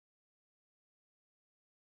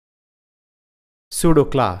Pseudo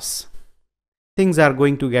class. Things are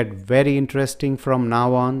going to get very interesting from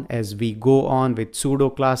now on as we go on with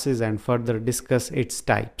pseudo classes and further discuss its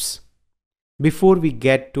types. Before we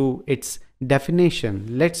get to its definition,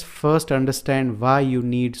 let's first understand why you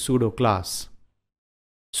need pseudo class.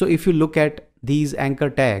 So if you look at these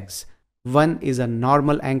anchor tags, one is a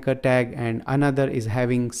normal anchor tag and another is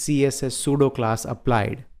having CSS pseudo class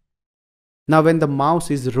applied. Now when the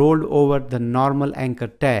mouse is rolled over the normal anchor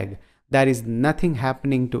tag, there is nothing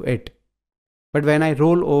happening to it. But when I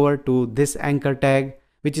roll over to this anchor tag,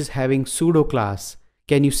 which is having pseudo class,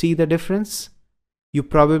 can you see the difference? You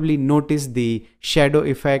probably notice the shadow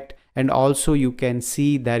effect, and also you can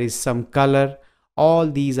see there is some color.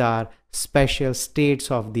 All these are special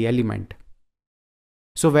states of the element.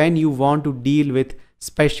 So when you want to deal with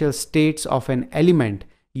special states of an element,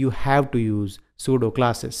 you have to use pseudo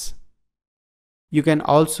classes. You can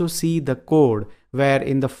also see the code where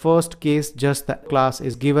in the first case just the class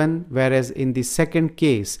is given, whereas in the second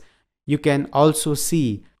case you can also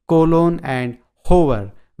see colon and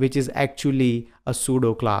hover, which is actually a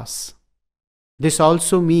pseudo class. This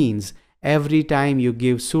also means every time you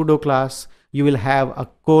give pseudo class, you will have a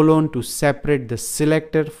colon to separate the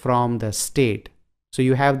selector from the state. So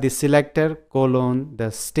you have the selector, colon,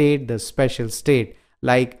 the state, the special state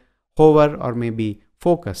like hover or maybe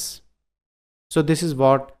focus. So this is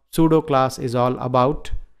what pseudo class is all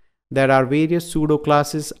about. There are various pseudo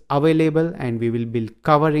classes available and we will be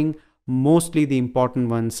covering mostly the important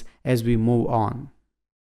ones as we move on.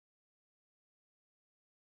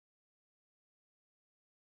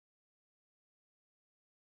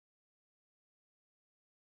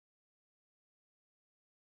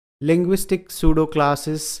 Linguistic pseudo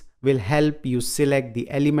classes will help you select the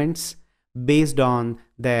elements based on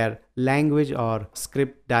their language or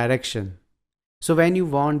script direction. So when you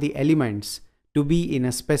want the elements to be in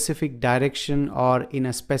a specific direction or in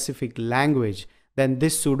a specific language, then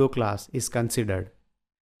this pseudo class is considered.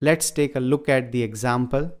 Let's take a look at the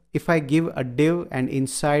example. If I give a div and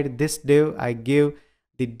inside this div I give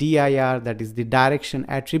the dir, that is the direction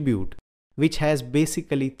attribute, which has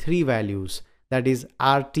basically three values, that is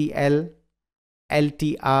RTL,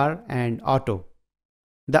 LTR and auto.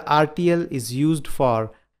 The RTL is used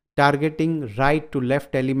for targeting right to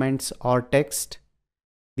left elements or text.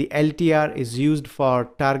 The LTR is used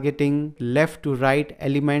for targeting left to right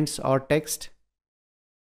elements or text.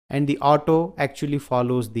 And the auto actually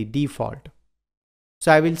follows the default.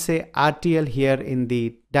 So I will say RTL here in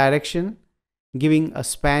the direction, giving a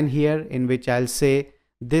span here in which I'll say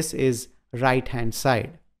this is right hand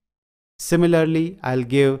side. Similarly, I'll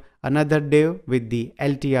give another div with the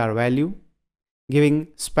LTR value, giving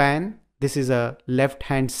span, this is a left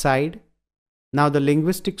hand side. Now the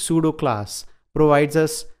linguistic pseudo class provides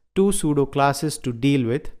us two pseudo classes to deal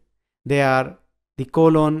with. They are the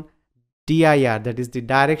colon dir, that is the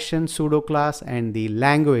direction pseudo class, and the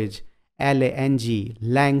language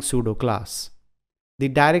lang pseudo class. The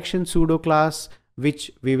direction pseudo class,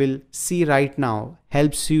 which we will see right now,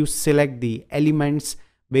 helps you select the elements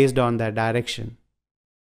based on their direction.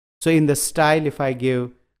 So in the style, if I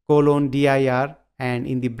give colon dir and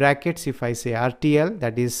in the brackets if I say RTL,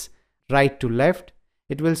 that is right to left,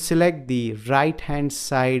 it will select the right hand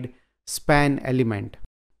side span element.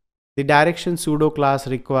 The direction pseudo class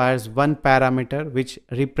requires one parameter which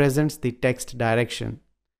represents the text direction.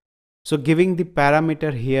 So giving the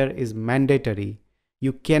parameter here is mandatory.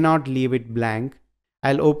 You cannot leave it blank.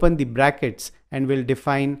 I'll open the brackets and will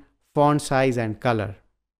define font size and color.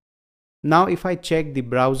 Now if I check the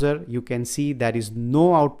browser, you can see there is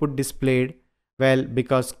no output displayed. Well,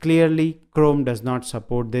 because clearly Chrome does not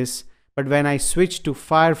support this. But when I switch to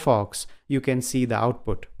Firefox, you can see the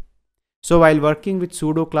output. So while working with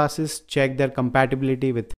pseudo classes, check their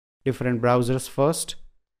compatibility with different browsers first.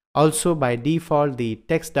 Also by default, the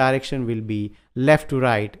text direction will be left to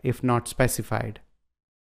right if not specified.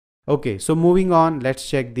 Okay, so moving on, let's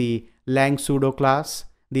check the lang pseudo class.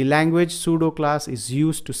 The language pseudo class is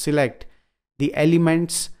used to select the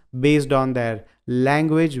elements based on their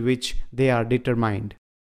language which they are determined.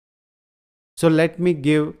 So let me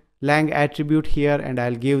give lang attribute here and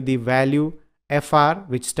I'll give the value FR,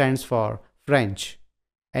 which stands for French.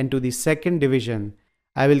 And to the second division,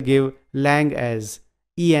 I will give lang as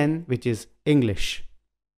EN, which is English.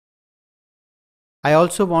 I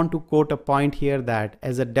also want to quote a point here that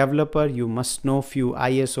as a developer, you must know few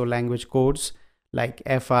ISO language codes like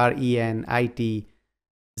FR, EN, IT,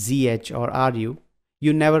 ZH or RU.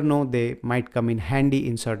 You never know, they might come in handy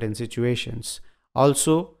in certain situations.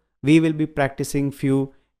 Also, we will be practicing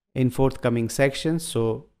few in forthcoming sections,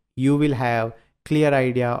 so you will have clear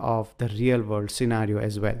idea of the real world scenario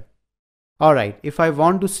as well. Alright, if I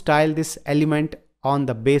want to style this element on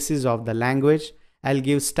the basis of the language, I'll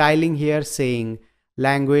give styling here saying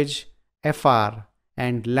language fr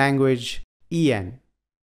and language en.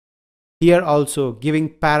 Here also giving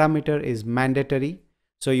parameter is mandatory,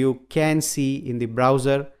 so you can see in the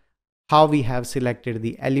browser how we have selected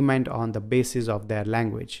the element on the basis of their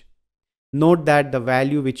language. Note that the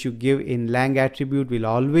value which you give in lang attribute will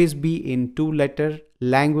always be in two-letter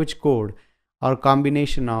language code or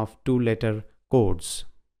combination of two-letter codes.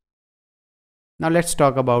 Now let's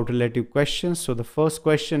talk about relative questions. So the first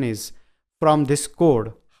question is, from this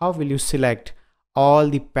code, how will you select all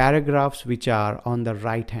the paragraphs which are on the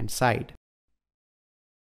right hand side?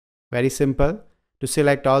 Very simple. To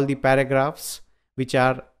select all the paragraphs which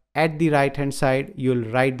are at the right hand side, you'll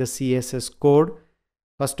write the CSS code.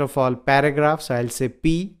 First of all, paragraphs, I'll say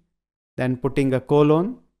P, then putting a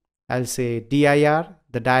colon, I'll say dir,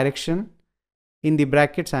 the direction. In the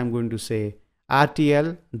brackets, I'm going to say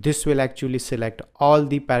RTL. This will actually select all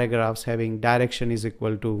the paragraphs having direction is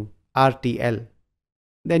equal to RTL.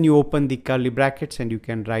 Then you open the curly brackets and you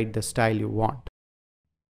can write the style you want.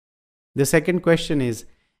 The second question is,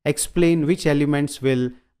 explain which elements will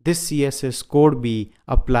this CSS code be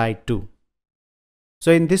applied to.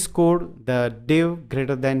 So in this code, the div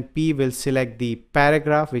greater than P will select the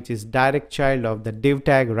paragraph which is direct child of the div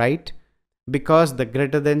tag, right? Because the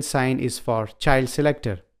greater than sign is for child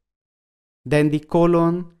selector. Then the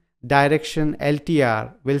colon direction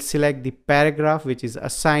LTR will select the paragraph which is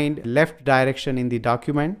assigned left direction in the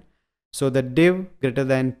document. So the div greater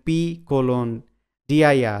than P colon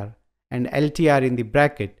dir and LTR in the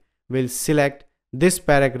bracket will select this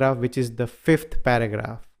paragraph which is the fifth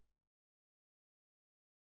paragraph.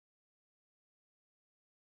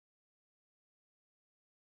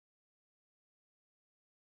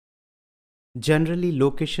 Generally,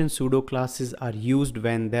 location pseudo classes are used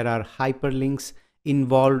when there are hyperlinks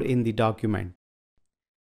involved in the document.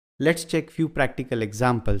 Let's check few practical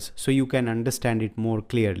examples so you can understand it more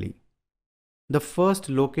clearly. The first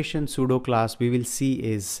location pseudo class we will see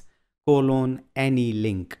is colon any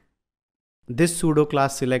link. This pseudo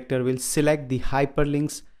class selector will select the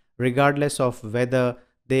hyperlinks regardless of whether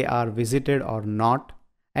they are visited or not,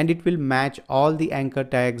 and it will match all the anchor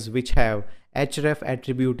tags which have href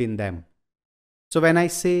attribute in them. So when I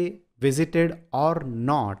say visited or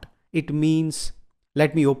not, it means,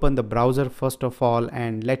 let me open the browser first of all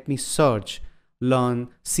and let me search learn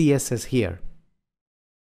CSS here.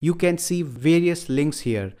 You can see various links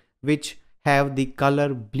here which have the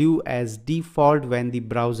color blue as default when the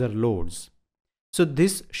browser loads. So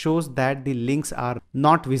this shows that the links are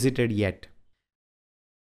not visited yet.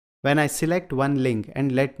 When I select one link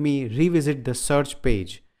and let me revisit the search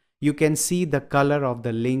page, you can see the color of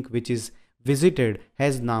the link which is visited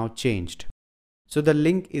has now changed. So the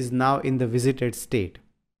link is now in the visited state.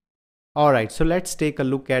 Alright, so let's take a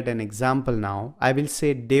look at an example now. I will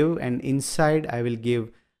say div and inside I will give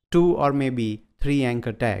 2 or maybe 3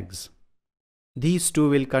 anchor tags. These 2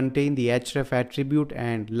 will contain the href attribute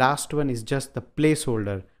and last one is just the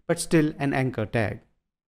placeholder but still an anchor tag.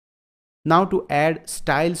 Now to add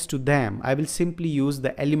styles to them, I will simply use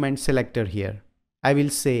the element selector here. I will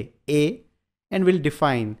say A and will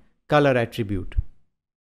define color attribute.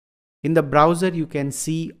 In the browser you can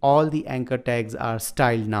see all the anchor tags are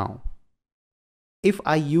styled now. If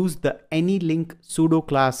I use the anyLink pseudo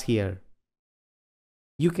class here,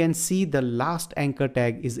 you can see the last anchor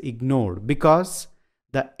tag is ignored because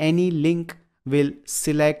the anyLink will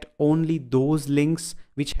select only those links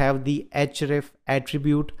which have the href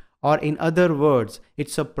attribute, or in other words,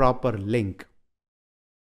 it's a proper link.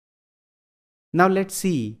 Now let's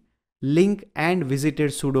see link and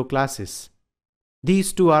visited pseudo classes.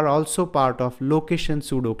 These two are also part of location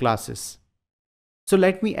pseudo classes. So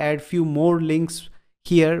let me add few more links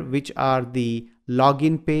here which are the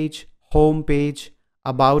login page, home page,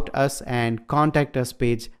 about us and contact us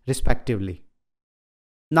page respectively.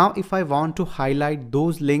 Now if I want to highlight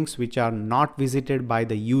those links which are not visited by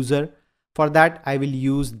the user, for that I will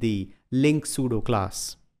use the link pseudo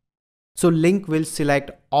class. So link will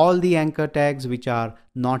select all the anchor tags which are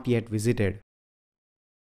not yet visited.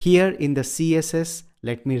 Here in the CSS,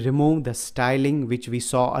 let me remove the styling which we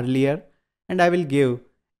saw earlier and I will give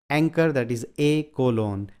anchor that is a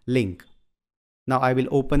colon link. Now I will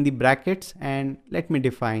open the brackets and let me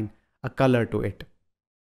define a color to it.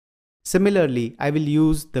 Similarly, I will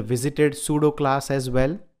use the visited pseudo class as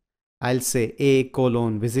well. I'll say a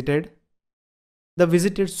colon visited. The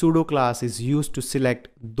visited pseudo class is used to select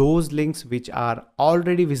those links which are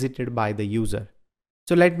already visited by the user.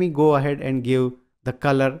 So let me go ahead and give the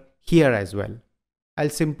color here as well. I'll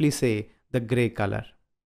simply say the gray color.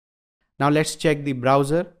 Now let's check the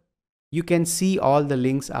browser. You can see all the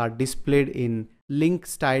links are displayed in link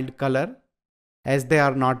styled color as they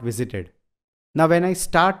are not visited. Now when I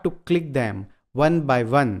start to click them one by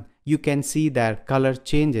one, you can see their color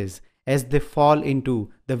changes as they fall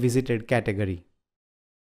into the visited category.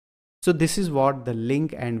 So this is what the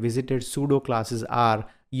link and visited pseudo classes are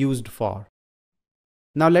used for.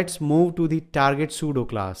 Now let's move to the target pseudo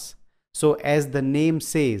class. So as the name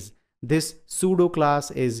says, this pseudo class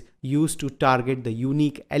is used to target the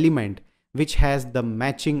unique element which has the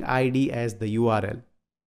matching ID as the URL.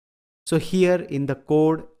 So here in the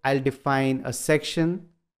code, I'll define a section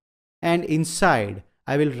and inside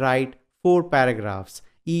I will write 4 paragraphs,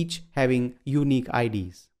 each having unique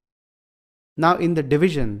IDs. Now in the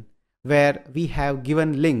division where we have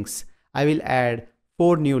given links, I will add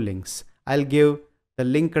 4 new links. I'll give the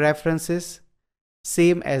link references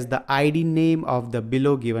same as the ID name of the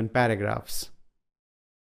below given paragraphs.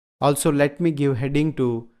 Also let me give heading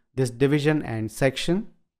to this division and section.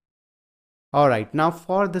 Alright, now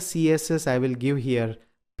for the CSS I will give here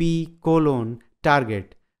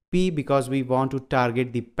p:target. P because we want to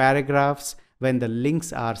target the paragraphs when the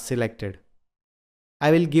links are selected.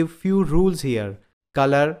 I will give few rules here: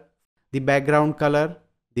 color, the background color,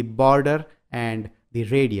 the border and the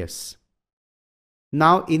radius.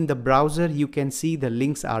 Now in the browser you can see the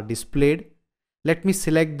links are displayed. Let me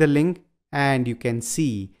select the link and you can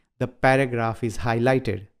see the paragraph is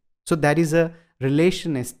highlighted. So there is a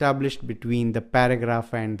relation established between the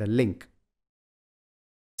paragraph and the link.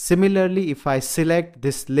 Similarly, if I select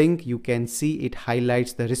this link, you can see it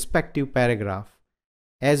highlights the respective paragraph.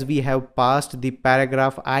 As we have passed the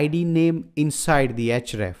paragraph ID name inside the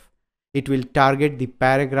href, it will target the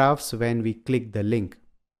paragraphs when we click the link.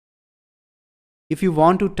 If you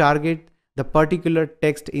want to target the particular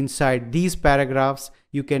text inside these paragraphs,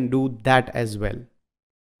 you can do that as well.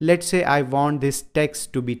 Let's say I want this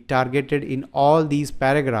text to be targeted in all these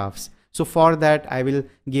paragraphs. So for that I will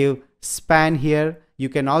give span here. You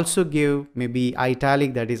can also give maybe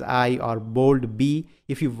italic, that is I, or bold B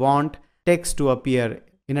if you want text to appear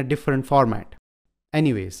in a different format.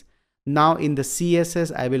 Anyways, now in the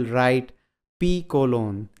CSS I will write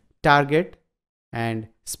p:target and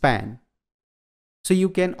span. So you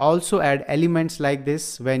can also add elements like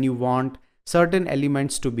this when you want certain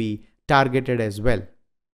elements to be targeted as well.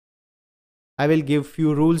 I will give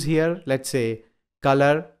few rules here. Let's say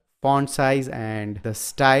color, font size and the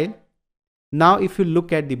style. Now if you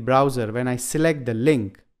look at the browser, when I select the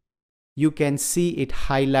link, you can see it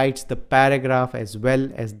highlights the paragraph as well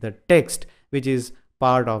as the text which is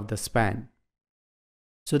part of the span.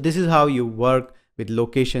 So this is how you work with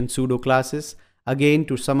location pseudo classes. Again,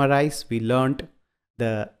 to summarize, we learned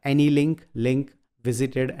the AnyLink, link,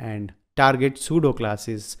 visited and target pseudo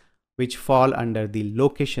classes which fall under the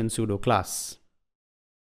location pseudo class.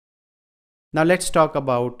 Now let's talk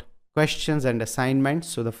about questions and assignments.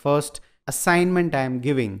 So the first assignment I am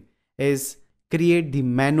giving is create the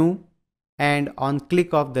menu and on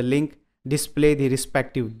click of the link display the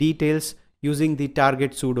respective details using the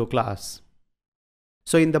target pseudo class.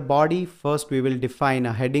 So in the body, first we will define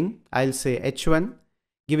a heading. I'll say h1,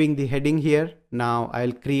 giving the heading here. Now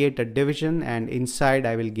I'll create a division and inside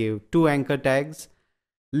I will give 2 anchor tags.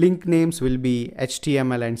 Link names will be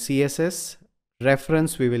HTML and CSS.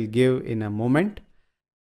 Reference we will give in a moment.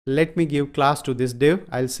 Let me give class to this div.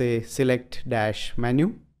 I'll say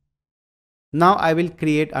select-menu. Now I will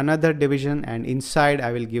create another division and inside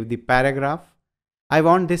I will give the paragraph. I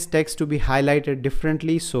want this text to be highlighted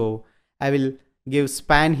differently, so I will give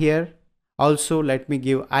span here. Also let me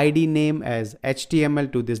give ID name as HTML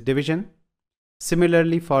to this division.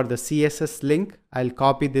 Similarly for the CSS link, I'll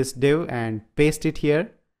copy this div and paste it here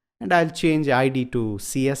and I'll change ID to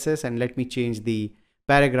CSS and let me change the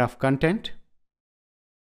paragraph content.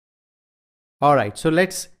 Alright, so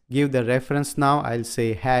let's give the reference now. I'll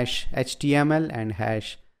say #HTML and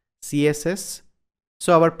 #CSS.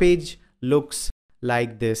 So our page looks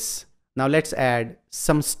like this. Now let's add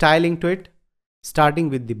some styling to it, starting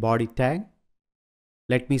with the body tag.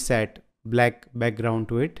 Let me set black background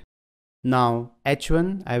to it. Now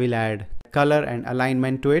h1 I will add color and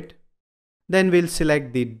alignment to it. Then we'll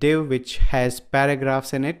select the div which has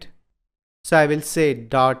paragraphs in it. So I will say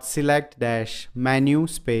 .select-menu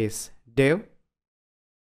space div,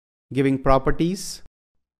 giving properties,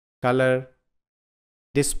 color,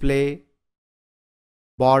 display,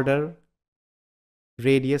 border,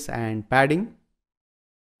 radius and padding.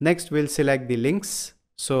 Next we'll select the links.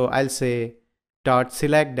 So I'll say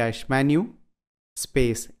 .select-menu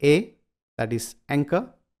space A, that is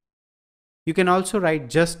anchor. You can also write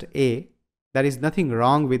just A. There is nothing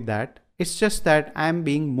wrong with that. It's just that I'm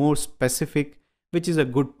being more specific, which is a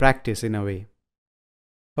good practice in a way.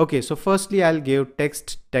 Okay, so firstly I'll give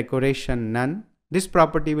text decoration none. This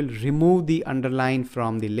property will remove the underline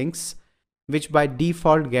from the links, which by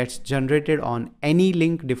default gets generated on any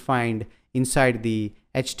link defined inside the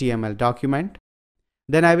HTML document.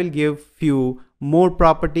 Then I will give few more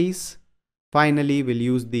properties. Finally, we'll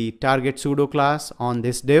use the target pseudo class on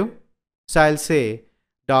this div. So I'll say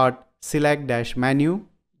dot select dash menu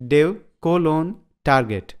div colon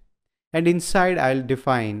target, and inside I'll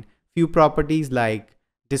define few properties like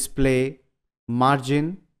display,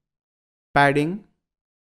 margin, padding,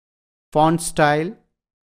 font style,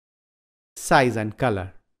 size and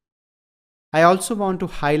color. I also want to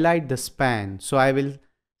highlight the span, so I will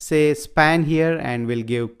say span here and we'll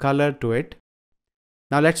give color to it.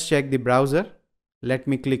 Now let's check the browser. Let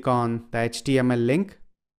me click on the HTML link,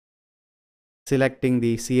 selecting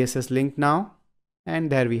the CSS link now,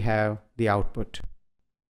 and there we have the output.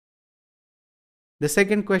 The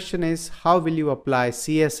second question is, how will you apply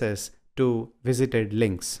CSS to visited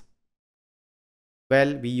links?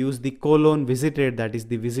 Well, we use the colon visited, that is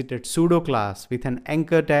the visited pseudo class, with an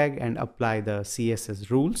anchor tag and apply the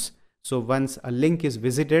CSS rules. So once a link is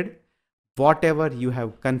visited, whatever you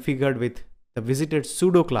have configured with the visited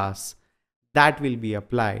pseudo class, that will be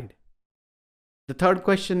applied. The third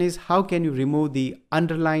question is, how can you remove the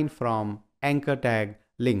underline from anchor tag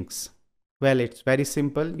links? Well, it's very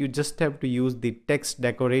simple. You just have to use the text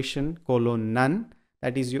decoration colon none.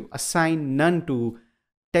 That is, you assign none to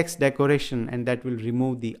text decoration, and that will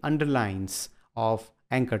remove the underlines of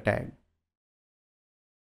anchor tag.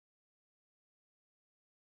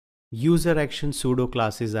 User action pseudo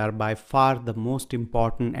classes are by far the most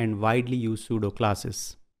important and widely used pseudo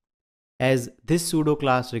classes. As this pseudo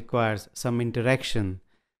class requires some interaction,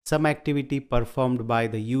 some activity performed by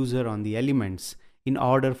the user on the elements in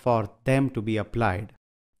order for them to be applied,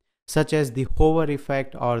 such as the hover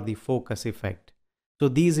effect or the focus effect. So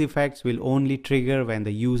these effects will only trigger when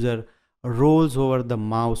the user rolls over the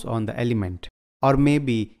mouse on the element, or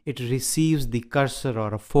maybe it receives the cursor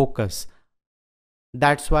or a focus.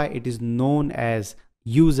 That's why it is known as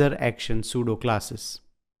user action pseudo classes.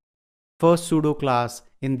 First pseudo class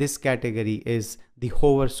in this category is the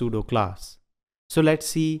hover pseudo class. So let's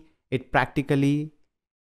see it practically.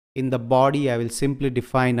 In the body, I will simply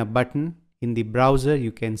define a button. In the browser,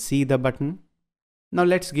 you can see the button. Now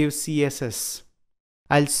let's give CSS.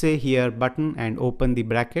 I'll say here button and open the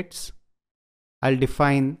brackets. I'll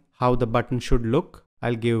define how the button should look.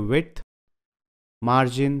 I'll give width,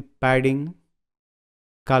 margin, padding,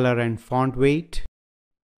 color and font weight,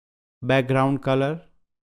 background color,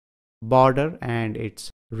 border and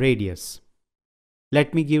its radius.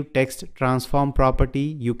 Let me give text transform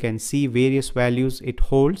property. You can see various values it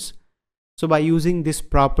holds. So by using this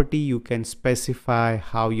property, you can specify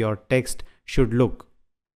how your text should look,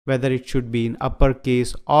 whether it should be in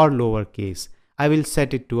uppercase or lowercase. I will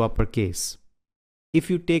set it to uppercase. If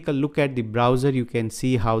you take a look at the browser, you can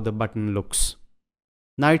see how the button looks.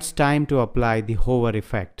 Now it's time to apply the hover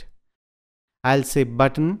effect. I'll say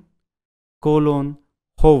button colon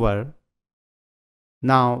hover.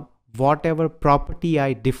 Now whatever property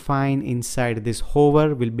I define inside this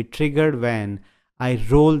hover will be triggered when I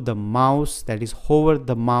roll the mouse, that is hover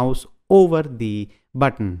the mouse over the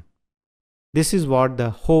button. This is what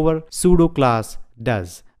the hover pseudo class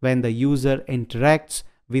does. When the user interacts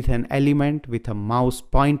with an element with a mouse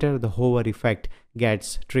pointer, the hover effect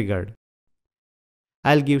gets triggered.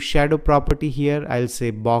 I'll give shadow property here. I'll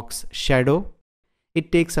say box shadow.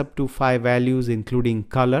 It takes up to 5 values including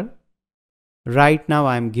color. Right now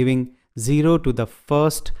I'm giving 0 to the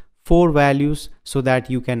first 4 values so that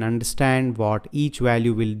you can understand what each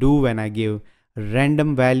value will do when I give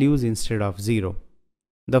random values instead of 0.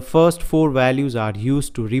 The first 4 values are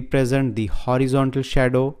used to represent the horizontal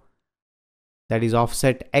shadow, that is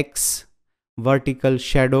offset X, vertical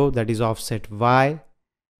shadow, that is offset Y,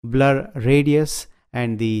 blur radius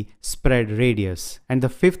and the spread radius, and the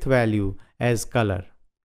 5th value as color.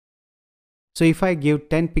 So if I give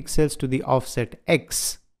 10 pixels to the offset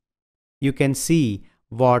X, you can see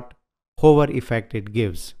what hover effect it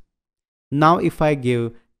gives. Now if I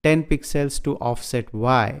give 10 pixels to offset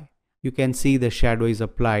Y, you can see the shadow is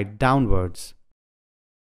applied downwards.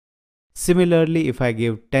 Similarly, if I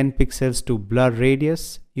give 10 pixels to blur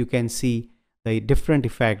radius, you can see the different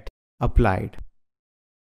effect applied.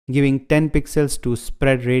 Giving 10 pixels to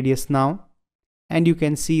spread radius now, and you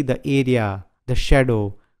can see the area the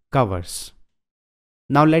shadow covers.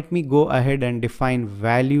 Now let me go ahead and define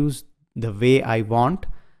values the way I want.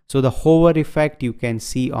 So the hover effect you can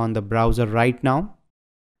see on the browser right now.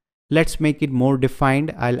 Let's make it more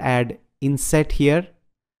defined. I'll add inset here.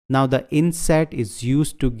 Now the inset is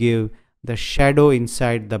used to give the shadow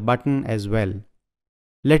inside the button as well.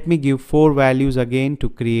 Let me give 4 values again to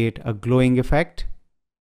create a glowing effect.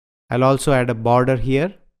 I'll also add a border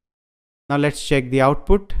here. Now let's check the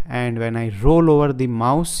output, and when I roll over the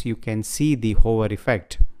mouse you can see the hover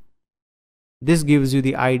effect. This gives you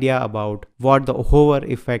the idea about what the hover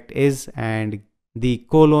effect is, and the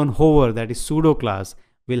 :hover, that is pseudo class,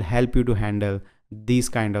 will help you to handle these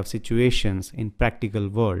kind of situations in practical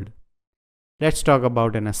world. Let's talk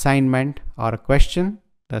about an assignment or a question.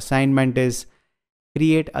 The assignment is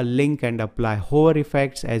create a link and apply hover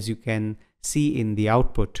effects as you can see in the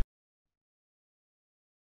output.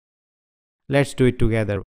 Let's do it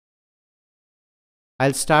together.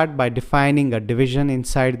 I'll start by defining a division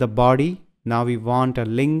inside the body. Now we want a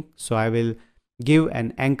link, so I will give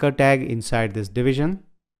an anchor tag inside this division.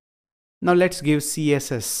 Now let's give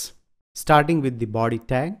CSS. Starting with the body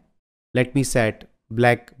tag, let me set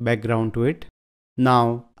black background to it.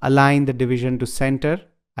 Now align the division to center.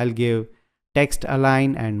 I'll give text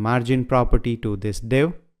align and margin property to this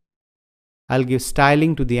div. I'll give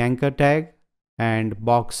styling to the anchor tag and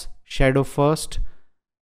box shadow first,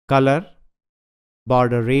 color,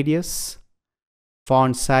 border radius,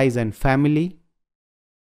 font size and family,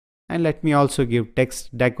 and let me also give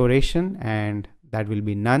text decoration, and that will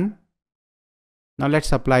be none. Now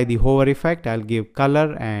let's apply the hover effect. I'll give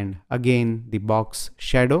color and again the box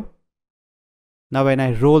shadow. Now when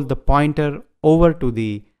I roll the pointer over to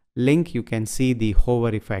the link, you can see the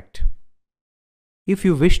hover effect. If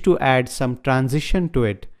you wish to add some transition to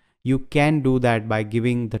it, you can do that by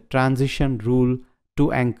giving the transition rule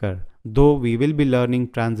to anchor, though we will be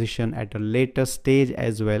learning transition at a later stage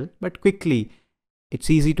as well, but quickly,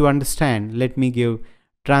 it's easy to understand. Let me give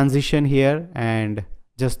transition here and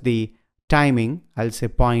just the timing, I'll say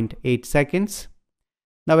 0.8 seconds.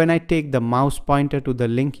 Now when I take the mouse pointer to the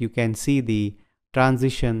link, you can see the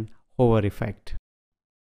transition hover effect.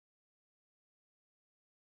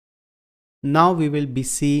 Now we will be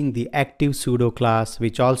seeing the active pseudo class,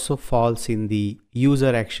 which also falls in the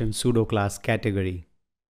user action pseudo class category.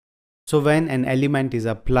 So when an element is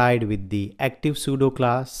applied with the active pseudo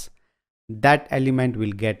class, that element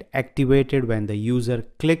will get activated when the user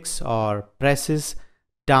clicks or presses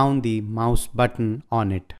down the mouse button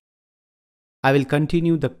on it. I will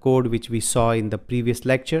continue the code which we saw in the previous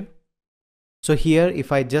lecture. So here,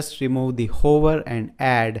 if I just remove the hover and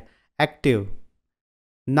add active,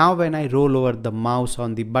 now when I roll over the mouse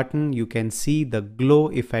on the button, you can see the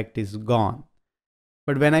glow effect is gone.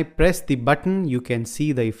 But when I press the button, you can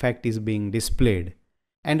see the effect is being displayed.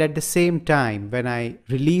 And at the same time, when I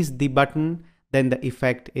release the button, then the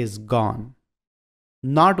effect is gone.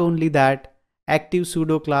 Not only that, active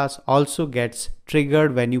pseudo class also gets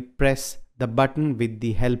triggered when you press the button with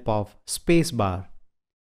the help of spacebar.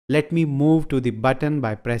 Let me move to the button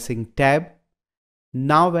by pressing tab.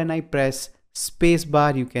 Now when I press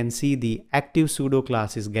spacebar, you can see the active pseudo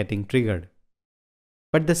class is getting triggered.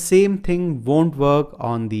 But the same thing won't work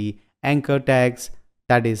on the anchor tags,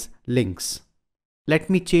 that is links. Let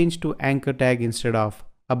me change to anchor tag instead of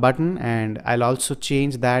a button, and I'll also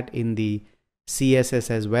change that in the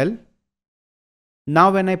CSS as well.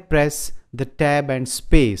 Now when I press the tab and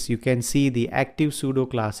space, you can see the active pseudo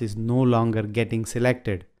class is no longer getting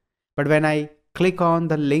selected. But when I click on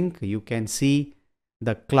the link, you can see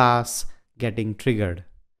the class getting triggered.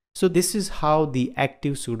 So this is how the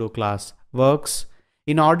active pseudo class works.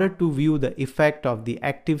 In order to view the effect of the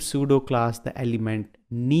active pseudo class, the element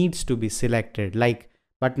needs to be selected, like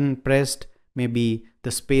button pressed, maybe the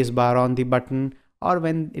space bar on the button, or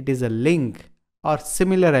when it is a link or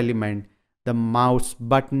similar element, the mouse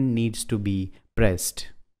button needs to be pressed.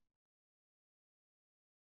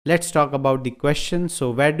 Let's talk about the question. So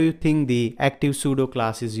where do you think the active pseudo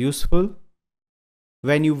class is useful?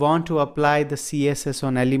 When you want to apply the CSS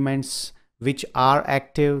on elements which are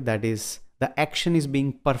active, that is, the action is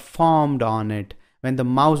being performed on it when the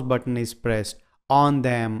mouse button is pressed on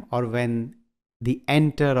them, or when the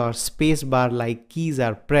enter or spacebar like keys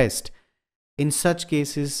are pressed. In such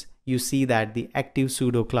cases, you see that the active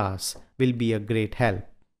pseudo class will be a great help.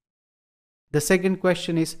 The second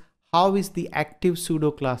question is, how is the active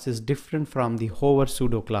pseudo class is different from the hover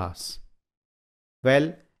pseudo class?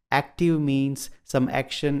 Well, active means some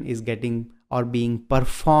action is getting or being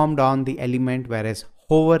performed on the element, whereas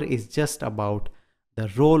hover is just about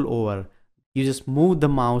the roll over. You just move the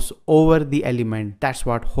mouse over the element. That's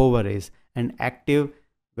what hover is. And active,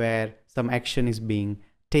 where some action is being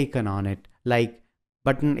taken on it, like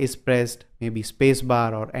button is pressed, maybe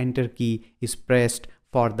spacebar or enter key is pressed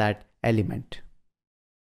for that element.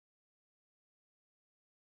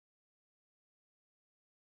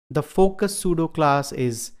 The focus pseudo class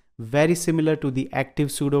is very similar to the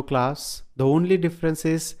active pseudo class. The only difference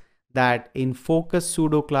is that in focus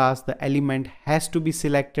pseudo class, the element has to be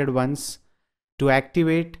selected once to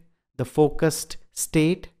activate the focused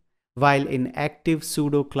state, while in active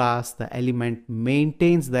pseudo class, the element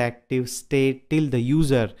maintains the active state till the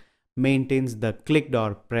user maintains the clicked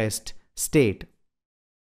or pressed state.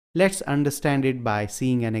 Let's understand it by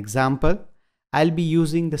seeing an example. I'll be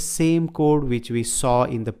using the same code which we saw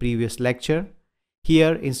in the previous lecture.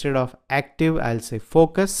 Here, instead of active, I'll say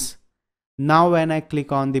focus. Now when I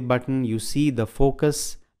click on the button, you see the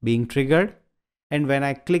focus being triggered. And when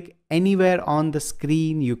I click anywhere on the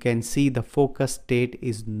screen, you can see the focus state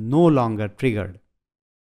is no longer triggered.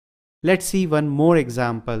 Let's see one more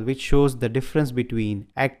example which shows the difference between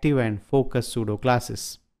active and focus pseudo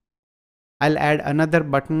classes. I'll add another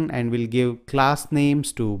button and will give class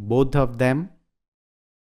names to both of them.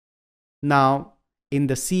 Now in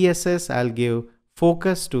the CSS, I'll give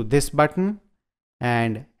focus to this button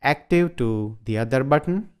and active to the other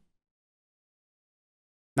button.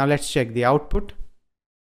 Now let's check the output.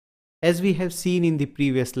 As we have seen in the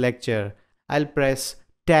previous lecture, I'll press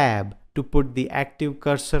tab to put the active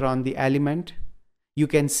cursor on the element. You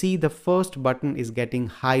can see the first button is getting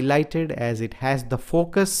highlighted as it has the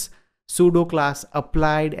focus pseudo class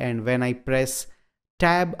applied, and when I press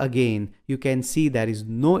tab again, you can see there is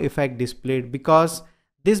no effect displayed because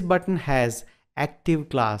this button has active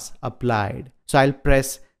class applied. So I'll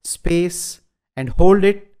press space and hold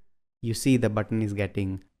it. You see the button is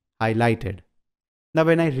getting highlighted. Now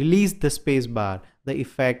when I release the space bar, the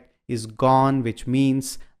effect is gone, which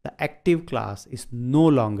means the active class is no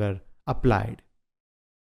longer applied.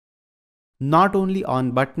 Not only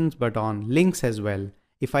on buttons but on links as well.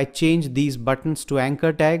 If I change these buttons to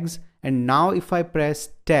anchor tags, and now if I press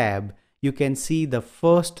tab, you can see the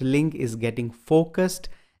first link is getting focused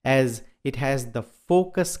as it has the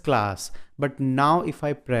focus class. But now if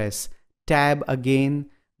I press tab again,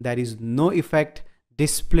 there is no effect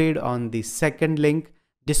displayed on the second link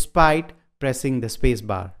despite pressing the space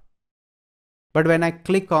bar. But when I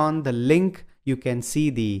click on the link, you can see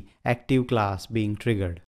the active class being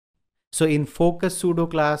triggered. So in focus pseudo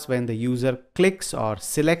class, when the user clicks or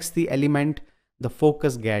selects the element, the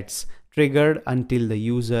focus gets triggered until the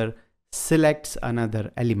user selects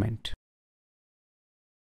another element.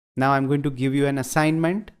 Now I'm going to give you an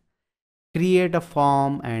assignment. Create a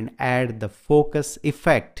form and add the focus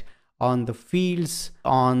effect on the fields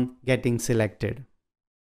on getting selected.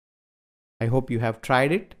 I hope you have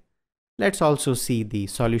tried it. Let's also see the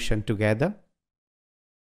solution together.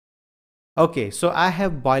 Okay, so I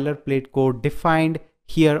have boilerplate code defined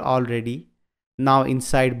here already. Now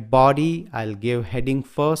inside body, I'll give heading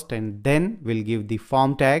first and then we'll give the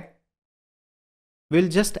form tag. We'll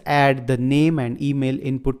just add the name and email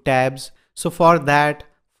input tabs. So for that,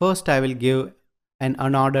 first I will give an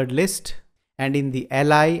unordered list, and in the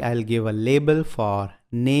li, I'll give a label for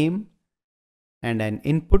name and an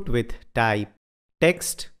input with type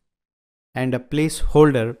text and a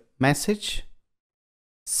placeholder message.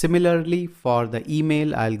 Similarly, for the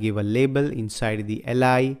email, I'll give a label inside the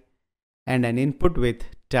li and an input with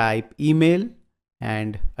type email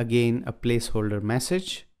and again a placeholder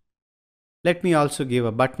message. Let me also give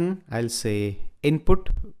a button. I'll say input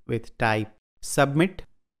with type submit.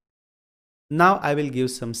 Now I will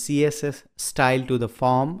give some CSS style to the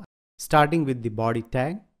form, starting with the body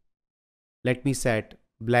tag. Let me set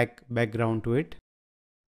black background to it.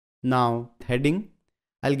 Now heading,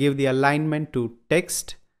 I'll give the alignment to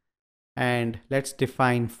text and let's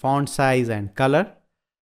define font size and color.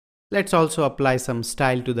 Let's also apply some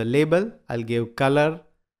style to the label. I'll give color,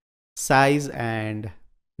 size and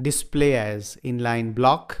display as inline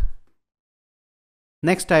block.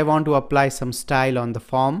 Next I want to apply some style on the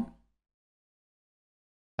form.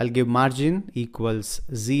 I'll give margin equals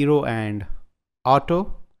 0 and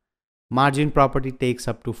auto. Margin property takes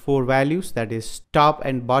up to 4 values, that is top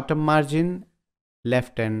and bottom margin,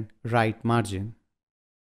 left and right margin.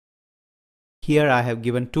 Here I have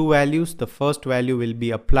given 2 values. The first value will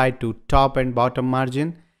be applied to top and bottom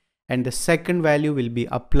margin and the second value will be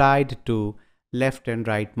applied to left and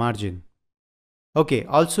right margin. Okay,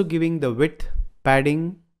 also giving the width,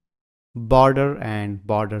 padding, border and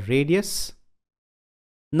border radius.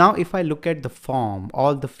 Now if I look at the form,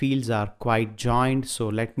 all the fields are quite joined, so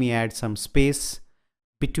let me add some space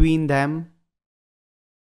between them.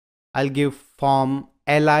 I'll give form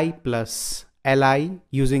li plus li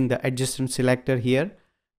using the adjacent selector here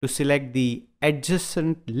to select the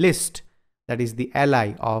adjacent list, that is the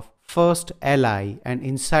li of first li, and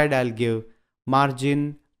inside I'll give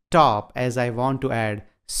margin top as I want to add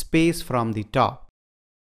space from the top.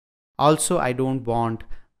 Also, I don't want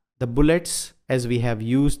the bullets, as we have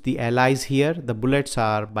used the allies here. The bullets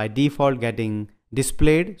are by default getting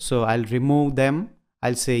displayed, so I'll remove them.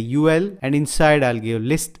 I'll say UL, and inside I'll give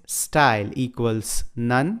list style equals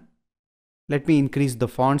none. Let me increase the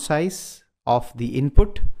font size of the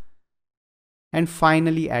input. And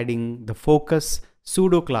finally, adding the focus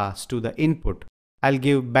pseudo class to the input. I'll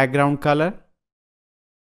give background color.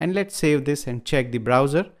 And let's save this and check the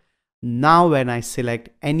browser. Now when I select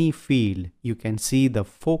any field, you can see the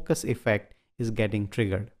focus effect is getting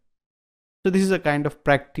triggered. So this is a kind of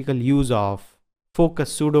practical use of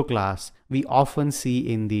focus pseudo class we often see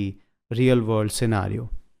in the real world scenario.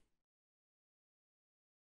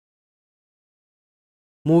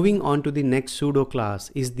 Moving on to the next pseudo class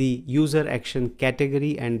is the user action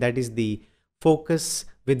category, and that is the focus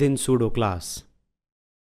within pseudo class.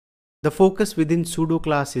 The focus within pseudo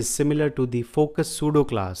class is similar to the focus pseudo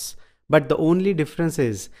class, but the only difference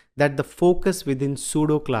is that the focus within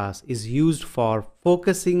pseudo class is used for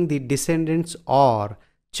focusing the descendants or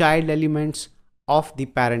child elements of the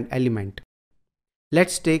parent element.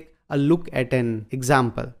 Let's take a look at an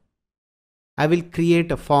example. I will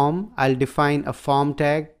create a form. I'll define a form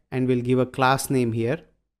tag and will give a class name here.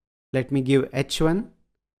 Let me give h1.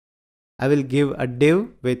 I will give a div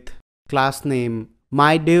with class name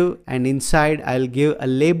myDiv, and inside I'll give a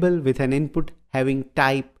label with an input having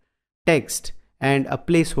type text and a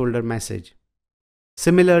placeholder message.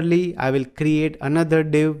 Similarly, I will create another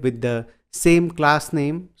div with the same class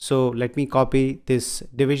name. So let me copy this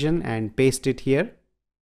division and paste it here.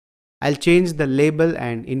 I'll change the label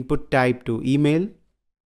and input type to email.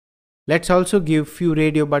 Let's also give few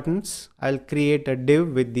radio buttons. I'll create a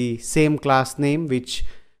div with the same class name which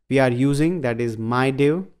we are using, that is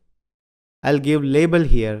myDiv. I'll give label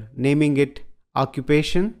here, naming it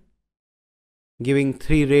occupation, giving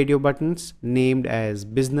 3 radio buttons named as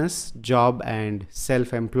business, job and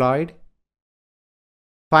self-employed.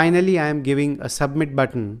 Finally, I am giving a submit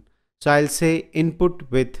button. So I'll say input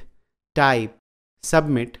with type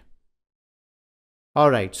submit.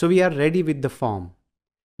 Alright, so we are ready with the form.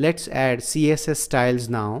 Let's add CSS styles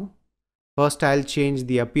now. First, I'll change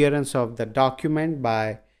the appearance of the document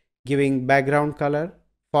by giving background color,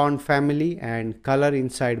 font family and color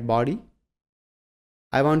inside body.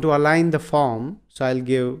 I want to align the form, so I'll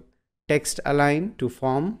give text align to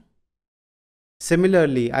form.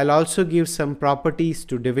 Similarly, I'll also give some properties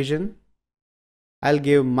to division. I'll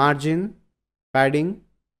give margin, padding,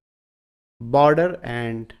 border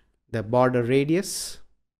and the border radius.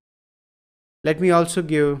 Let me also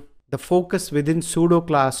give the focus within pseudo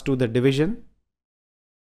class to the division.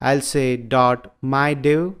 I'll say dot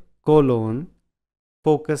myDiv colon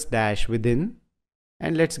focus dash within,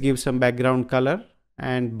 and let's give some background color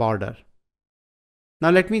and border. Now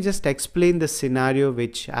let me just explain the scenario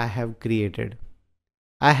which I have created.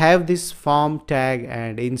 I have this form tag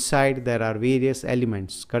and inside there are various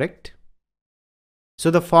elements, correct? So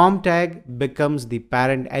the form tag becomes the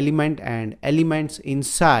parent element and elements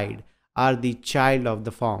inside are the child of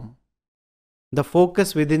the form. The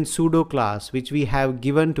focus within pseudo class which we have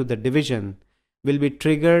given to the division will be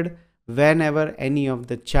triggered whenever any of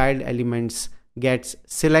the child elements gets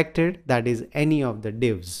selected, that is any of the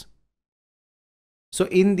divs. So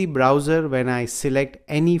in the browser, when I select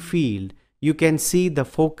any field, you can see the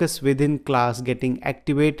focus within class getting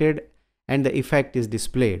activated and the effect is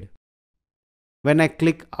displayed. When I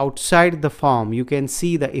click outside the form, you can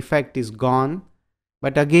see the effect is gone.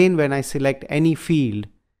 But again, when I select any field,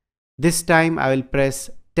 this time I will press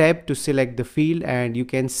tab to select the field and you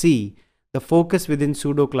can see the focus within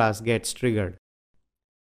pseudo class gets triggered.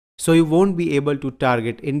 So you won't be able to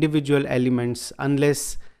target individual elements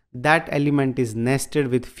unless that element is nested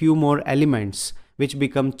with few more elements which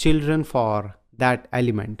become children for that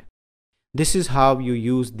element. This is how you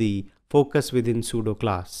use the focus within pseudo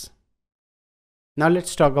class. Now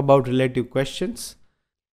let's talk about relative questions.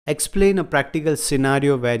 Explain a practical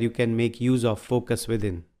scenario where you can make use of focus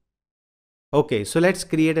within. Okay, so let's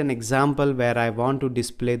create an example where I want to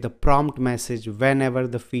display the prompt message whenever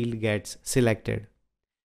the field gets selected.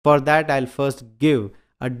 For that, I'll first give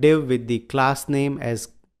a div with the class name as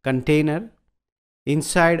container.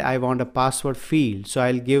 Inside, I want a password field, so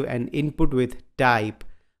I'll give an input with type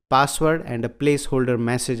password and a placeholder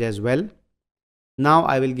message as well. Now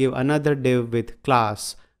I will give another div with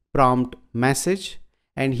class prompt message,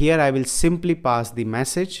 and here I will simply pass the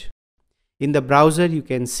message. In the browser, you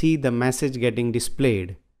can see the message getting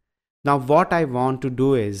displayed. Now what I want to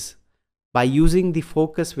do is, by using the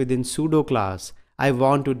focus within pseudo class, I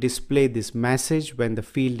want to display this message when the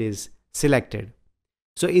field is selected.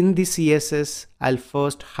 So in the CSS, I'll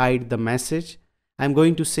first hide the message. I'm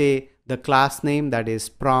going to say the class name, that is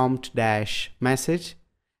prompt dash message.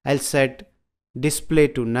 I'll set display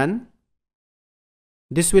to none.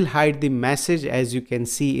 This will hide the message as you can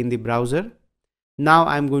see in the browser. Now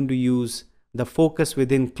I'm going to use the focus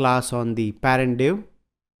within class on the parent div.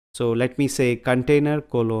 So let me say container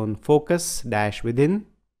colon focus dash within.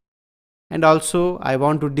 And also I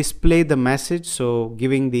want to display the message, so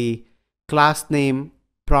giving the class name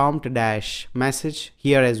prompt dash message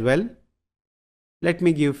here as well. Let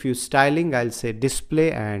me give few styling. I'll say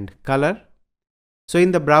display and color. So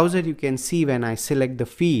in the browser you can see when I select the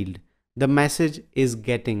field, the message is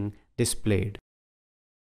getting displayed.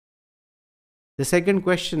 The second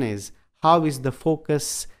question is, how is the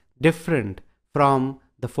focus different from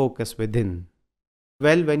the focus within?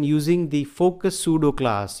 Well, when using the focus pseudo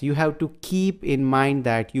class, you have to keep in mind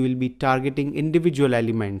that you will be targeting individual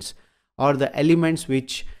elements or the elements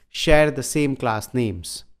which share the same class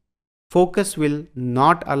names. Focus will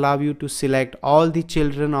not allow you to select all the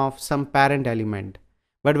children of some parent element.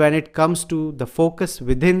 But when it comes to the focus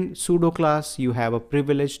within pseudo class, you have a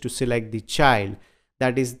privilege to select the child,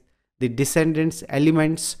 that is the descendants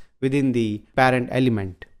elements within the parent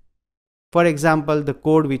element. For example, the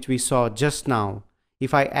code which we saw just now,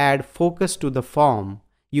 if I add focus to the form,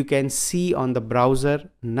 you can see on the browser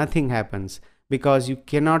nothing happens because you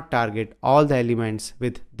cannot target all the elements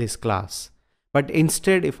with this class. But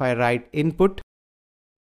instead, if I write input,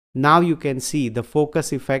 now you can see the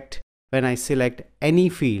focus effect when I select any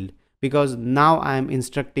field, because now I am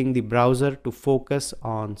instructing the browser to focus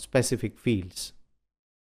on specific fields.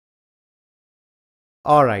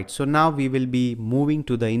 Alright, so now we will be moving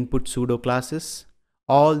to the input pseudo classes.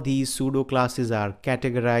 All these pseudo classes are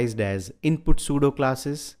categorized as input pseudo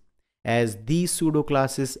classes, as these pseudo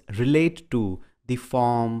classes relate to the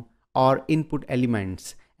form or input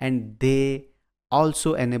elements, and they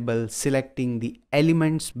also enable selecting the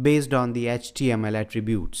elements based on the HTML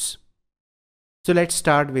attributes. So let's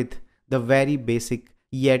start with the very basic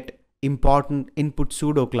yet important input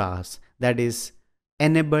pseudo class, that is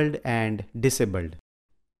enabled and disabled.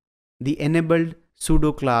 The enabled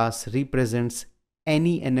pseudo class represents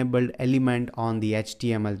any enabled element on the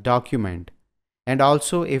HTML document, and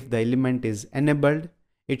also if the element is enabled,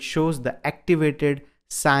 it shows the activated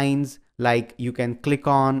signs like you can click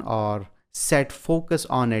on or set focus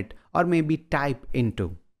on it or maybe type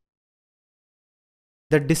into.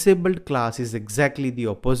 The disabled class is exactly the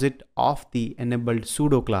opposite of the enabled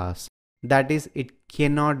pseudo class, that is, it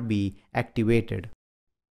cannot be activated.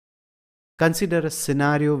 Consider a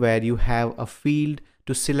scenario where you have a field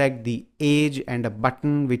to select the age and a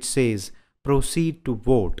button which says proceed to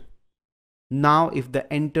vote. Now if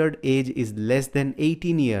the entered age is less than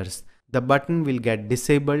 18 years, the button will get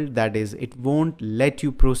disabled, that is, it won't let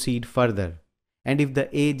you proceed further. And if the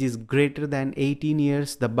age is greater than 18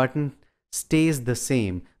 years, the button stays the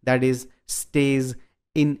same, that is, stays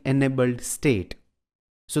in enabled state.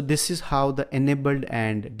 So this is how the enabled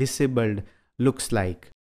and disabled looks like.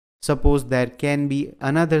 Suppose there can be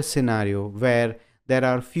another scenario where there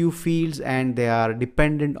are few fields and they are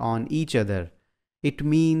dependent on each other. It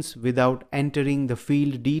means without entering the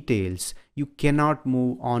field details, you cannot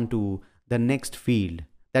move on to the next field.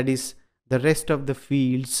 That is, the rest of the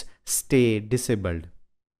fields stay disabled.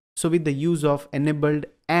 So with the use of enabled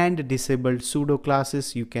and disabled pseudo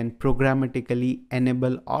classes, you can programmatically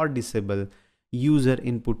enable or disable user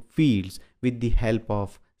input fields with the help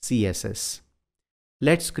of CSS.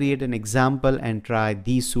 Let's create an example and try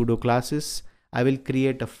these pseudo classes. I will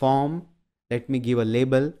create a form. Let me give a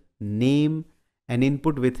label, name, an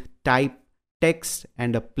input with type text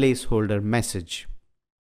and a placeholder message.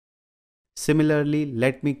 Similarly,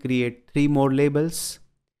 let me create 3 more labels,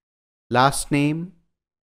 last name,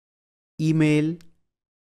 email,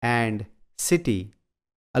 and city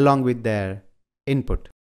along with their input.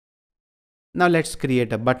 Now let's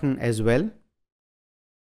create a button as well.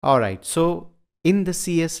 Alright, so in the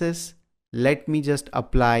CSS, let me just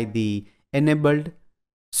apply the enabled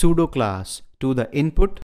pseudo class to the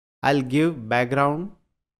input. I'll give background,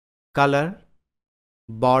 color,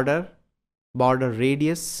 border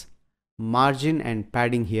radius, margin and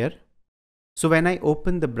padding here. So when I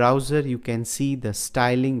open the browser, you can see the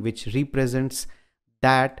styling which represents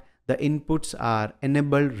that the inputs are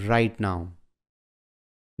enabled right now.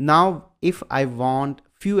 Now, if I want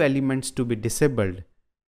few elements to be disabled,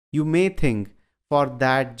 you may think for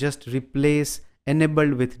that just replace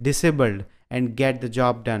enabled with disabled and get the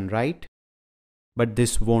job done, right? But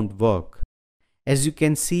this won't work. As you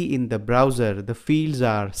can see in the browser, the fields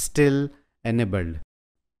are still enabled.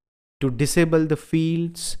 To disable the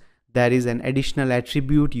fields, there is an additional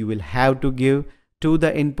attribute you will have to give to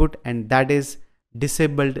the input, and that is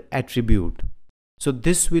disabled attribute. So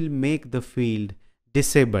this will make the field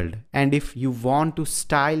disabled, and if you want to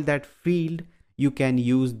style that field, you can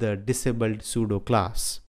use the disabled pseudo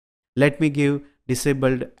class. Let me give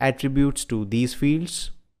disabled attributes to these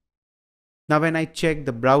fields. Now when I check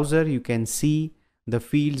the browser, you can see the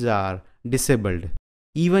fields are disabled.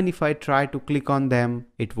 Even if I try to click on them,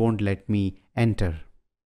 it won't let me enter.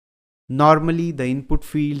 Normally, the input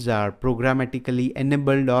fields are programmatically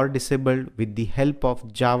enabled or disabled with the help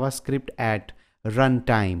of JavaScript at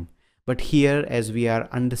runtime. But here, as we are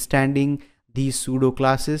understanding these pseudo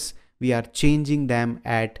classes, we are changing them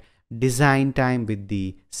at design time with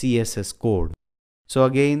the CSS code. So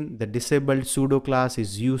again, the disabled pseudo class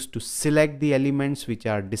is used to select the elements which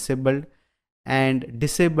are disabled, and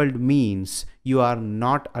disabled means you are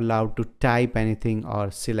not allowed to type anything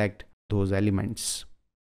or select those elements.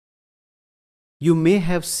 You may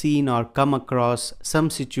have seen or come across some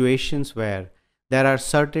situations where there are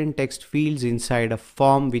certain text fields inside a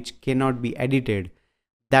form which cannot be edited,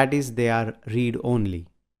 that is, they are read-only.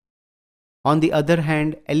 On the other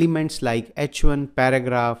hand, elements like H1,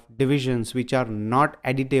 paragraph, divisions which are not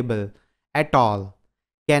editable at all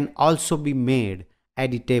can also be made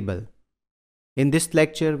editable. In this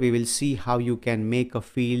lecture, we will see how you can make a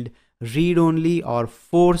field read-only or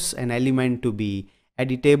force an element to be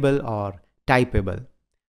editable or typeable.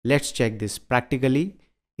 Let's check this practically.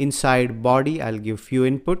 Inside body, I'll give few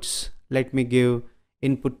inputs. Let me give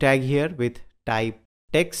input tag here with type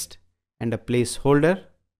text and a placeholder.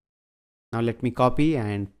 Now let me copy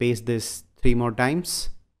and paste this 3 more times.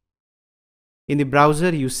 In the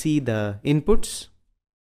browser, you see the inputs.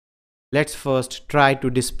 Let's first try to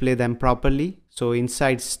display them properly. So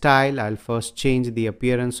inside style, I'll first change the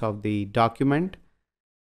appearance of the document.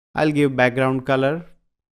 I'll give background color,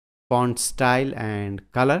 font style and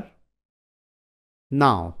color.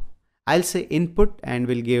 Now I'll say input and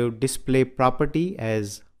we'll give display property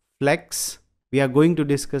as flex. We are going to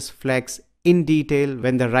discuss flex in detail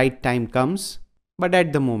when the right time comes, but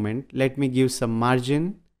at the moment let me give some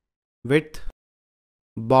margin, width,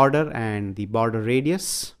 border and the border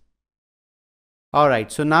radius.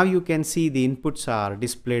 Alright, so now you can see the inputs are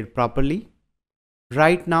displayed properly.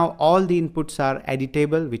 Right now all the inputs are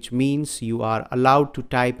editable, which means you are allowed to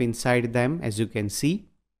type inside them, as you can see.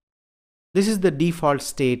 This is the default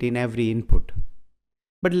state in every input.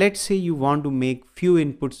 But let's say you want to make few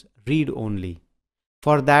inputs read only.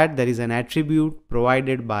 For that, there is an attribute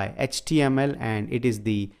provided by HTML and it is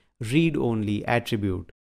the read only attribute.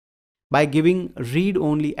 By giving read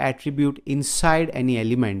only attribute inside any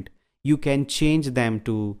element, you can change them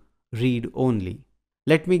to read only.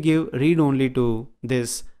 Let me give read only to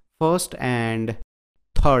this first and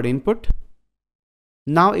third input.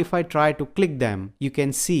 Now if I try to click them, you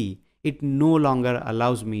can see it no longer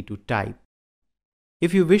allows me to type.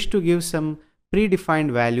 If you wish to give some predefined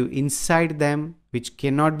value inside them which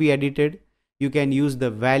cannot be edited, you can use the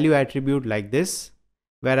value attribute like this,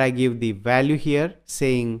 where I give the value here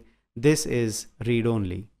saying this is read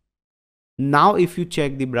only. Now if you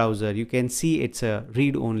check the browser, you can see it's a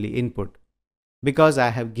read only input, because I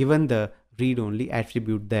have given the read only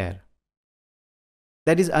attribute there.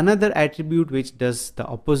 There is another attribute which does the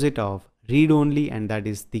opposite of read only, and that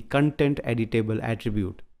is the content editable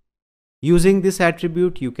attribute. Using this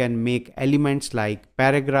attribute, you can make elements like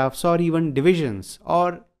paragraphs or even divisions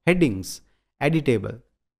or headings editable.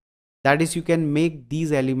 That is, you can make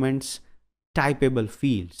these elements typeable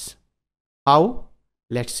fields. How?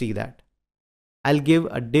 Let's see that. I'll give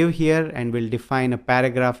a div here and we'll define a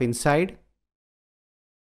paragraph inside.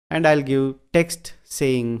 And I'll give text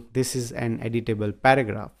saying this is an editable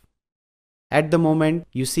paragraph. At the moment,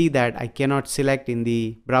 you see that I cannot select in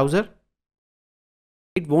the browser.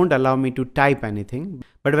 It won't allow me to type anything.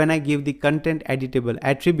 But when I give the content editable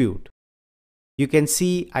attribute, you can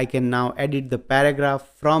see I can now edit the paragraph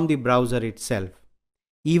from the browser itself.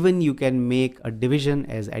 Even you can make a division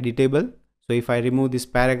as editable. So if I remove this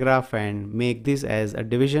paragraph and make this as a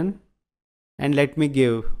division, and let me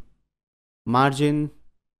give margin,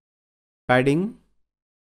 padding,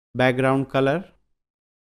 background color,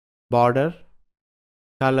 border,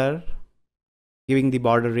 color, giving the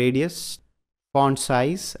border radius, font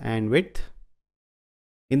size and width.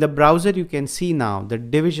 In the browser you can see now the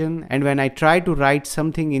division, and when I try to write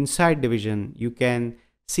something inside division, you can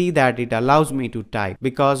see that it allows me to type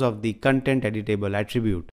because of the content editable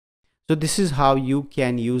attribute. So this is how you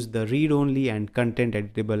can use the read only and content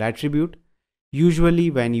editable attribute. Usually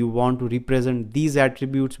when you want to represent these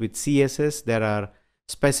attributes with CSS, there are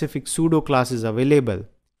specific pseudo classes available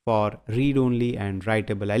for read only and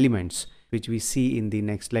writable elements, which we see in the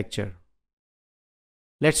next lecture.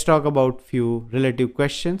 Let's talk about few relative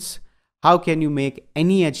questions. How can you make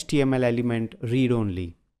any HTML element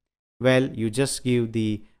read-only? Well, you just give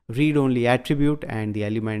the read-only attribute and the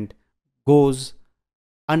element goes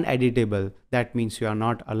uneditable. That means you are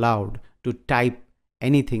not allowed to type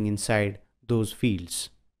anything inside those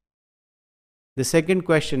fields. The second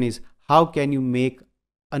question is, how can you make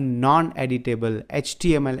a non-editable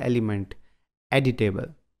HTML element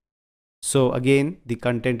editable? So again, the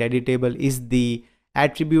content editable is the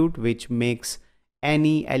attribute which makes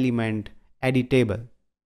any element editable.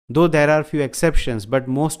 Though there are few exceptions, but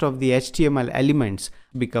most of the HTML elements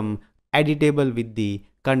become editable with the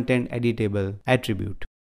content editable attribute.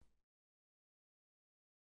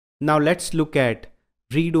 Now let's look at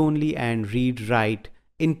read-only and read-write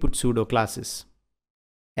input pseudo classes.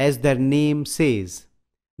 As their name says,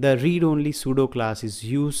 the read-only pseudo class is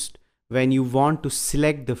used when you want to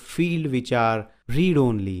select the field which are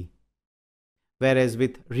read-only, whereas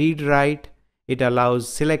with read-write, it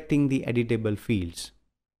allows selecting the editable fields.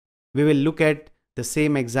 We will look at the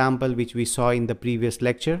same example which we saw in the previous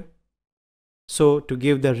lecture. So to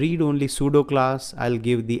give the read-only pseudo class, I'll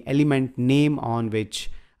give the element name on which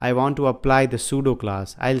I want to apply the pseudo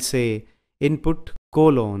class. I'll say input :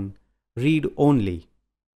 read only.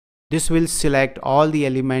 This will select all the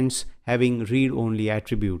elements having read only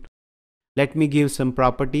attribute. Let me give some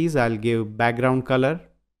properties. I'll give background color,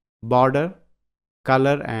 border,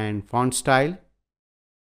 color and font style.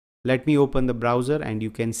 Let me open the browser and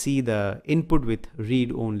you can see the input with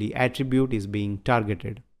read only attribute is being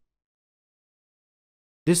targeted.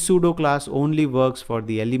 This pseudo class only works for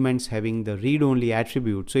the elements having the read only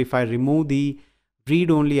attribute. So if I remove the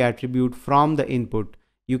read only attribute from the input,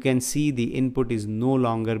 you can see the input is no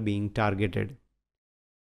longer being targeted.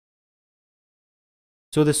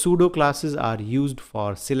 So the pseudo classes are used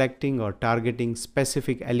for selecting or targeting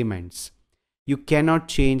specific elements. You cannot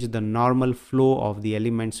change the normal flow of the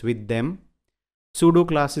elements with them. Pseudo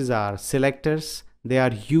classes are selectors. They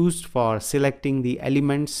are used for selecting the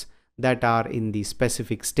elements that are in the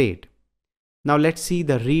specific state. Now let's see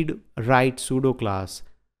the read-write pseudo class.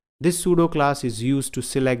 This pseudo class is used to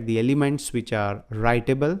select the elements which are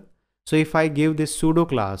writable. So if I give this pseudo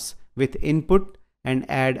class with input and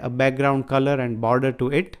add a background color and border to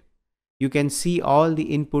it, you can see all the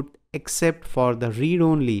input except for the read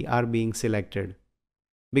only are being selected,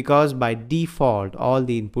 because by default all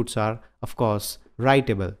the inputs are of course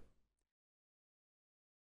writable.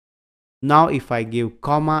 Now if I give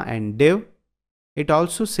comma and div, it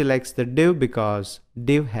also selects the div because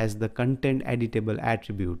div has the content editable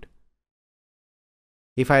attribute.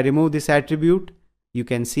 If I remove this attribute, you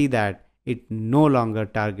can see that it no longer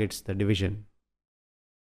targets the division.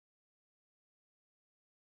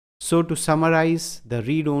 So to summarize, the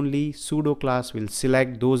read-only pseudo class will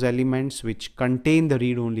select those elements which contain the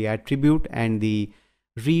read-only attribute, and the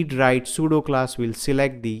read-write pseudo class will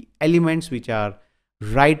select the elements which are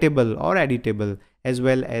writable or editable, as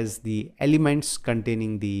well as the elements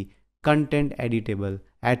containing the content editable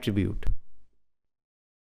attribute.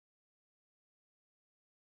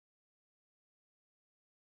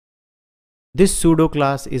 This pseudo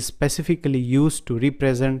class is specifically used to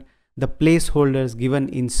represent the placeholders given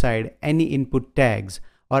inside any input tags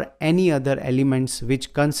or any other elements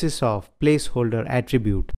which consists of placeholder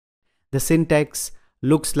attribute. The syntax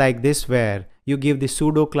looks like this, where you give the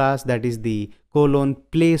pseudo class, that is the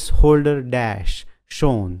placeholder dash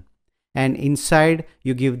shown, and inside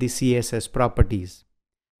you give the CSS properties.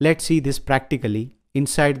 Let's see this practically.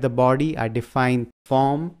 Inside the body, I define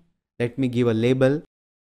form. Let me give a label,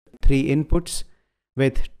 3 inputs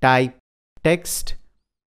with type text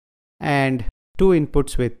and 2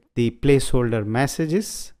 inputs with the placeholder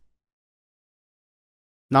messages.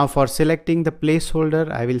 Now for selecting the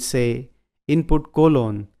placeholder, I will say input :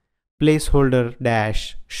 placeholder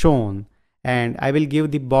dash shown, and I will give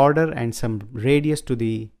the border and some radius to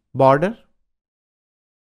the border.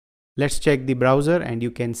 Let's check the browser and you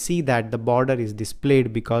can see that the border is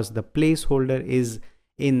displayed because the placeholder is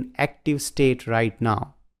in active state right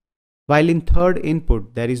now. While in third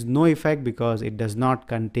input, there is no effect because it does not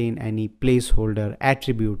contain any placeholder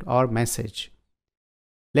attribute or message.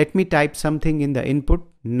 Let me type something in the input.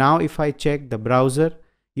 Now if I check the browser,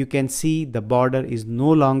 you can see the border is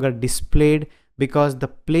no longer displayed because the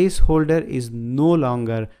placeholder is no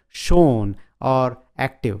longer shown or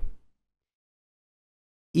active.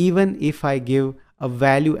 Even if I give a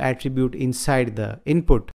value attribute inside the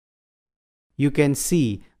input, you can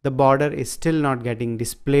see the border is still not getting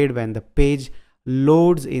displayed when the page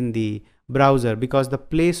loads in the browser because the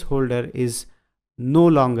placeholder is no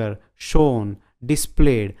longer shown,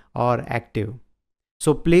 displayed or active.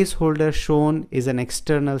 So placeholder shown is an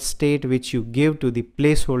external state which you give to the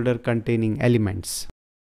placeholder containing elements.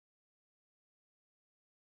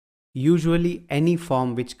 Usually any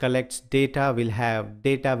form which collects data will have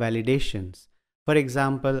data validations. For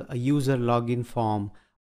example, a user login form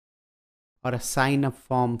or a sign up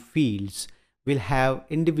form fields will have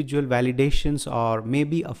individual validations, or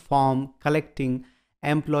maybe a form collecting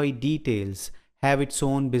employee details have its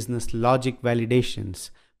own business logic validations.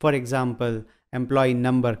 For example, employee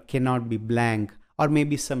number cannot be blank, or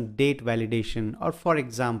maybe some date validation, or for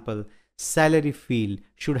example, salary field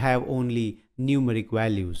should have only numeric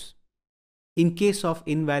values. In case of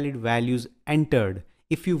invalid values entered,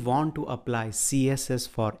 if you want to apply CSS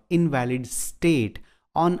for invalid state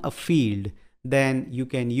on a field, then you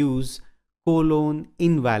can use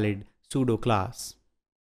 :invalid pseudo class.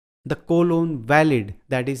 The :valid,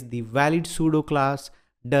 that is the valid pseudo class,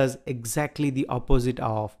 does exactly the opposite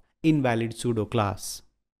of invalid pseudo class.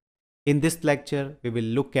 In this lecture, we will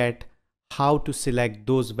look at how to select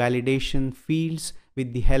those validation fields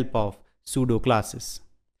with the help of pseudo classes.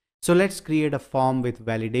 So let's create a form with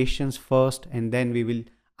validations first, and then we will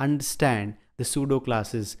understand the pseudo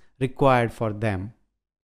classes required for them.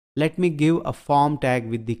 Let me give a form tag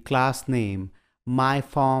with the class name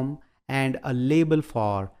myForm and a label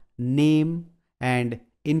for name and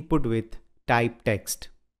input with type text.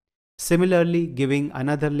 Similarly, giving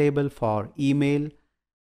another label for email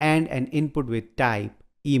and an input with type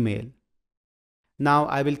email. Now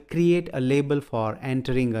I will create a label for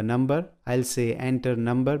entering a number. I'll say enter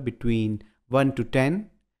number between 1 to 10,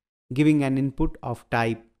 giving an input of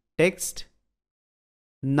type text.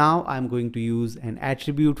 Now I'm going to use an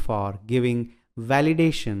attribute for giving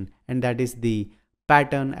validation, and that is the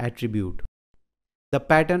pattern attribute. The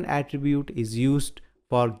pattern attribute is used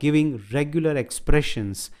for giving regular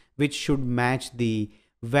expressions which should match the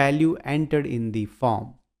value entered in the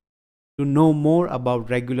form. To know more about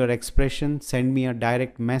regular expression, send me a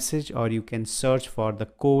direct message, or you can search for the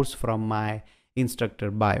course from my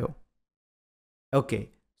instructor bio. Okay,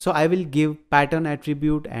 so I will give pattern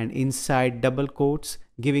attribute, and inside double quotes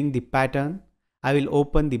giving the pattern, I will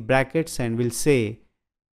open the brackets and will say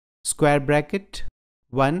square bracket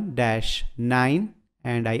 1-9,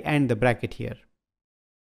 and I end the bracket here.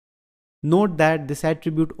 Note that this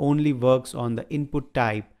attribute only works on the input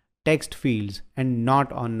type text fields and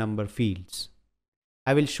not on number fields.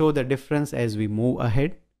 I will show the difference as we move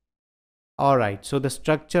ahead. Alright, so the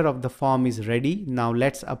structure of the form is ready. Now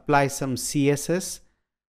let's apply some CSS.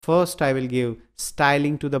 First, I will give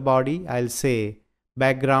styling to the body. I'll say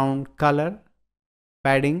background color,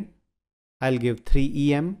 padding, I'll give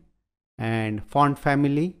 3 EM, and font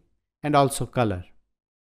family, and also color.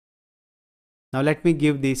 Now let me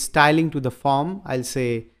give the styling to the form. I'll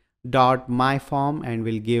say .myForm and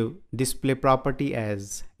will give display property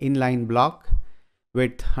as inline block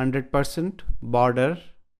with 100%, border,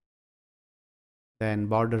 then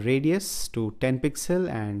border radius to 10 pixel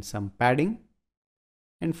and some padding.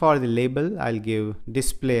 And for the label, I'll give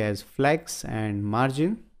display as flex and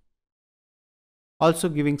margin. Also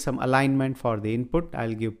giving some alignment for the input,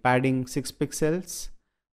 I'll give padding 6 pixels,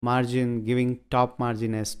 margin giving top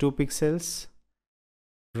margin as 2 pixels,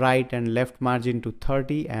 right and left margin to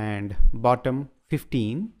 30 and bottom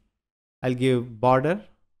 15. I'll give border,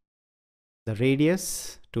 the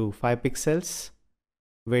radius to 5 pixels,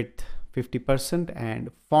 width 50%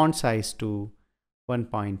 and font size to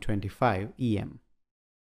 1.25 EM.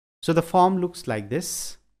 So the form looks like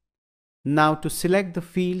this. Now to select the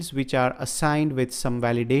fields which are assigned with some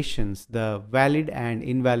validations, the valid and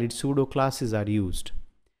invalid pseudo classes are used.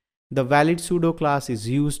 The valid pseudo class is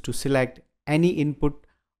used to select any input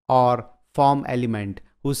or form element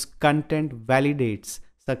whose content validates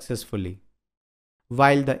successfully,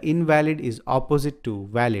 while the invalid is opposite to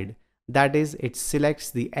valid, that is, it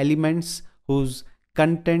selects the elements whose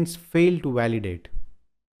contents fail to validate.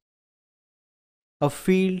 A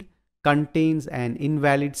field contains an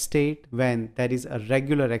invalid state when there is a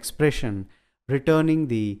regular expression returning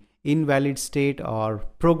the invalid state, or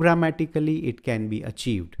programmatically it can be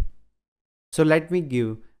achieved. So let me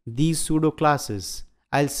give these pseudo classes.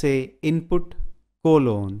 I'll say input :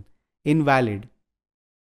 invalid,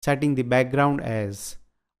 setting the background as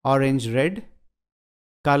orange red,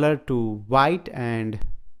 color to white and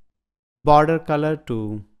border color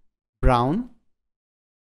to brown.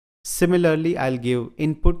 Similarly, I'll give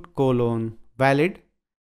input : valid,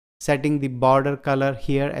 setting the border color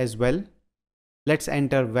here as well. Let's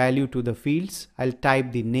enter value to the fields. I'll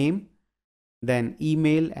type the name, then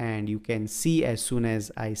email, and you can see as soon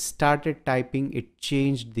as I started typing, it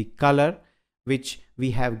changed the color which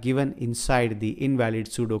we have given inside the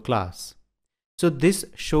invalid pseudo class. So this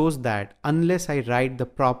shows that unless I write the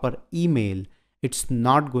proper email, it's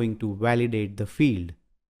not going to validate the field.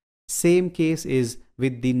 Same case is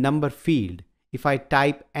with the number field. If I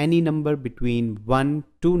type any number between 1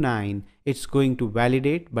 to 9, it's going to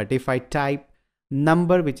validate, but if I type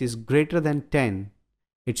number which is greater than 10,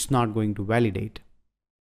 it's not going to validate.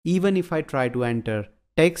 Even if I try to enter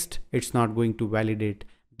text, it's not going to validate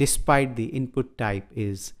despite the input type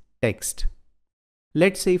is text.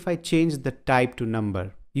 Let's say if I change the type to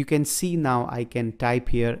number, you can see now I can type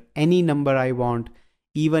here any number I want.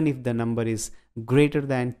 Even if the number is greater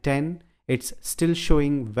than 10, it's still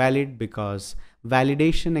showing valid because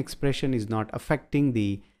validation expression is not affecting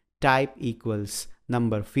the type equals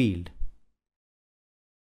number field.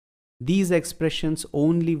 These expressions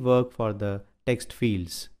only work for the text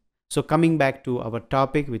fields. So coming back to our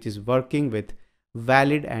topic, which is working with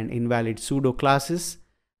valid and invalid pseudo classes,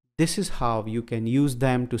 this is how you can use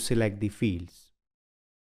them to select the fields.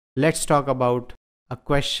 Let's talk about a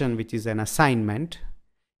question which is an assignment.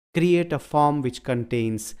 Create a form which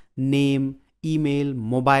contains name, email,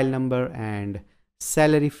 mobile number, and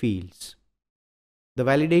salary fields. The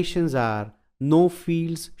validations are: no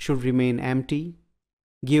fields should remain empty.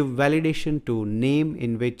 Give validation to name,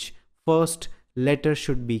 in which first letter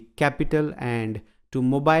should be capital, and to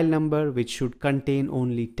mobile number, which should contain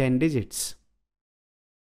only 10 digits.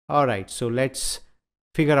 Alright, so let's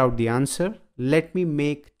figure out the answer. Let me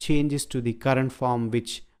make changes to the current form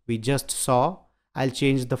which we just saw. I'll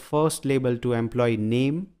change the first label to employee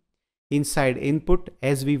name. Inside input,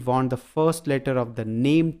 as we want the first letter of the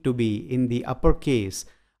name to be in the uppercase,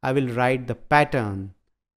 I will write the pattern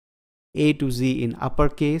A to Z in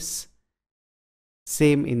uppercase,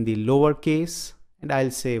 same in the lowercase, and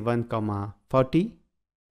I'll say 1,40.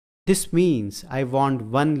 This means I want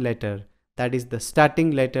one letter, that is the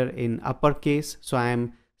starting letter, in uppercase, so I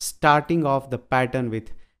am starting off the pattern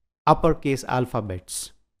with uppercase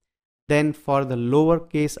alphabets. Then for the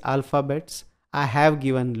lowercase alphabets, I have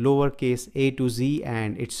given lowercase a to z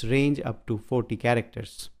and its range up to 40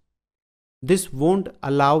 characters. This won't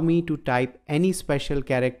allow me to type any special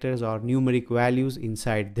characters or numeric values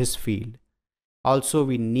inside this field. Also,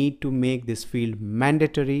 we need to make this field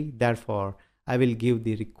mandatory, therefore I will give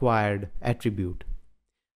the required attribute.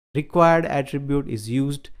 Required attribute is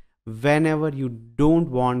used whenever you don't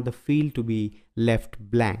want the field to be left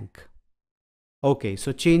blank. Okay,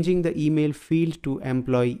 so changing the email field to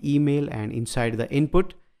employee email and inside the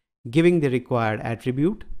input, giving the required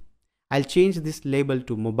attribute. I'll change this label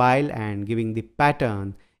to mobile and giving the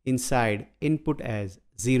pattern inside input as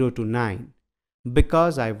 0 to 9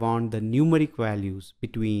 because I want the numeric values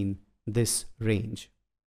between this range.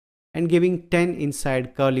 And giving 10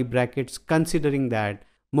 inside curly brackets considering that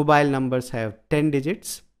mobile numbers have 10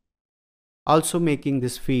 digits. Also making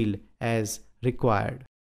this field as required.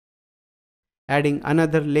 Adding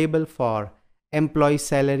another label for employee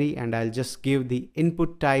salary and I'll just give the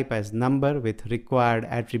input type as number with required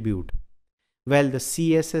attribute. Well, the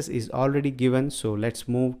CSS is already given, so let's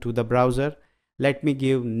move to the browser. Let me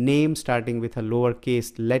give name starting with a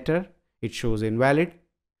lowercase letter. It shows invalid.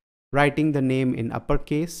 Writing the name in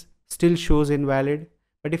uppercase still shows invalid.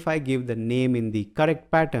 But if I give the name in the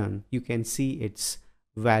correct pattern, you can see it's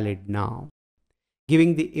valid now.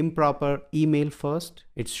 Giving the improper email first,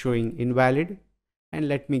 it's showing invalid. And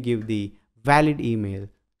let me give the valid email.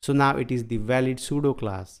 So now it is the valid pseudo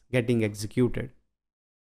class getting executed.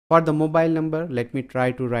 For the mobile number, let me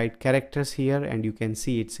try to write characters here and you can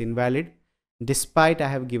see it's invalid. Despite I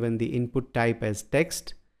have given the input type as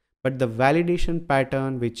text, but the validation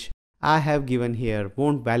pattern which I have given here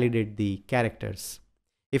won't validate the characters.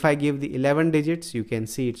 If I give the 11 digits, you can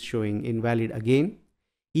see it's showing invalid again.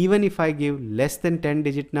 Even if I give less than 10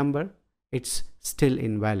 digit number, it's still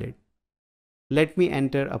invalid. Let me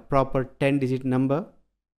enter a proper 10 digit number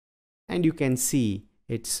and you can see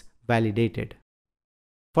it's validated.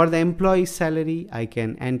 For the employee salary, I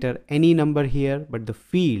can enter any number here, but the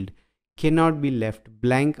field cannot be left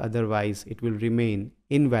blank, otherwise it will remain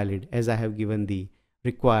invalid as I have given the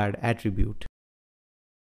required attribute.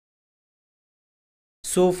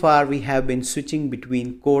 So far we have been switching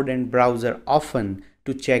between code and browser often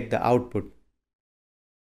to check the output.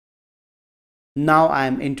 Now I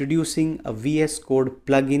am introducing a VS Code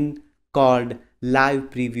plugin called Live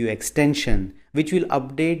Preview Extension, which will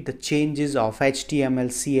update the changes of HTML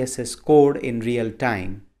CSS code in real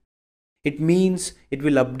time. It means it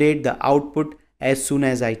will update the output as soon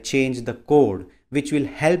as I change the code, which will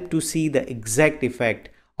help to see the exact effect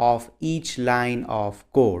of each line of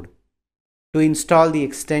code. To install the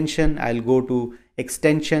extension, I'll go to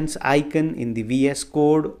extensions icon in the VS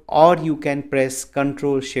Code, or you can press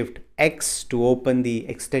Ctrl Shift X to open the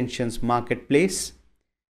extensions marketplace.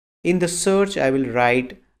 In the search, I will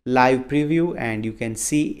write live preview and you can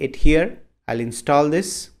see it here. I'll install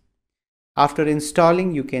this. After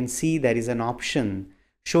installing, you can see there is an option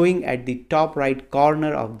showing at the top right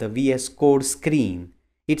corner of the VS Code screen.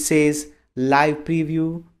 It says live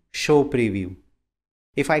preview, show preview.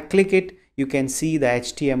 If I click it, you can see the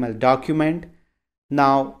HTML document.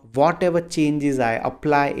 Now, whatever changes I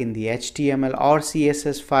apply in the HTML or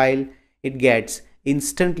CSS file, it gets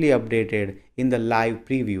instantly updated in the live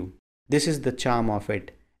preview. This is the charm of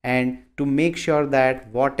it. And to make sure that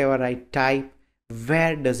whatever I type,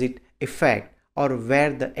 where does it affect or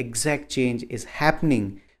where the exact change is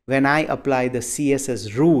happening when I apply the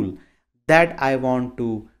CSS rule, that I want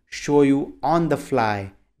to show you on the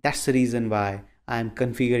fly. That's the reason why I'm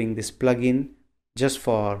configuring this plugin, just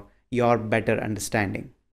for your better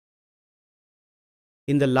understanding.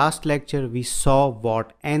 In the last lecture, we saw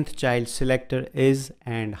what nth child selector is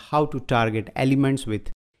and how to target elements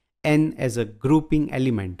with n as a grouping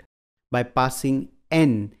element by passing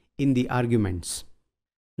n in the arguments.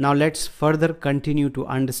 Now let's further continue to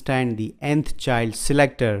understand the nth child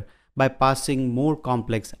selector by passing more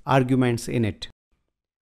complex arguments in it.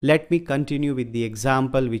 Let me continue with the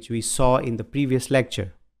example which we saw in the previous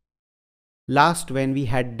lecture. Last, when we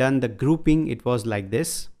had done the grouping, it was like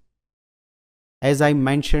this. As I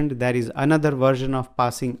mentioned, there is another version of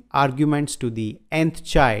passing arguments to the nth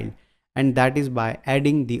child, and that is by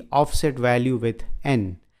adding the offset value with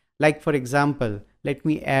n. Like for example, let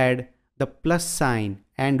me add the plus sign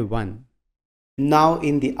and 1. Now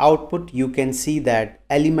in the output, you can see that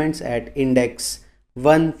elements at index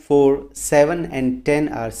 1, 4, 7 and 10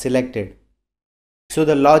 are selected. So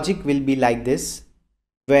the logic will be like this,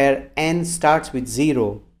 where n starts with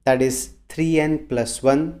 0, that is 3n plus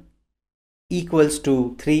 1 equals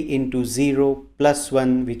to 3 into 0 plus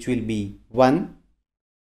 1, which will be 1.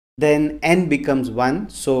 Then n becomes 1,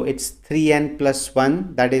 so it's 3n plus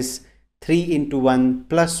 1, that is 3 into 1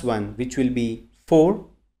 plus 1, which will be 4.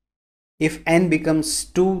 If n becomes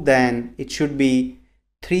 2, then it should be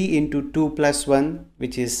 3 into 2 plus 1,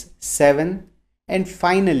 which is 7. And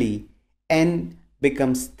finally, n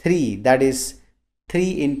becomes 3, that is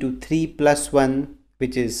 3 into 3 plus 1,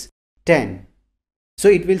 which is 10. So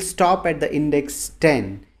it will stop at the index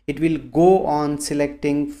 10. It will go on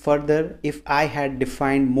selecting further if I had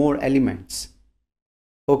defined more elements.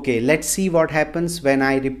 Okay, let's see what happens when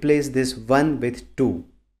I replace this 1 with 2.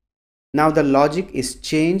 Now the logic is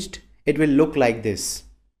changed. It will look like this.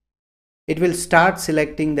 It will start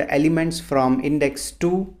selecting the elements from index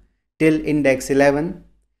 2 till index 11.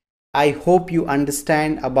 I hope you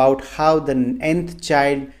understand about how the nth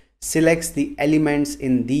child selects the elements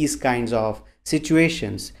in these kinds of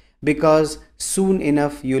situations, because soon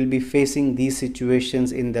enough you will be facing these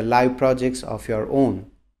situations in the live projects of your own.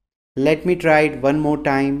 Let me try it one more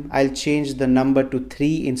time. I'll change the number to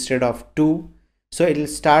 3 instead of 2. So it will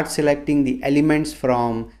start selecting the elements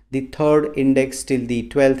from the 3rd index till the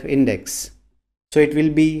 12th index. So it will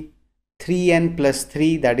be 3n plus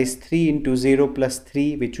 3, that is 3 into 0 plus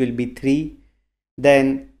 3, which will be 3.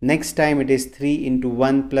 Then next time it is 3 into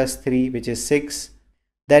 1 plus 3, which is 6.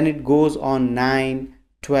 Then it goes on 9,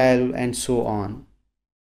 12 and so on.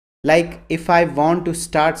 Like if I want to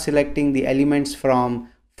start selecting the elements from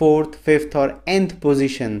 4th, 5th or nth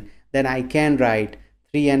position, then I can write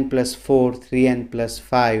 3n plus 4, 3n plus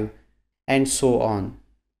 5 and so on.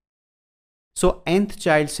 So nth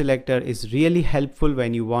child selector is really helpful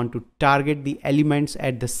when you want to target the elements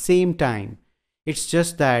at the same time. It's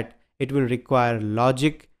just that it will require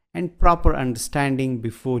logic and proper understanding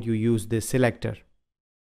before you use this selector.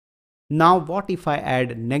 Now what if I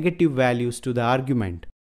add negative values to the argument?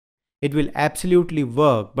 It will absolutely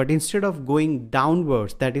work, but instead of going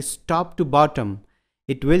downwards, that is top to bottom,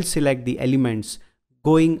 it will select the elements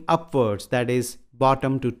going upwards, that is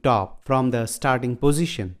bottom to top from the starting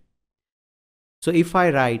position. So if I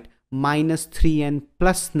write minus 3n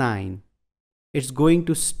plus 9, it's going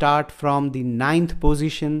to start from the 9th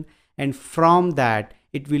position, and from that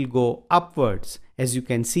it will go upwards, as you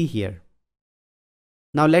can see here.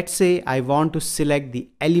 Now let's say I want to select the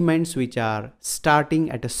elements which are starting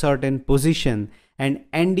at a certain position and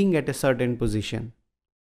ending at a certain position.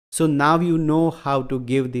 So now you know how to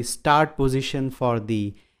give the start position for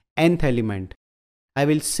the nth element. I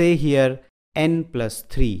will say here n plus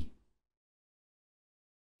 3.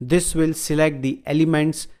 This will select the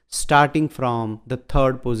elements starting from the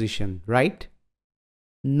 3rd position, right?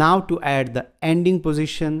 Now to add the ending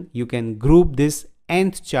position, you can group this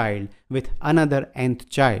nth child with another nth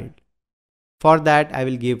child. For that I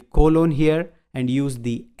will give colon here and use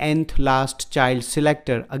the nth last child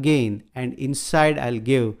selector again, and inside I'll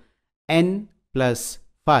give n plus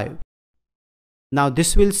 5. Now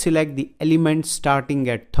this will select the element starting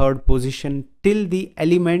at 3rd position till the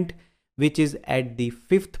element which is at the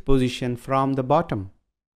 5th position from the bottom.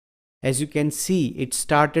 As you can see, it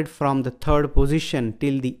started from the 3rd position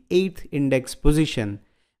till the 8th index position,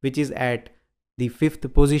 which is at the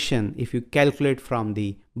 5th position if you calculate from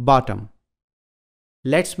the bottom.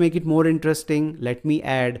 Let's make it more interesting. Let me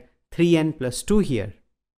add 3n plus 2 here.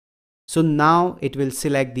 So now it will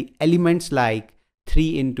select the elements like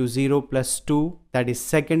 3 into 0 plus 2, that is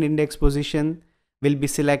 2nd index position, will be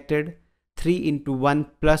selected. 3 into 1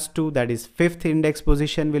 plus 2, that is 5th index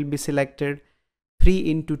position, will be selected. 3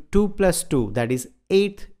 into 2 plus 2, that is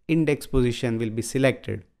 8th index position, will be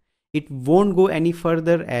selected. It won't go any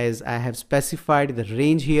further as I have specified the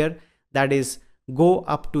range here, that is go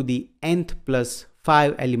up to the nth plus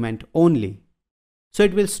 5 element only. So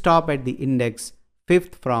it will stop at the index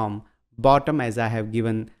 5th from bottom as I have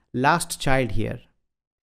given last child here.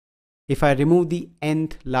 If I remove the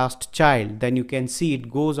nth last child, then you can see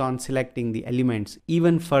it goes on selecting the elements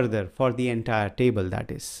even further for the entire table,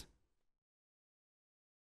 that is.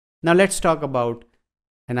 Now let's talk about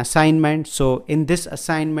an assignment. So in this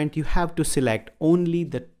assignment, you have to select only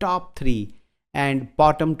the top 3 and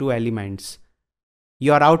bottom 2 elements.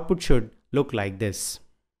 Your output should look like this.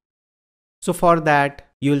 So for that,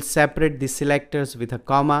 you'll separate the selectors with a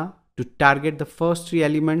comma. To target the first 3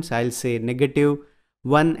 elements, I'll say negative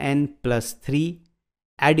 1n plus 3.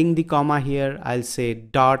 Adding the comma here, I'll say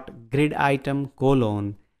dot grid item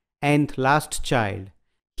colon nth last child.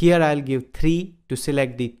 Here I'll give 3 to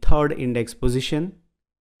select the 3rd index position.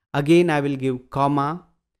 Again I will give comma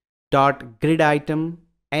dot grid item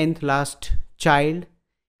nth last child.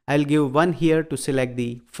 I'll give 1 here to select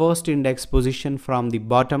the 1st index position from the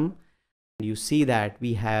bottom. You see that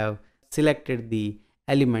we have selected the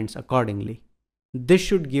elements accordingly. This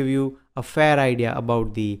should give you a fair idea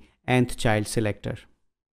about the nth child selector.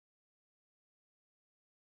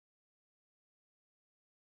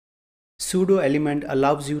 Pseudo element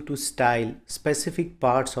allows you to style specific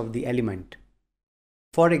parts of the element.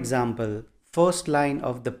 For example, first line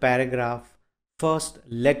of the paragraph, first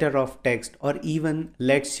letter of text, or even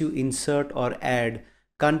lets you insert or add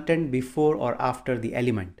content before or after the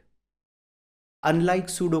element. Unlike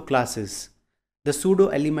pseudo classes, the pseudo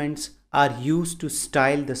elements are used to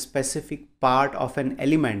style the specific part of an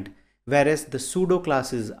element, whereas the pseudo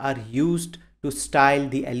classes are used to style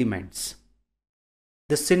the elements.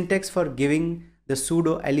 The syntax for giving the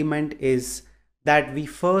pseudo element is that we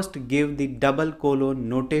first give the double colon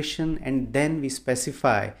notation and then we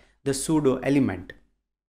specify the pseudo element.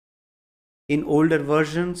 In older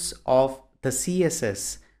versions of the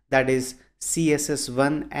CSS, that is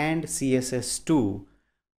CSS1 and CSS2,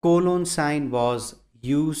 colon sign was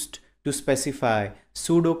used to specify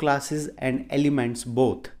pseudo classes and elements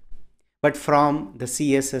both. But from the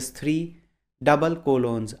CSS3, double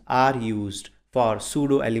colons are used for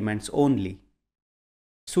pseudo elements only.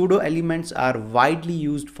 Pseudo elements are widely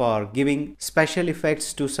used for giving special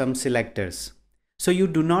effects to some selectors. So you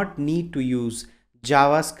do not need to use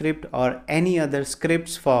JavaScript or any other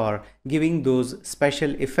scripts for giving those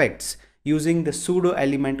special effects. Using the pseudo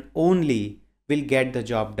element only will get the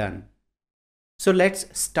job done. So let's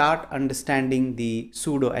start understanding the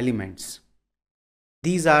pseudo elements.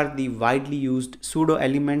 These are the widely used pseudo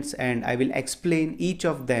elements and I will explain each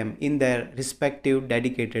of them in their respective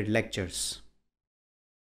dedicated lectures.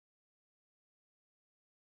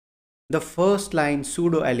 The first line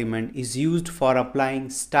pseudo element is used for applying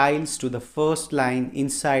styles to the first line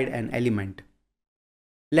inside an element.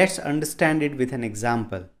 Let's understand it with an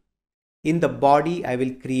example. In the body, I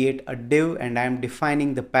will create a div and I am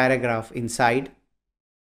defining the paragraph inside.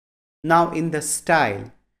 Now in the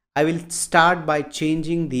style, I will start by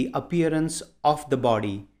changing the appearance of the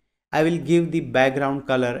body. I will give the background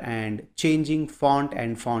color and changing font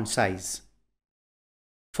and font size.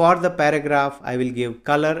 For the paragraph, I will give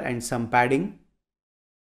color and some padding.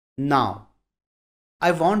 Now,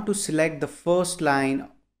 I want to select the first line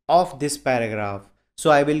of this paragraph. So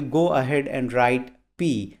I will go ahead and write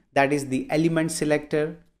P, that is the element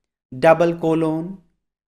selector, double colon,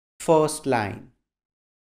 first line.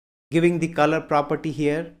 Giving the color property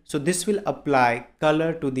here. So this will apply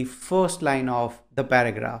color to the first line of the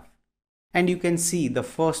paragraph. And you can see the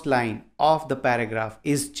first line of the paragraph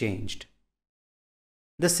is changed.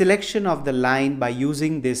 The selection of the line by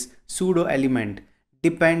using this pseudo element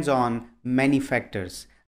depends on many factors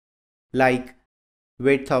like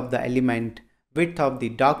width of the element, width of the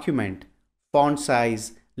document, font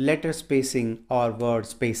size, letter spacing or word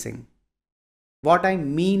spacing. What I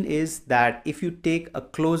mean is that if you take a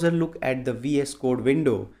closer look at the VS Code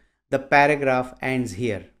window, the paragraph ends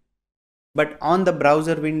here. But on the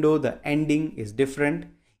browser window, the ending is different,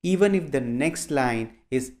 even if the next line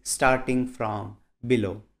is starting from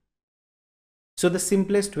below. So the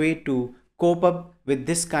simplest way to cope up with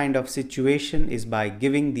this kind of situation is by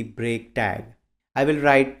giving the break tag. I will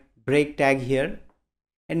write break tag here,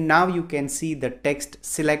 and now you can see the text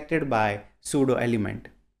selected by pseudo element.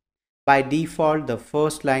 By default, the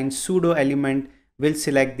first line pseudo element will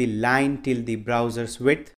select the line till the browser's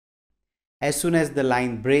width. As soon as the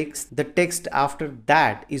line breaks, the text after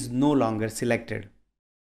that is no longer selected.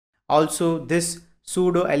 Also, this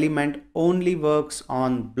pseudo element only works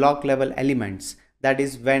on block level elements, that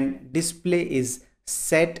is when display is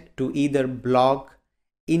set to either block,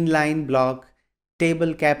 inline block,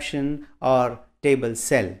 table caption or table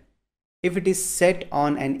cell. If it is set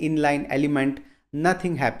on an inline element,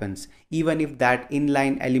 nothing happens even if that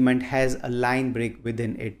inline element has a line break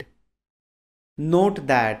within it. Note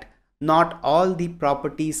that not all the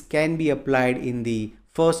properties can be applied in the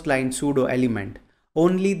first line pseudo element.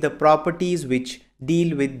 Only the properties which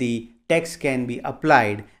deal with the text can be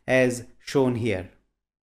applied as shown here.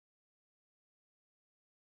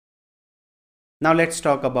 Now let's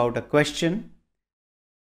talk about a question.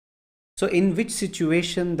 So in which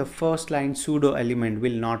situation the first line pseudo element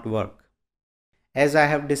will not work? As I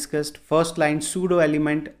have discussed, first line pseudo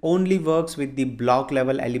element only works with the block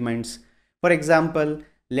level elements. For example,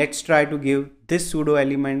 let's try to give this pseudo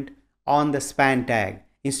element on the span tag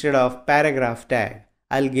instead of paragraph tag.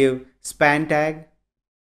 I'll give span tag.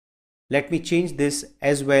 Let me change this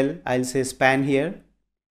as well. I'll say span here.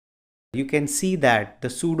 You can see that the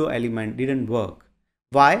pseudo element didn't work.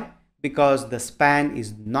 Why? Because the span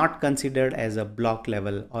is not considered as a block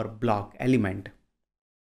level or block element.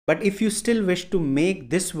 But if you still wish to make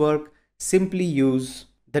this work, simply use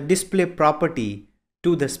the display property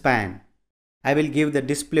to the span. I will give the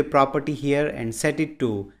display property here and set it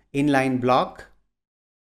to inline block.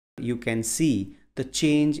 You can see the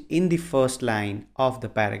change in the first line of the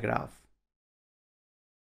paragraph.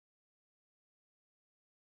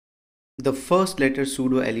 The first letter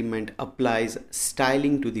pseudo element applies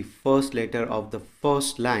styling to the first letter of the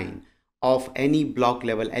first line of any block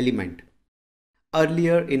level element.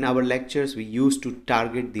 Earlier in our lectures, we used to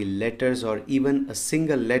target the letters or even a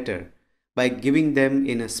single letter by giving them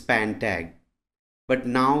in a span tag. But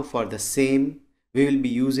now for the same, we will be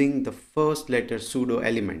using the first letter pseudo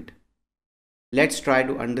element. Let's try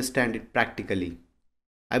to understand it practically.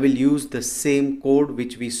 I will use the same code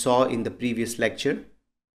which we saw in the previous lecture.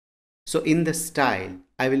 So in the style,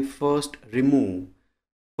 I will first remove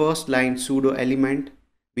first line pseudo element.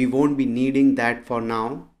 We won't be needing that for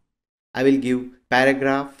now. I will give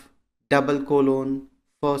paragraph, double colon,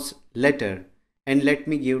 first letter, and let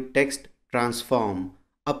me give text transform,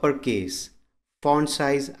 uppercase. Font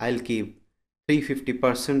size I'll keep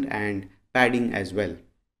 350% and padding as well.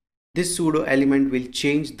 This pseudo element will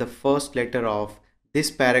change the first letter of this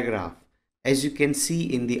paragraph. As you can see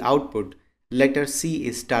in the output, letter C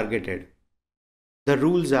is targeted. The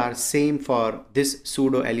rules are same for this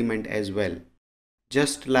pseudo element as well.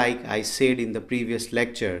 Just like I said in the previous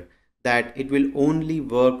lecture that it will only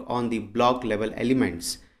work on the block level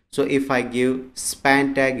elements. So if I give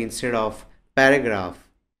span tag instead of paragraph,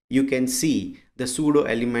 you can see the pseudo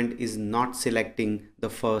element is not selecting the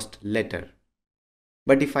first letter.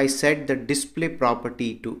 But if I set the display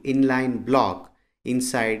property to inline block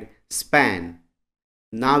inside span,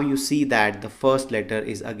 now you see that the first letter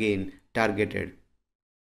is again targeted.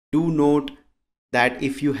 Do note that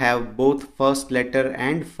if you have both first letter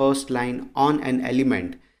and first line on an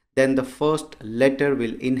element, then the first letter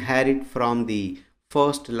will inherit from the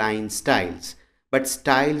first line styles, but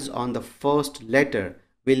styles on the first letter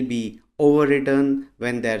will be overwritten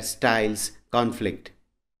when their styles conflict.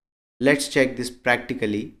 Let's check this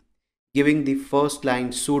practically. Giving the first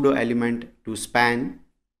line pseudo element to span.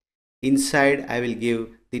 Inside I will give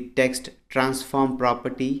the text transform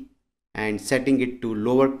property and setting it to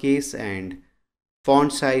lowercase and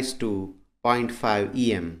font size to 0.5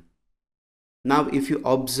 em. Now if you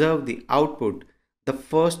observe the output, the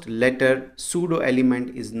first letter pseudo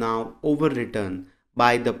element is now overwritten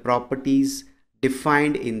by the properties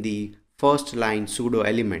defined in the first line pseudo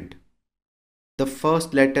element. The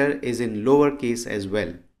first letter is in lowercase as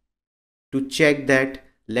well. To check that,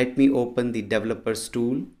 let me open the developers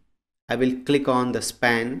tool. I will click on the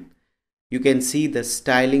span. You can see the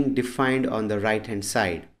styling defined on the right hand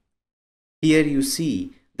side. Here you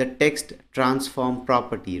see the text transform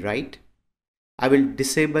property, right? I will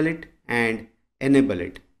disable it and enable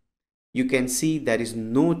it. you can see there is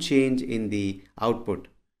no change in the output.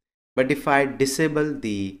 But if I disable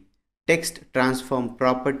the text transform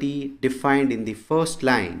property defined in the first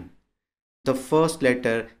line, the first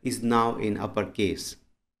letter is now in uppercase.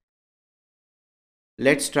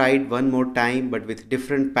 Let's try it one more time but with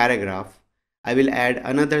different paragraph. I will add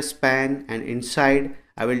another span and inside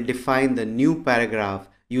I will define the new paragraph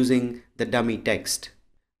using the dummy text.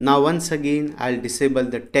 Now once again I'll disable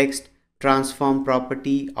the text transform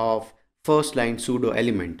property of first line pseudo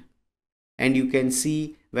element. And you can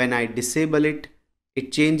see when I disable it,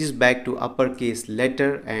 it changes back to uppercase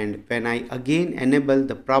letter, and when I again enable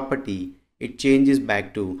the property, it changes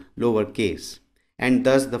back to lowercase. And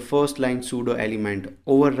thus the first line pseudo element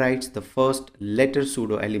overwrites the first letter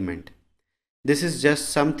pseudo element. This is just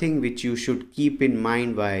something which you should keep in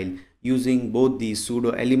mind while using both these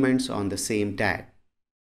pseudo elements on the same tag.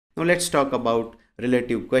 Now let's talk about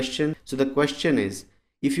relative question. So the question is,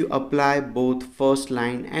 if you apply both first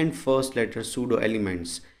line and first letter pseudo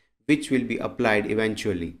elements, which will be applied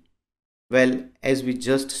eventually? Well, as we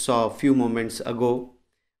just saw a few moments ago,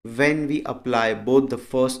 when we apply both the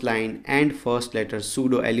first line and first letter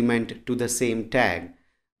pseudo element to the same tag,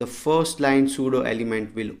 the first line pseudo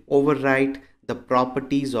element will overwrite the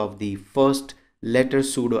properties of the first letter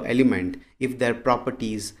pseudo element if their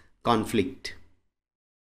properties conflict.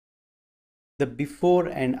 The before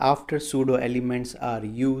and after pseudo elements are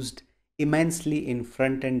used immensely in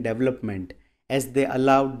front-end development as they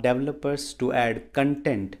allow developers to add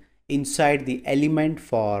content inside the element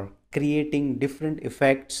for creating different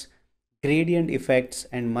effects, gradient effects,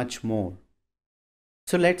 and much more.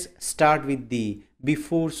 So let's start with the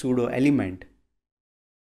before pseudo element.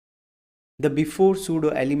 The before pseudo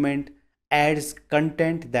element adds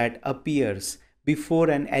content that appears before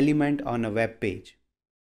an element on a web page.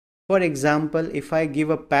 For example, if I give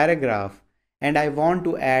a paragraph and I want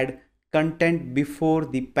to add content before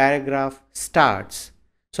the paragraph starts,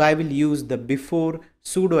 so I will use the before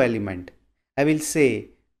pseudo element. I will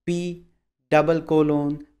say p double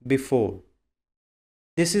colon before.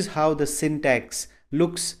 This is how the syntax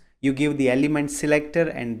looks. You give the element selector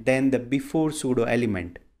and then the before pseudo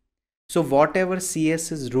element. So whatever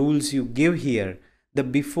CSS rules you give here, the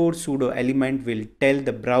before pseudo element will tell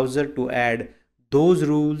the browser to add those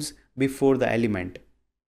rules before the element.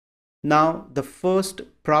 Now the first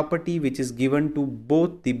property which is given to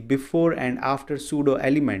both the before and after pseudo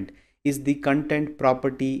element is the content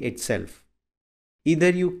property itself. Either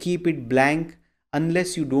you keep it blank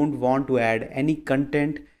unless you don't want to add any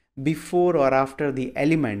content before or after the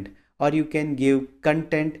element, or you can give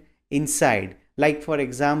content inside. Like for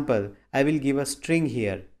example, I will give a string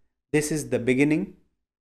here. This is the beginning.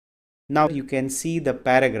 Now you can see the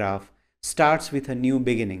paragraph starts with a new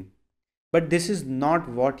beginning. But this is not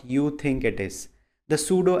what you think it is. The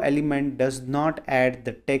pseudo element does not add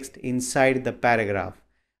the text inside the paragraph.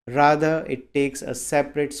 Rather, it takes a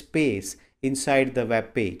separate space inside the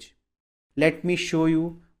web page. Let me show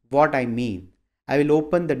you what I mean. I will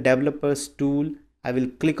open the developers tool. I will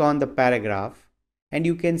click on the paragraph and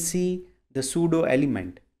you can see the pseudo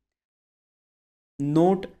element.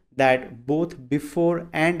 Note that both before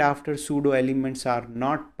and after pseudo elements are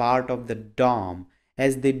not part of the DOM,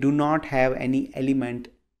 as they do not have any element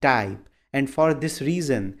type, and for this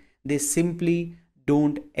reason they simply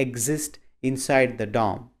don't exist inside the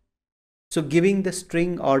DOM. So giving the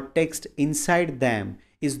string or text inside them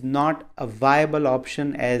is not a viable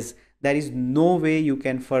option, as there is no way you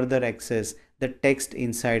can further access the text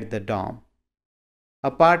inside the DOM.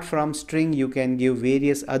 Apart from string, you can give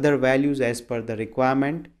various other values as per the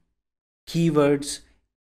requirement, keywords,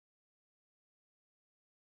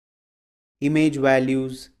 image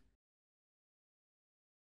values,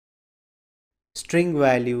 string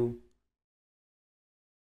value,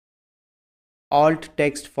 alt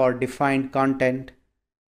text for defined content,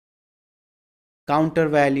 counter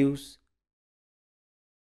values,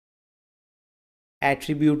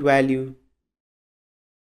 attribute value,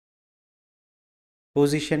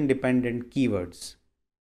 position dependent keywords.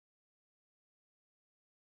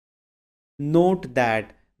 Note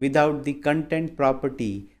that without the content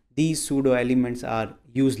property, these pseudo elements are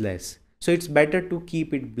useless. So it's better to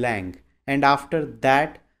keep it blank, and after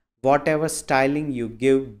that, whatever styling you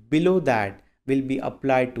give below that will be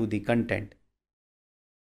applied to the content.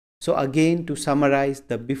 So again, to summarize,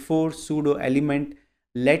 the before pseudo element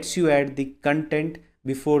lets you add the content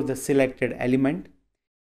before the selected element.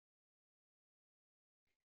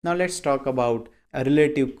 Now let's talk about a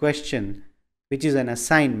relative question, which is an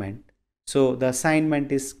assignment. So the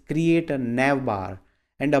assignment is create a navbar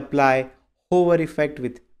and apply hover effect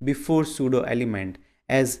with before pseudo element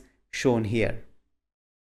as shown here.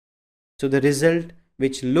 So the result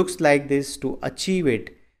which looks like this, to achieve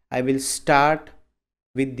it, I will start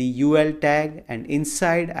with the UL tag, and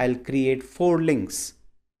inside I'll create 4 links.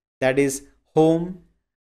 That is home,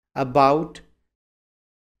 about,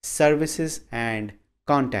 services and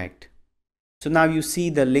contact. So now you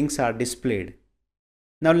see the links are displayed.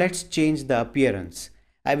 Now let's change the appearance.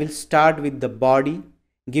 I will start with the body,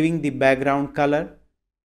 giving the background color,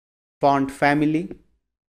 font family,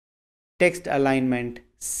 text alignment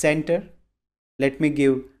center. Let me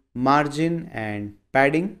give margin and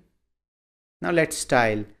padding. Now let's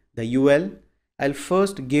style the UL. I'll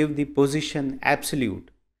first give the position absolute.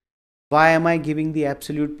 Why am I giving the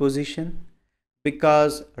absolute position?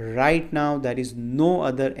 Because right now there is no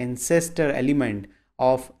other ancestor element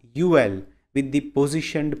of UL with the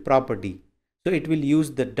positioned property. So it will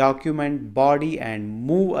use the document body and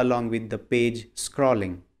move along with the page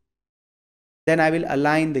scrolling. Then I will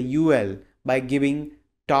align the UL by giving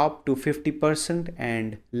top to 50%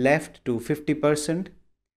 and left to 50%,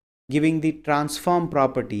 giving the transform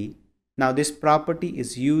property. Now this property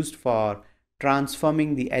is used for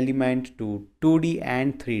transforming the element to 2D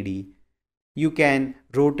and 3D. You can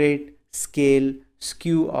rotate, scale,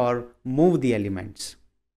 skew or move the elements.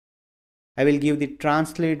 I will give the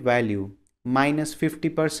translate value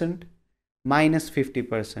 -50%,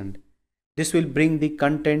 -50%. This will bring the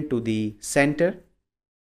content to the center.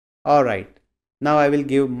 Alright, now I will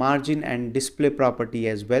give margin and display property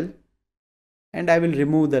as well. And I will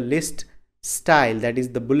remove the list style, that is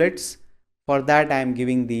the bullets. For that I am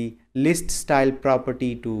giving the list style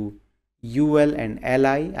property to UL and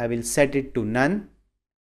LI. I will set it to none.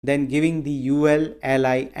 Then giving the UL,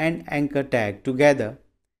 LI and anchor tag together,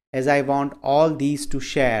 as I want all these to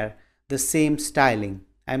share the same styling.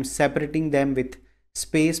 I am separating them with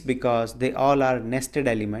space because they all are nested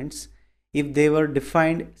elements. If they were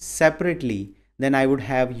defined separately, then I would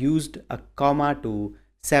have used a comma to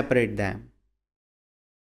separate them.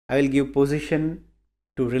 I will give position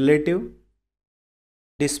to relative,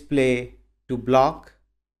 display to block,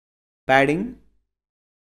 padding,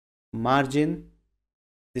 margin,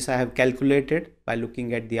 this I have calculated by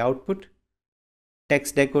looking at the output,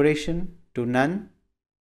 text decoration to none,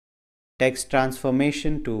 text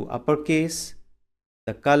transformation to uppercase,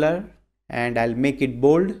 the color, and I'll make it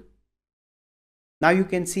bold. Now you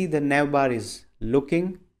can see the navbar is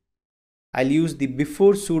looking. I'll use the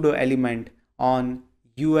before pseudo element on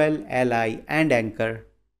UL, LI and anchor.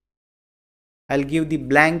 I'll give the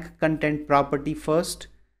blank content property first.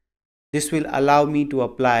 This will allow me to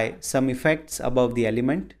apply some effects above the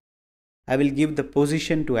element. I will give the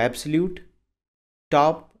position to absolute,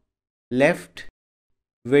 top, left,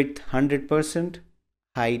 width 100%,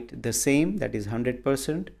 height the same, that is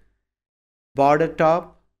 100%, border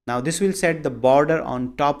top. Now this will set the border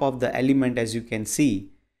on top of the element, as you can see.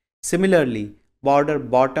 Similarly, border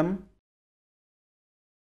bottom,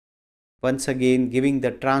 once again giving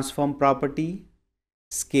the transform property,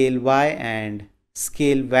 scale Y and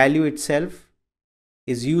scale value itself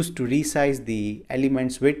is used to resize the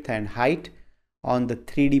element's width and height on the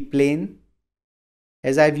 3D plane.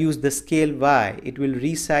 As I've used the scale Y, it will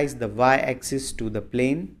resize the Y axis to the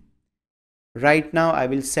plane. Right now I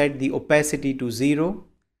will set the opacity to 0.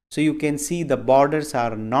 So you can see the borders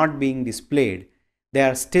are not being displayed. They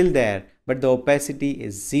are still there, but the opacity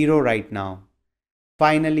is 0 right now.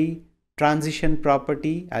 Finally, transition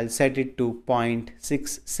property, I'll set it to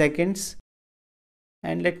 0.6 seconds.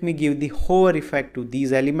 And let me give the hover effect to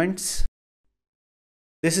these elements.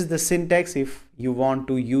 This is the syntax if you want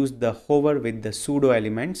to use the hover with the pseudo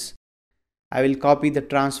elements. I will copy the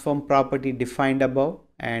transform property defined above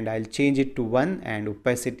and I'll change it to 1 and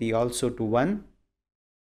opacity also to 1.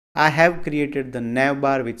 I have created the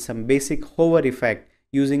navbar with some basic hover effect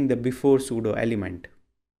using the before pseudo element.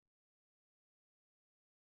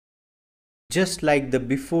 Just like the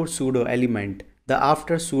before pseudo element, the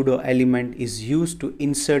after pseudo element is used to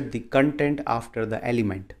insert the content after the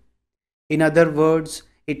element. In other words,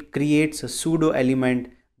 it creates a pseudo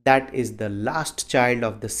element that is the last child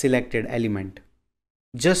of the selected element.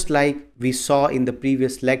 Just like we saw in the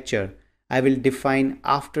previous lecture, I will define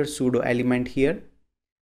after pseudo element here.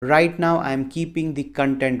 Right now I am keeping the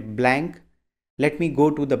content blank. Let me go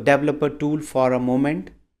to the developer tool for a moment.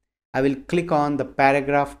 I will click on the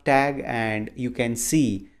paragraph tag and you can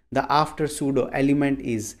see the after pseudo element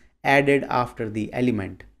is added after the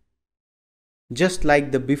element. Just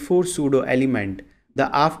like the before pseudo element, the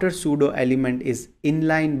after pseudo element is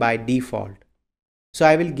inline by default. So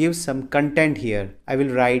I will give some content here. I will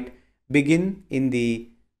write begin in the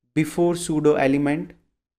before pseudo element.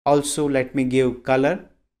 Also let me give color.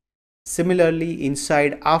 Similarly,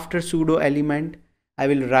 inside after pseudo element, I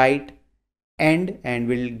will write end and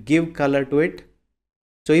will give color to it.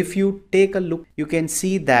 So if you take a look, you can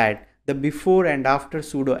see that the before and after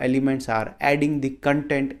pseudo elements are adding the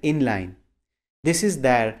content inline. This is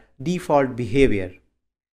their default behavior.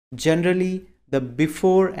 Generally, the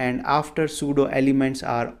before and after pseudo elements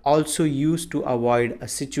are also used to avoid a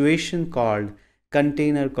situation called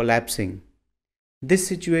container collapsing. This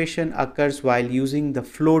situation occurs while using the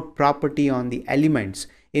float property on the elements,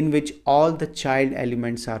 in which all the child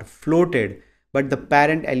elements are floated but the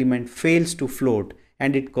parent element fails to float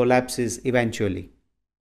and it collapses eventually.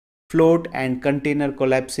 Float and container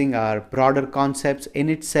collapsing are broader concepts in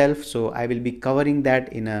itself, so I will be covering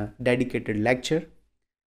that in a dedicated lecture.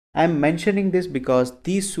 I am mentioning this because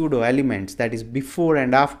these pseudo elements, that is before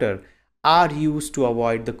and after, are used to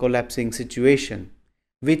avoid the collapsing situation,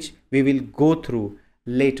 which we will go through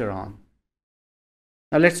later on.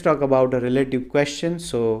 Now let's talk about a relative question.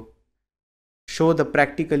 So show the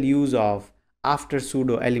practical use of after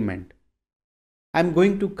pseudo element. I'm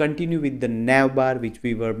going to continue with the navbar which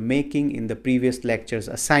we were making in the previous lecture's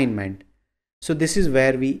assignment. So this is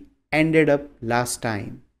where we ended up last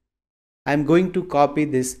time. I'm going to copy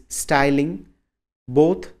this styling,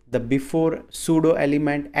 both the before pseudo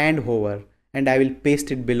element and hover, and I will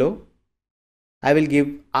paste it below. I will give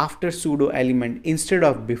after pseudo element instead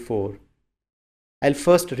of before. I'll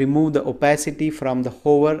first remove the opacity from the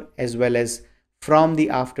hover as well as from the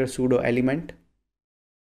after pseudo element.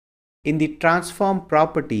 In the transform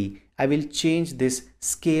property, I will change this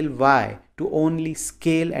scale y to only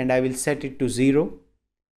scale and I will set it to 0.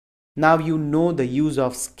 Now you know the use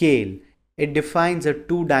of scale. It defines a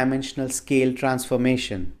two-dimensional scale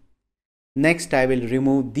transformation. Next, I will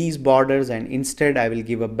remove these borders and instead I will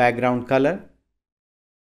give a background color.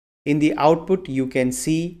 In the output, you can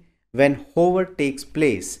see when hover takes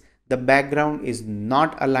place, the background is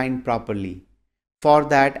not aligned properly. For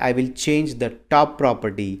that, I will change the top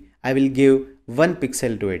property. I will give 1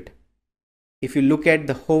 pixel to it. If you look at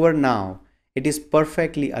the hover now, it is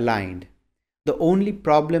perfectly aligned. The only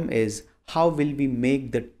problem is how will we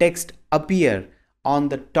make the text appear on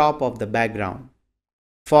the top of the background.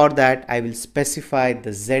 For that, I will specify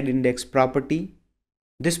the z-index property.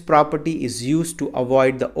 This property is used to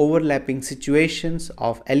avoid the overlapping situations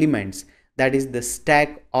of elements, that is the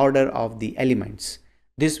stack order of the elements.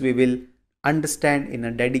 This we will understand in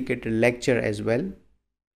a dedicated lecture as well.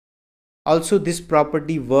 Also, this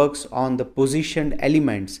property works on the positioned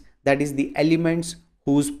elements, that is the elements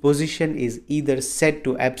whose position is either set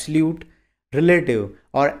to absolute, relative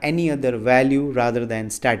or any other value rather than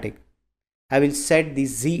static. I will set the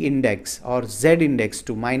z-index or z-index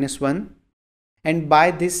to -1, and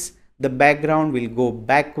by this the background will go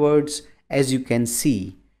backwards. As you can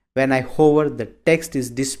see, when I hover, the text is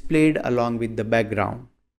displayed along with the background.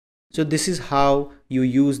 So this is how you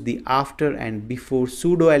use the after and before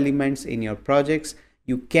pseudo elements in your projects.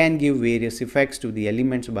 You can give various effects to the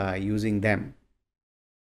elements by using them.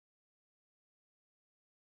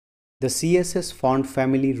 The CSS font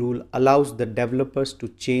family rule allows the developers to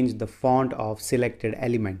change the font of selected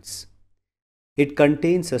elements. It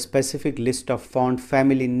contains a specific list of font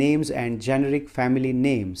family names and generic family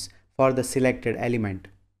names for the selected element.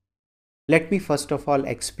 Let me first of all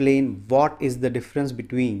explain what is the difference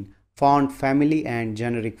between font family and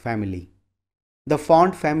generic family. The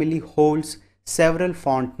font family holds several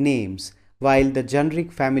font names, while the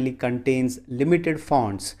generic family contains limited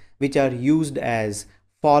fonts which are used as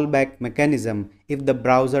fallback mechanism if the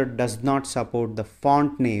browser does not support the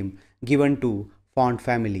font name given to font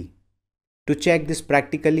family. To check this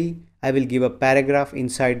practically, I will give a paragraph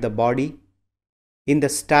inside the body. In the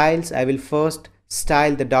styles, I will first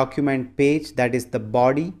style the document page, that is the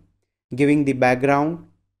body, giving the background,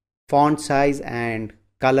 font size and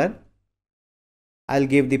color. I'll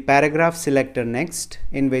give the paragraph selector next,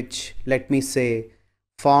 in which let me say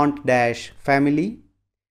font-family.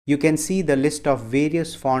 You can see the list of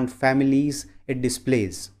various font families it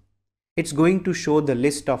displays. It's going to show the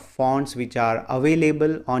list of fonts which are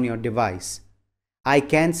available on your device. I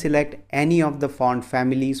can select any of the font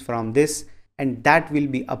families from this and that will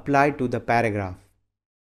be applied to the paragraph.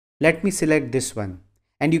 Let me select this one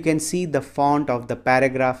and you can see the font of the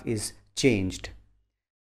paragraph is changed.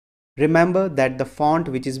 Remember that the font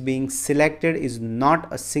which is being selected is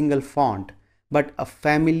not a single font but a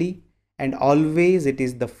family, and always it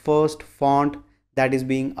is the first font that is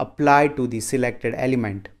being applied to the selected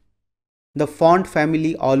element. The font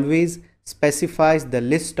family always specifies the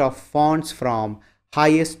list of fonts from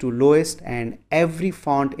highest to lowest, and every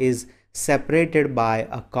font is separated by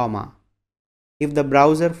a comma. If the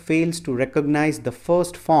browser fails to recognize the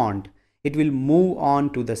first font, it will move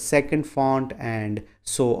on to the second font and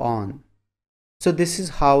so on. So this is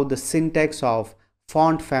how the syntax of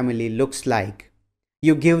font family looks like.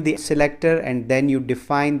 You give the selector and then you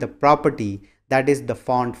define the property that is the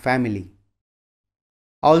font family.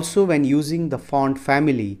 Also, when using the font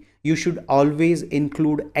family, you should always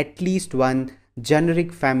include at least one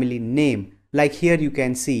generic family name, like here you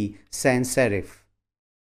can see sans serif.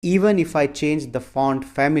 Even if I change the font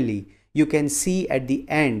family, you can see at the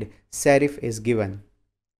end serif is given.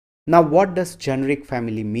 Now what does generic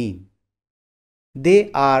family mean?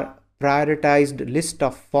 They are prioritized list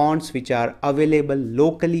of fonts which are available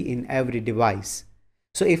locally in every device.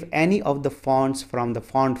 So if any of the fonts from the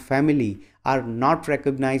font family are not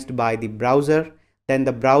recognized by the browser, then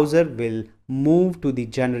the browser will move to the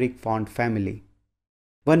generic font family.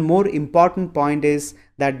 One more important point is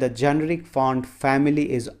that the generic font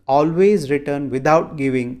family is always written without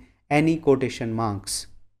giving any quotation marks.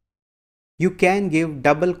 You can give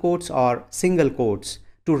double quotes or single quotes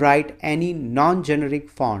to write any non-generic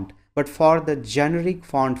font, but for the generic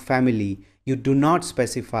font family, you do not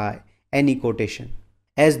specify any quotation,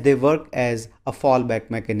 as they work as a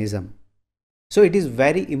fallback mechanism. So it is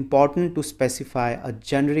very important to specify a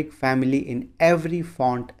generic family in every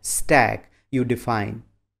font stack you define.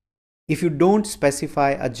 If you don't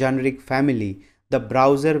specify a generic family, the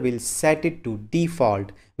browser will set it to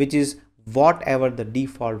default, which is whatever the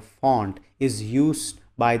default font is used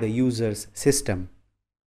by the user's system.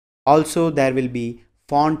 Also, there will be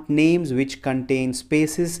font names which contain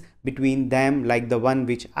spaces between them, like the one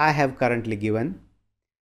which I have currently given.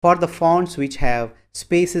 For the fonts which have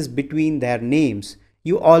spaces between their names,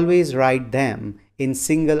 you always write them in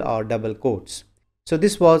single or double quotes. So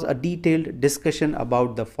this was a detailed discussion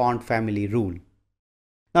about the font family rule.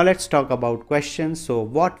 Now let's talk about questions. So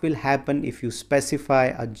what will happen if you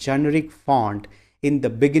specify a generic font in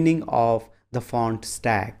the beginning of the font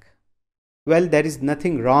stack? Well, there is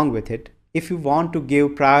nothing wrong with it. If you want to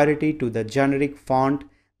give priority to the generic font,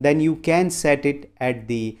 then you can set it at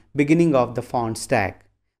the beginning of the font stack.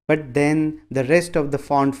 But then the rest of the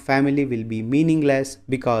font family will be meaningless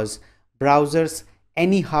because browsers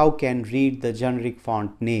anyhow can read the generic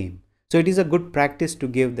font name. So it is a good practice to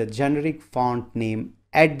give the generic font name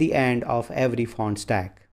at the end of every font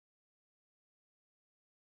stack.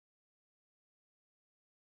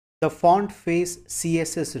 The font face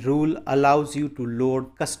CSS rule allows you to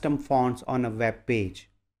load custom fonts on a web page.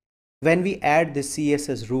 When we add the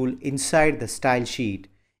CSS rule inside the style sheet,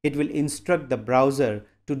 it will instruct the browser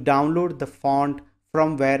to download the font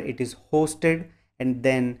from where it is hosted and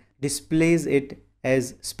then displays it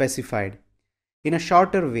as specified. In a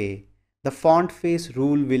shorter way, the font face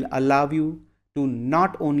rule will allow you to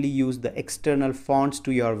not only use the external fonts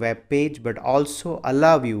to your web page but also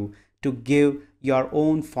allow you to give your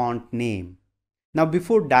own font name. Now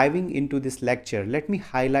before diving into this lecture, let me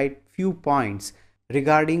highlight few points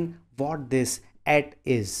regarding what this at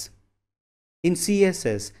is. In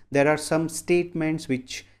CSS, there are some statements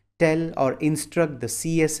which tell or instruct the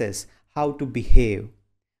CSS how to behave.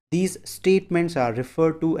 These statements are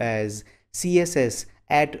referred to as CSS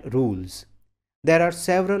at rules. There are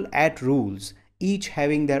several at rules, each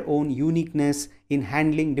having their own uniqueness in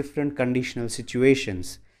handling different conditional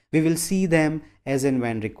situations. We will see them as and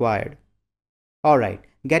when required. Alright,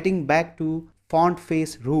 getting back to font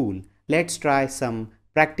face rule, let's try some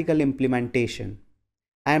practical implementation.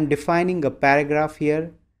 I am defining a paragraph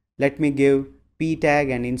here. Let me give p tag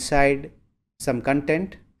and inside some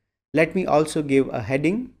content. Let me also give a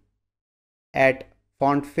heading at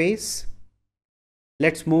font face.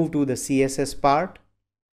 Let's move to the CSS part.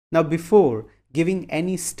 Now before giving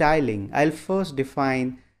any styling, I'll first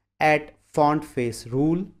define at font face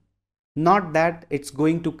rule. Not that it's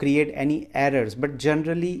going to create any errors, but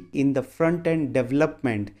generally in the front end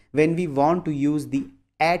development, when we want to use the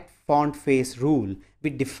at font face rule, we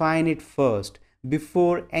define it first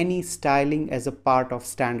before any styling as a part of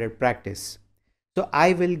standard practice. So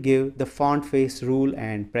I will give the font face rule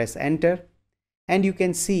and press enter. And you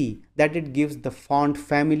can see that it gives the font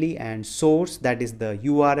family and source, that is the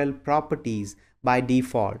URL properties by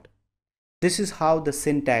default. This is how the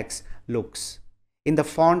syntax looks. In the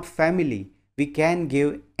font family, we can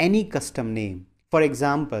give any custom name. For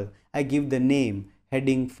example, I give the name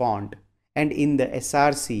heading font, and in the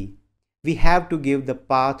src, we have to give the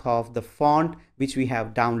path of the font which we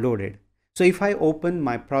have downloaded. So if I open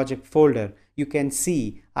my project folder, you can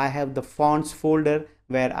see I have the fonts folder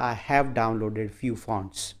where I have downloaded few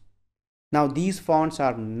fonts. Now these fonts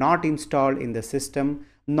are not installed in the system,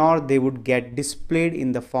 nor they would get displayed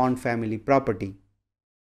in the font family property.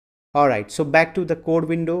 Alright, so back to the code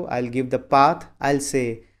window, I'll give the path. I'll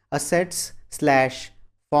say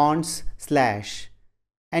assets/fonts/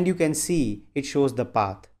 and you can see it shows the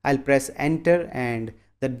path. I'll press enter and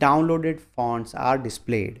the downloaded fonts are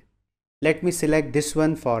displayed. Let me select this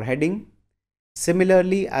one for heading.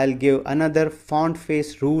 Similarly, I'll give another font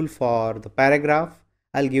face rule for the paragraph.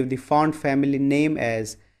 I'll give the font family name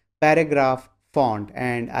as paragraph font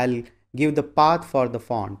and I'll give the path for the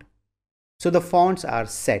font. So the fonts are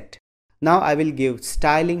set. Now I will give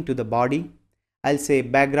styling to the body. I'll say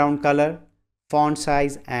background color, font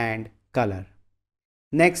size and color.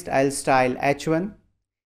 Next I'll style H1,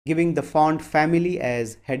 giving the font family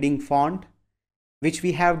as heading font, which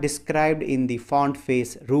we have described in the font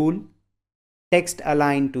face rule. Text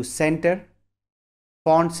align to center.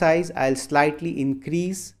 Font size I'll slightly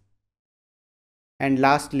increase. And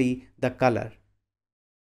lastly, the color.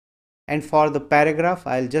 And for the paragraph,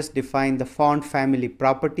 I'll just define the font family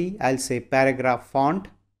property. I'll say paragraph font.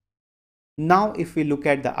 Now if we look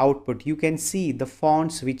at the output, you can see the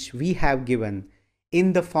fonts which we have given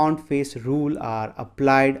in the font face rule are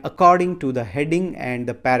applied according to the heading and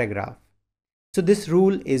the paragraph. So this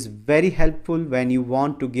rule is very helpful when you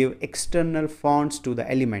want to give external fonts to the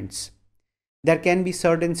elements. There can be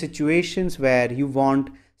certain situations where you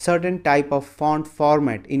want certain type of font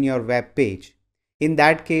format in your web page. In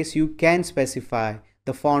that case, you can specify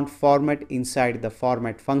the font format inside the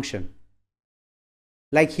format function.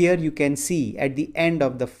 Like here you can see at the end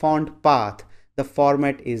of the font path, the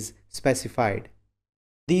format is specified.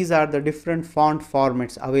 These are the different font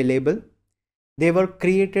formats available. They were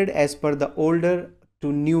created as per the older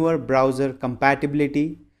to newer browser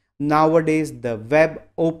compatibility. Nowadays, the web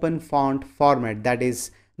open font format, that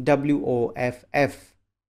is WOFF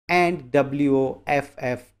and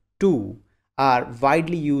WOFF2, are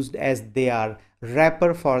widely used as they are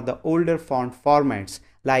wrapper for the older font formats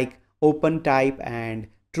like OpenType and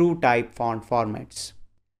TrueType font formats.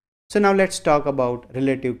 So now let's talk about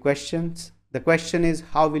relative questions. The question is,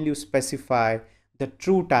 how will you specify the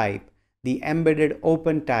TrueType, the embedded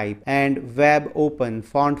OpenType and web open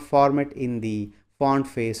font format in the font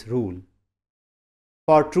face rule?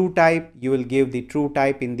 For TrueType, you will give the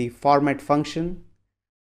TrueType in the format function.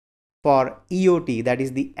 For EOT, that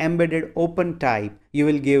is the embedded OpenType, you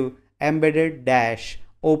will give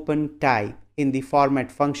embedded-OpenType in the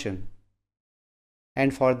format function.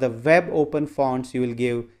 And for the web open fonts, you will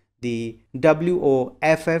give the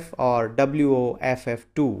WOFF or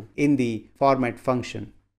WOFF2 in the format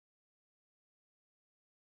function.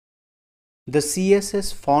 The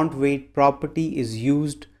CSS font weight property is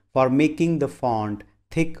used for making the font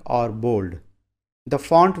thick or bold. The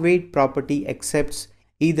font weight property accepts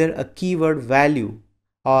either a keyword value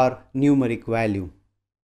or numeric value.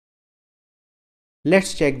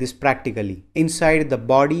 Let's check this practically. Inside the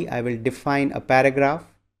body, I will define a paragraph.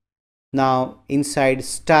 Now inside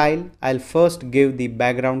style, I'll first give the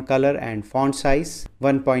background color and font size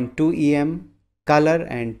 1.2 em, color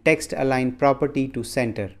and text align property to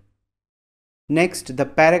center. Next, the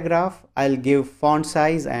paragraph, I'll give font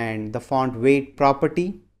size and the font weight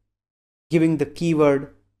property, giving the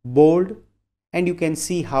keyword bold, and you can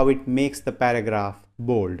see how it makes the paragraph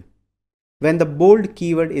bold. When the bold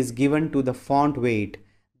keyword is given to the font weight,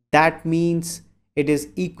 that means it is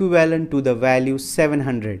equivalent to the value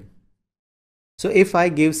 700. So if I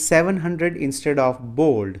give 700 instead of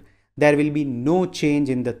bold, there will be no change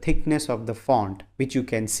in the thickness of the font, which you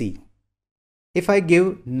can see. If I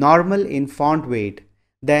give normal in font weight,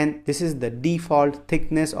 then this is the default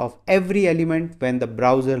thickness of every element when the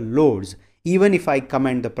browser loads, even if I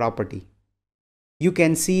comment the property. You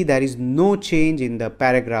can see there is no change in the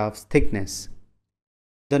paragraph's thickness.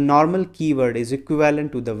 The normal keyword is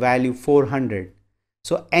equivalent to the value 400.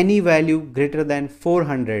 So any value greater than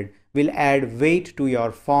 400 will add weight to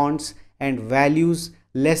your fonts, and values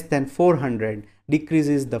less than 400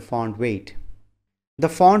 decreases the font weight. The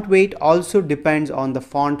font weight also depends on the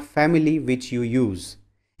font family which you use.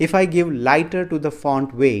 If I give lighter to the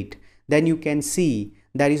font weight, then you can see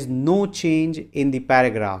there is no change in the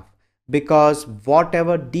paragraph, because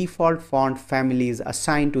whatever default font family is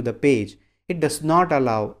assigned to the page, it does not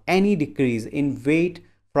allow any decrease in weight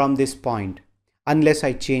from this point unless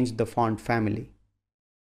I change the font family.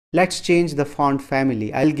 Let's change the font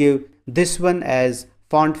family. I'll give this one as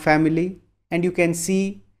font family, and you can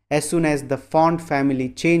see as soon as the font family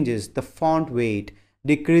changes, the font weight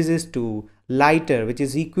decreases to lighter, which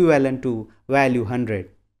is equivalent to value 100.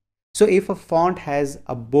 So if a font has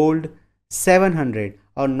a bold 700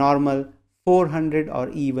 or normal 400 or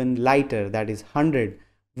even lighter, that is 100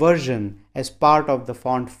 version as part of the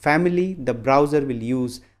font family, the browser will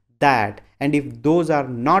use that, and if those are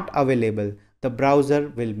not available, the browser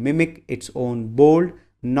will mimic its own bold,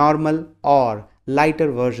 normal or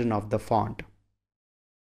lighter version of the font.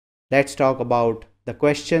 Let's talk about the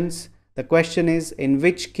questions. The question is, in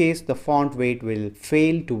which case the font weight will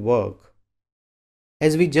fail to work?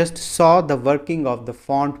 As we just saw, the working of the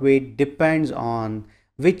font weight depends on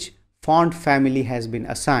which font family has been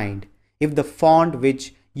assigned. If the font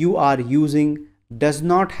which you are using does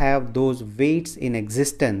not have those weights in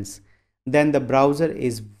existence, then the browser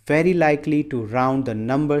is very likely to round the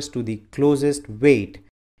numbers to the closest weight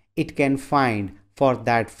it can find for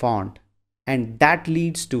that font, and that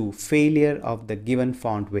leads to failure of the given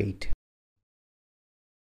font weight.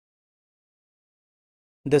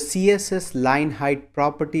 The CSS line height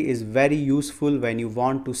property is very useful when you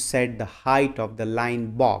want to set the height of the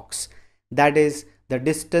line box, that is the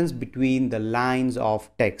distance between the lines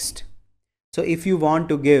of text. So if you want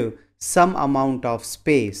to give some amount of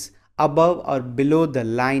space above or below the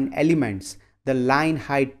line elements, the line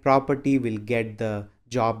height property will get the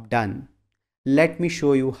job done. Let me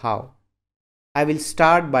show you how. I will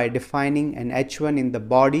start by defining an h1 in the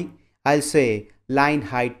body. I'll say line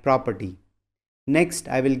height property. Next,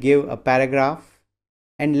 I will give a paragraph,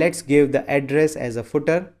 and let's give the address as a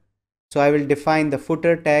footer. So I will define the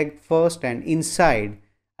footer tag first, and inside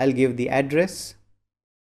I'll give the address.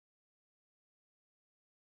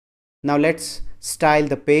 Now let's style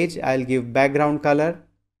the page. I'll give background color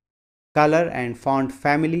and font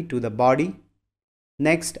family to the body.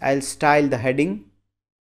 Next, I'll style the heading.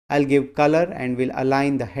 I'll give color and will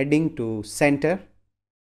align the heading to center.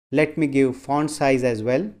 Let me give font size as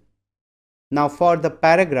well. Now for the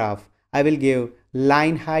paragraph, I will give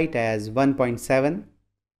line height as 1.7,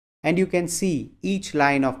 and you can see each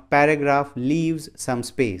line of paragraph leaves some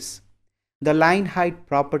space. The line height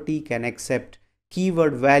property can accept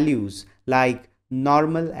keyword values like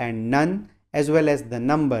normal and none, as well as the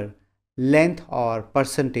number, length or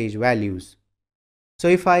percentage values. So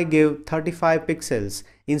if I give 35 pixels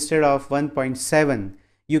instead of 1.7,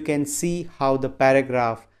 you can see how the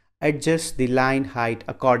paragraph adjusts the line height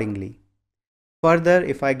accordingly. Further,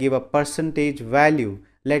 if I give a percentage value,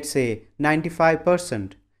 let's say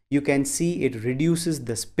 95%, you can see it reduces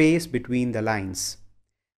the space between the lines.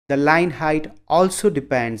 The line height also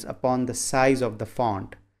depends upon the size of the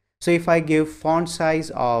font. So if I give font size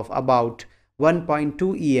of about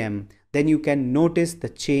 1.2 em, then you can notice the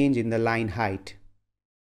change in the line height.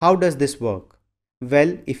 How does this work?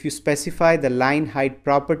 Well, if you specify the line height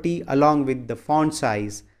property along with the font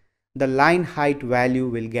size, the line height value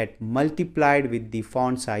will get multiplied with the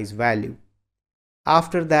font size value.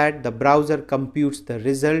 After that, the browser computes the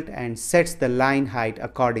result and sets the line height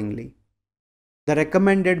accordingly. The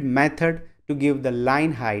recommended method to give the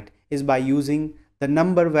line height is by using the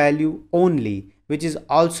number value only, which is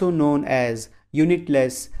also known as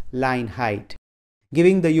unitless line height.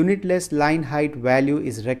 Giving the unitless line height value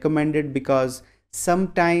is recommended because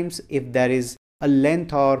sometimes if there is a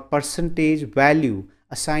length or percentage value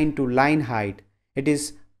assigned to line height, it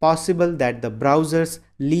is possible that the browsers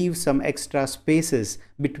leave some extra spaces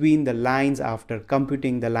between the lines after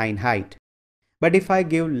computing the line height. But if I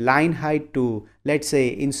give line height to, let's say,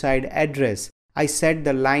 inside address, I set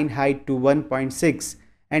the line height to 1.6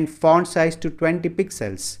 and font size to 20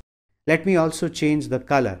 pixels. Let me also change the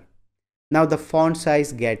color. Now the font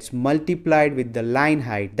size gets multiplied with the line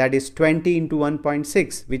height, that is 20 into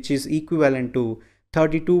 1.6, which is equivalent to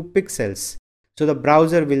 32 pixels. So the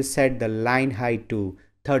browser will set the line height to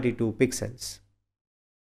 32 pixels.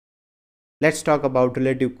 Let's talk about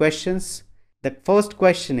relative questions. The first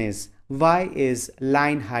question is, why is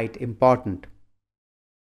line height important?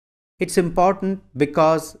 It's important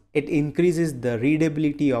because it increases the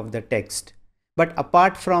readability of the text. But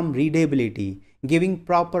apart from readability, giving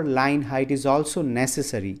proper line height is also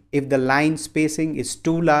necessary. If the line spacing is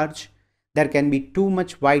too large, there can be too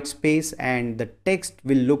much white space and the text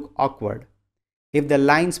will look awkward. If the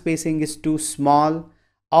line spacing is too small,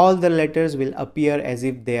 all the letters will appear as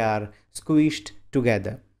if they are squished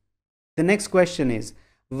together. The next question is,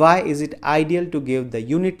 why is it ideal to give the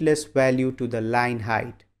unitless value to the line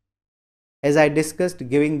height? As I discussed,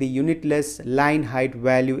 giving the unitless line height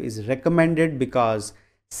value is recommended because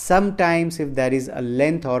sometimes if there is a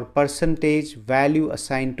length or percentage value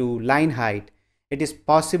assigned to line height, it is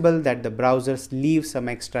possible that the browsers leave some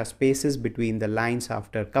extra spaces between the lines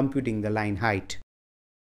after computing the line height.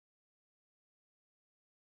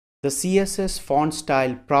 The CSS font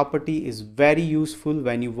style property is very useful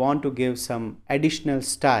when you want to give some additional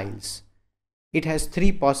styles. It has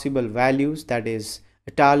three possible values, that is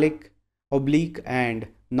italic, oblique and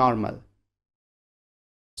normal.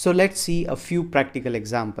 So let's see a few practical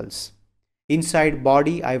examples. Inside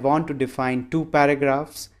body, I want to define two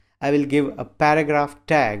paragraphs. I will give a paragraph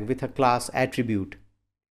tag with a class attribute.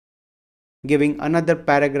 giving another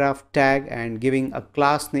paragraph tag and giving a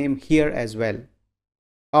class name here as well.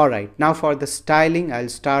 Alright, now for the styling, I'll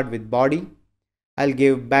start with body. I'll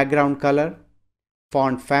give background color,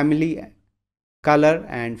 font family, color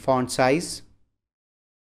and font size.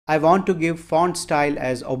 I want to give font style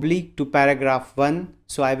as oblique to paragraph 1,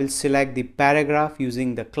 so I will select the paragraph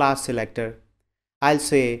using the class selector. I'll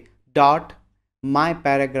say dot my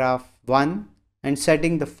paragraph 1 and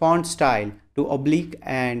setting the font style to oblique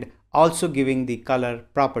and also giving the color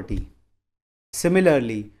property.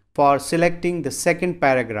 Similarly, for selecting the second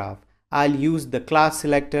paragraph, I'll use the class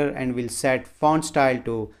selector and will set font style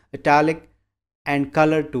to italic and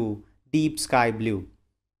color to deep sky blue.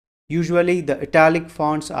 Usually the italic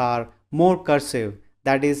fonts are more cursive,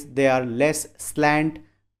 that is, they are less slant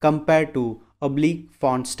compared to oblique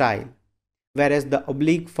font style, whereas the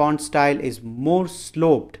oblique font style is more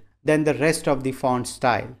sloped than the rest of the font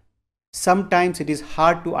style. Sometimes it is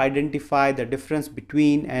hard to identify the difference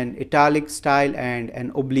between an italic style and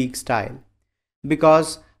an oblique style,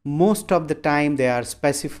 because most of the time they are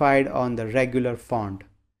specified on the regular font.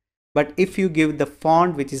 But if you give the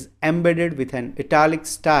font which is embedded with an italic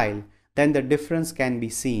style, then the difference can be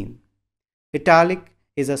seen. Italic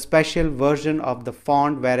is a special version of the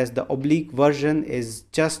font, whereas the oblique version is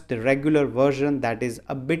just the regular version that is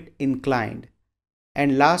a bit inclined.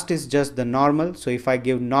 And last is just the normal. So if I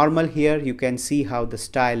give normal here, you can see how the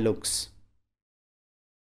style looks.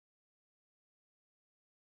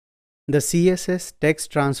 The CSS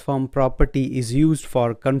text transform property is used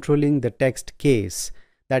for controlling the text case,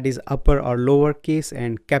 that is upper or lower case,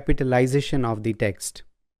 and capitalization of the text.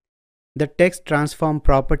 The text transform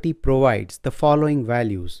property provides the following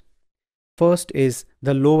values. First is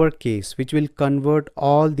the lower case, which will convert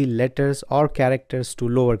all the letters or characters to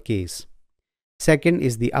lowercase. Second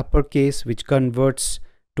is the uppercase, which converts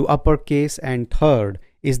to uppercase, and third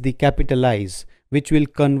is the capitalize, which will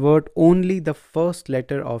convert only the first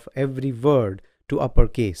letter of every word to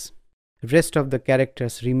uppercase. Rest of the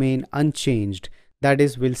characters remain unchanged, that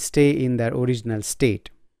is, will stay in their original state.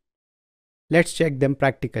 Let's check them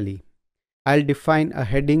practically. I'll define a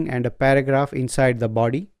heading and a paragraph inside the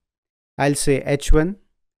body. I'll say h1,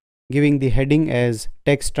 giving the heading as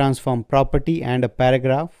text transform property and a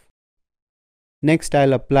paragraph. Next,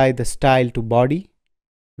 I'll apply the style to body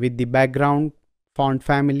with the background, font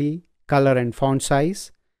family, color and font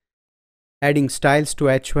size. Adding styles to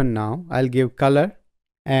h1 now, I'll give color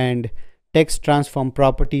and text transform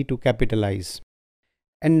property to capitalize.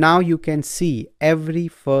 And now you can see every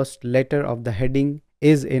first letter of the heading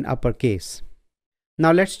is in uppercase.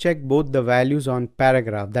 Now let's check both the values on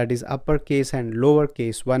paragraph, that is uppercase and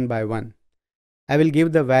lowercase, one by one. I will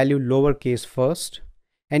give the value lowercase first,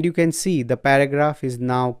 and you can see the paragraph is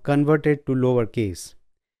now converted to lowercase.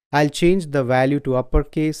 I'll change the value to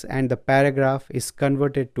uppercase and the paragraph is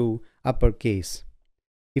converted to uppercase.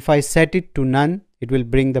 If I set it to none, it will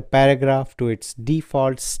bring the paragraph to its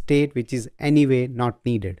default state, which is anyway not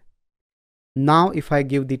needed. Now if I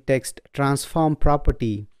give the text transform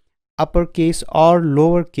property uppercase or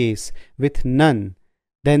lowercase with none,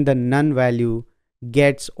 then the none value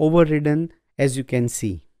gets overridden, as you can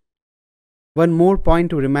see. One more point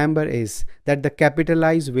to remember is that the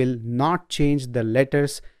capitalize will not change the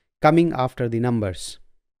letters coming after the numbers.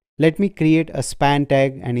 Let me create a span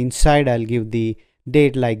tag, and inside I'll give the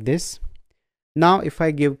date like this. Now if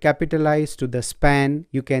I give capitalize to the span,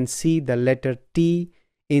 you can see the letter T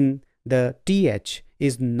in the TH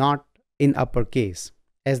is not in uppercase,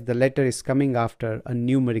 as the letter is coming after a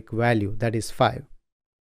numeric value, that is 5.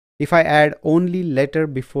 If I add only letter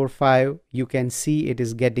before 5, you can see it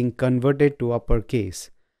is getting converted to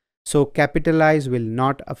uppercase. So capitalize will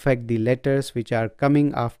not affect the letters which are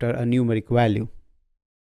coming after a numeric value.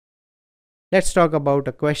 Let's talk about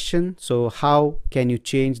a question. So how can you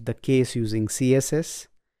change the case using CSS?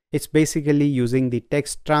 It's basically using the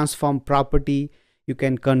text transform property. You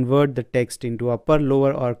can convert the text into upper,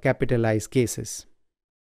 lower or capitalized cases.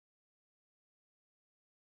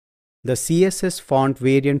 The CSS font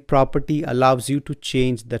variant property allows you to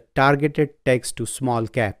change the targeted text to small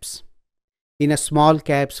caps. In a small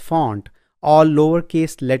caps font, all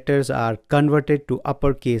lowercase letters are converted to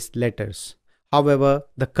uppercase letters. However,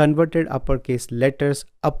 the converted uppercase letters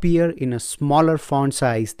appear in a smaller font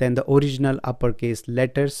size than the original uppercase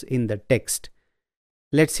letters in the text.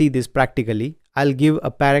 Let's see this practically. I'll give a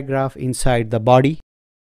paragraph inside the body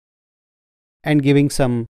and giving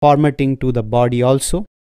some formatting to the body also.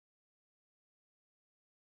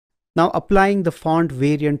 Now applying the font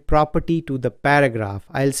variant property to the paragraph,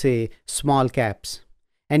 I'll say small caps,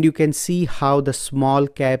 and you can see how the small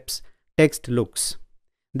caps text looks.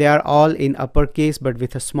 They are all in uppercase but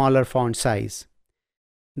with a smaller font size.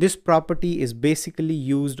 This property is basically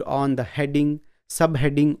used on the heading,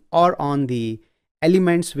 subheading, or on the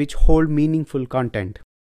elements which hold meaningful content.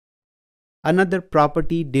 Another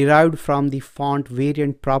property derived from the font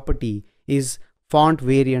variant property is font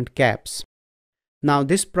variant caps. Now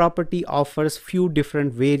this property offers few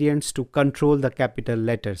different variants to control the capital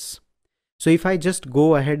letters. So if I just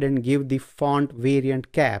go ahead and give the font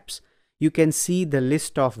variant caps, you can see the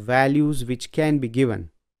list of values which can be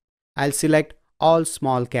given. I'll select all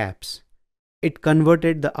small caps. It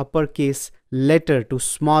converted the uppercase letter to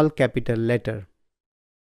small capital letter.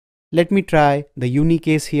 Let me try the uni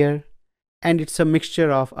case here, and it's a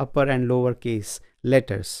mixture of upper and lower case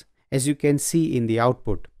letters, as you can see in the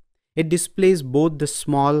output. It displays both the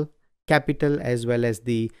small capital as well as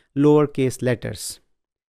the lowercase letters.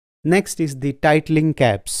 Next is the titling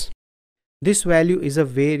caps. This value is a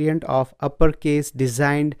variant of uppercase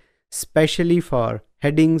designed specially for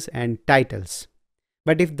headings and titles.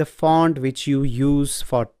 But if the font which you use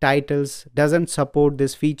for titles doesn't support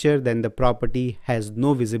this feature, then the property has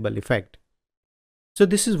no visible effect. So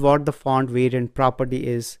this is what the font variant property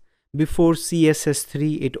is. Before CSS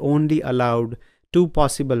 3, it only allowed two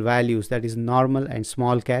possible values, that is normal and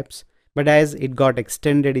small caps. But as it got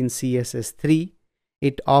extended in CSS 3,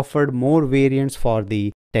 it offered more variants for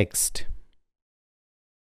the text.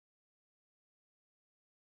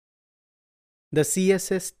 The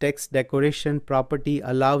CSS text decoration property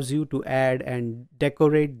allows you to add and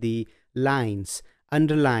decorate the lines,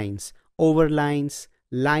 underlines, overlines,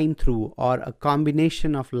 line through, or a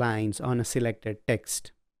combination of lines on a selected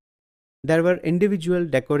text. There were individual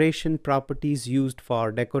decoration properties used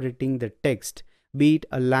for decorating the text, be it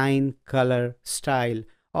a line, color, style,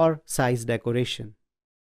 or size decoration.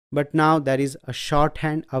 But now there is a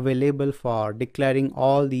shorthand available for declaring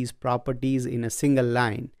all these properties in a single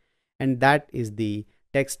line, and that is the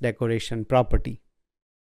text decoration property.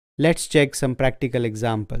 Let's check some practical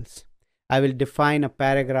examples. I will define a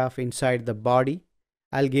paragraph inside the body.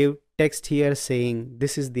 I'll give text here saying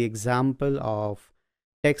this is the example of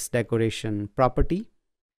text decoration property.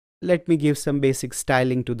 Let me give some basic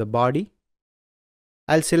styling to the body.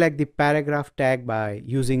 I'll select the paragraph tag by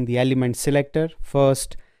using the element selector.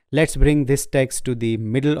 First, let's bring this text to the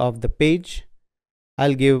middle of the page.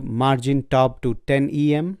 I'll give margin top to 10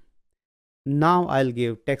 em. Now I'll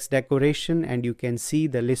give text decoration, and you can see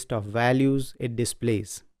the list of values it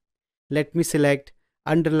displays. Let me select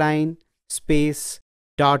underline, space,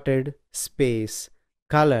 dotted, space,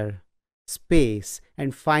 color, space,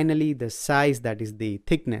 and finally the size, that is the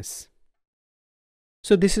thickness.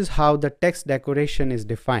 So this is how the text decoration is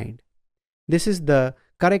defined. This is the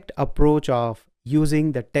correct approach of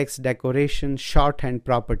using the text decoration shorthand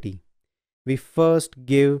property. We first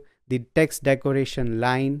give the text decoration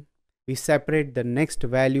line. We separate the next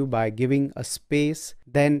value by giving a space,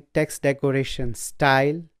 then text decoration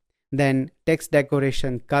style, then text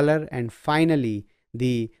decoration color, and finally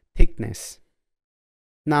the thickness.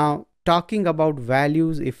 Now talking about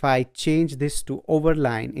values, if I change this to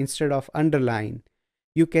overline instead of underline,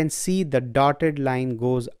 you can see the dotted line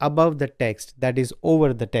goes above the text, that is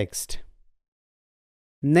over the text.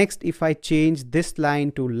 Next, if I change this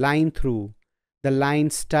line to line through, the line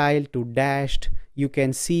style to dashed, you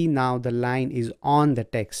can see now the line is on the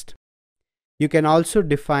text. You can also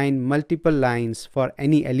define multiple lines for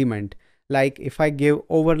any element, like if I give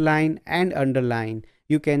overline and underline,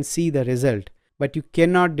 you can see the result, but you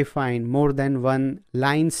cannot define more than one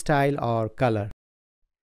line style or color.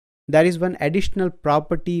 There is one additional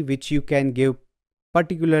property which you can give,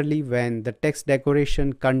 particularly when the text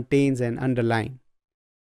decoration contains an underline,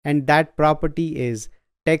 and that property is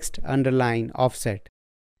text underline offset.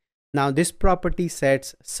 Now this property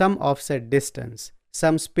sets some offset distance,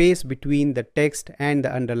 some space between the text and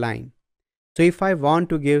the underline. So if I want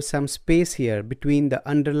to give some space here between the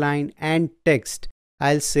underline and text,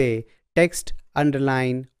 I'll say text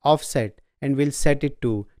underline offset and we'll set it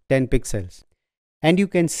to 10 pixels. And you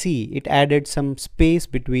can see it added some space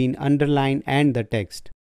between underline and the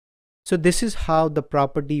text. So this is how the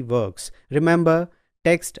property works. Remember,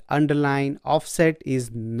 text underline offset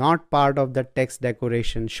is not part of the text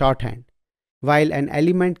decoration shorthand. While an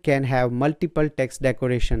element can have multiple text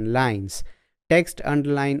decoration lines, text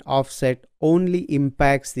underline offset only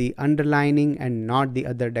impacts the underlining and not the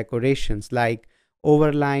other decorations like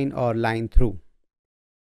overline or line through.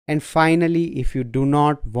 And finally, if you do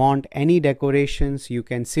not want any decorations, you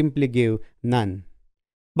can simply give none.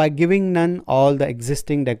 By giving none, all the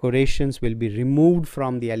existing decorations will be removed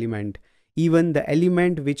from the element, even the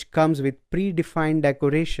element which comes with predefined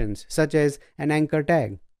decorations such as an anchor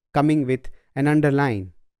tag coming with an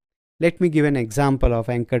underline. Let me give an example of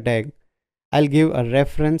anchor tag. I'll give a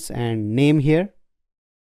reference and name here.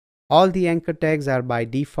 All the anchor tags are by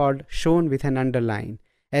default shown with an underline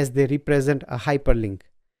as they represent a hyperlink.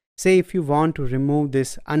 Say if you want to remove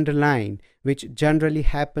this underline, which generally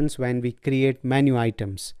happens when we create menu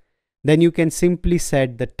items, then you can simply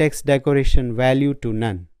set the text decoration value to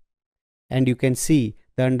none. And you can see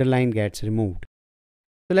the underline gets removed.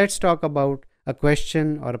 So let's talk about a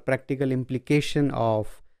question or a practical implication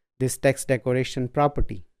of this text decoration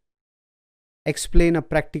property. Explain a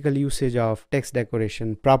practical usage of text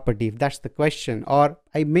decoration property if that's the question, or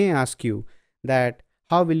I may ask you that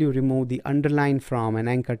how will you remove the underline from an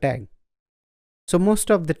anchor tag? So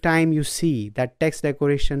most of the time you see that text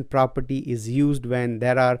decoration property is used when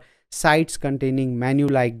there are sites containing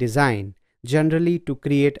menu-like design. Generally, to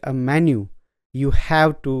create a menu you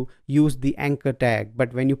have to use the anchor tag,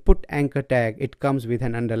 but when you put anchor tag it comes with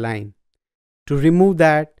an underline. To remove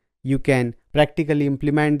that, you can practically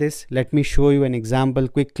implement this. Let me show you an example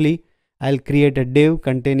quickly. I'll create a div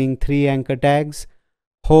containing 3 anchor tags: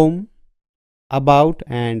 home, about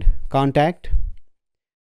and contact.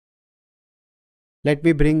 Let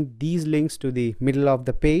me bring these links to the middle of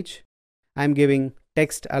the page. I'm giving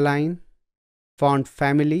text align, font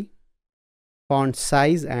family, font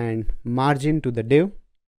size and margin to the div.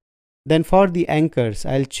 Then for the anchors,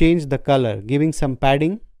 I'll change the color, giving some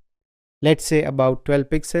padding. Let's say about 12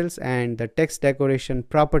 pixels, and the text decoration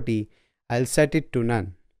property, I'll set it to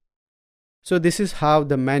none. So this is how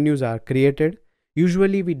the menus are created.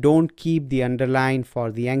 Usually we don't keep the underline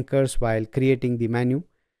for the anchors while creating the menu.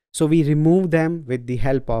 So we remove them with the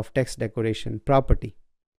help of text decoration property.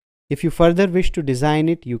 If you further wish to design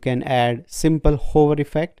it, you can add simple hover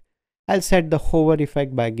effect. I'll set the hover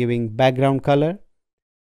effect by giving background color,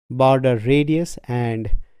 border radius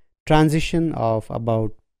and transition of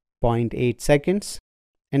about 0.8 seconds,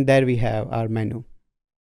 and there we have our menu.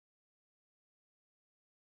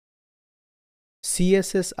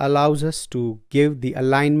 CSS allows us to give the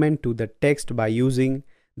alignment to the text by using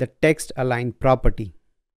the text align property.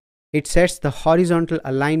 It sets the horizontal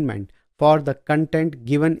alignment for the content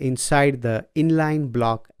given inside the inline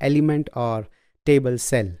block element or table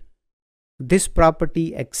cell. This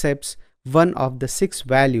property accepts one of the 6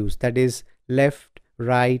 values, that is left,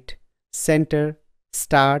 right, center,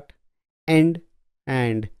 start, end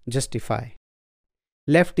and justify.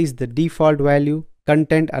 Left is the default value.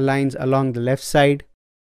 Content aligns along the left side.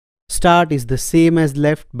 Start is the same as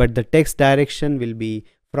left, but the text direction will be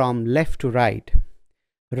from left to right.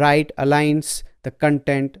 Right aligns the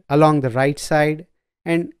content along the right side,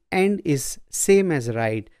 and end is same as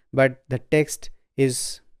right, but the text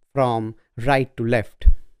is from right to left.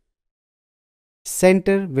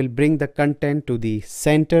 Center will bring the content to the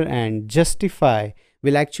center, and justify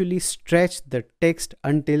will actually stretch the text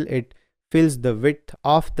until it fills the width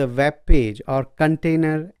of the web page or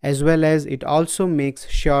container, as well as it also makes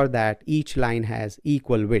sure that each line has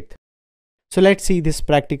equal width. So let's see this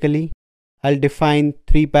practically. I'll define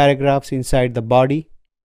 3 paragraphs inside the body,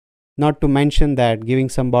 not to mention that giving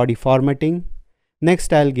some body formatting.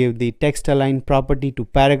 Next I'll give the text align property to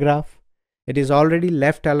paragraph. It is already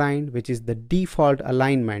left aligned, which is the default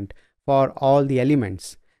alignment for all the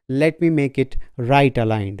elements. Let me make it right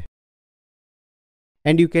aligned.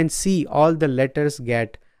 And you can see all the letters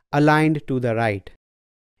get aligned to the right.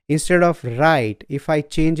 Instead of right, if I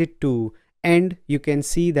change it to end, you can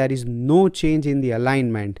see there is no change in the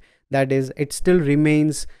alignment. That is, it still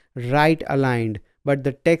remains right aligned, but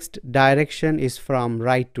the text direction is from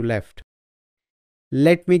right to left.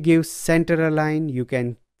 Let me give center align. You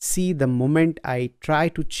can see the moment I try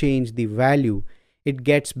to change the value, it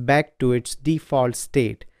gets back to its default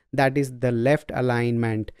state. That is the left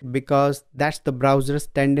alignment, because that's the browser's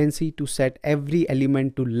tendency to set every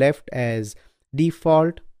element to left as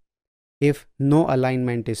default if no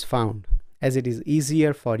alignment is found, as it is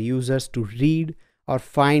easier for users to read or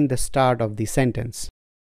find the start of the sentence.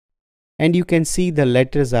 And you can see the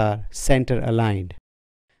letters are center aligned.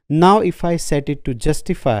 Now if I set it to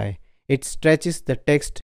justify, it stretches the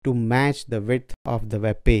text to match the width of the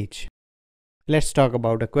web page. Let's talk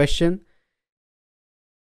about a question.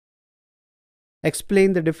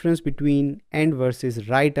 Explain the difference between end versus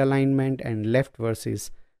right alignment and left versus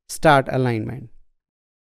start alignment.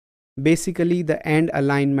 Basically, the end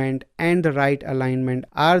alignment and the right alignment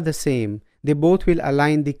are the same. They both will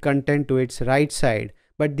align the content to its right side,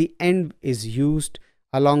 but the end is used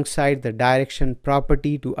alongside the direction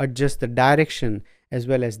property to adjust the direction as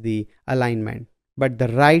well as the alignment. But the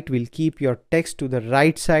right will keep your text to the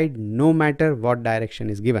right side no matter what direction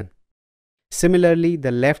is given. Similarly,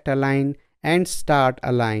 the left align and start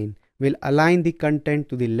align will align the content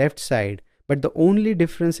to the left side, but the only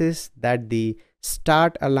difference is that the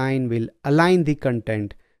start align will align the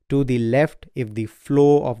content to the left if the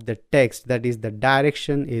flow of the text, that is the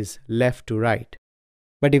direction, is left to right.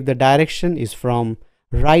 But if the direction is from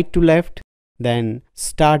right to left, then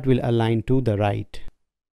start will align to the right.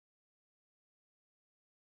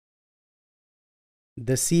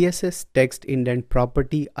 The CSS text indent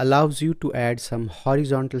property allows you to add some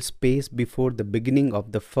horizontal space before the beginning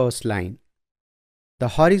of the first line. The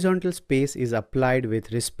horizontal space is applied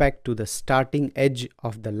with respect to the starting edge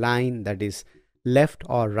of the line, that is left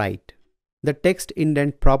or right. The text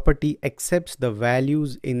indent property accepts the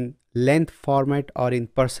values in length format or in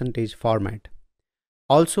percentage format.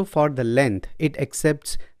 Also for the length, it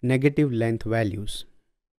accepts negative length values.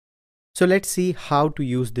 So let's see how to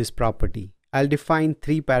use this property. I'll define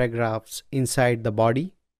 3 paragraphs inside the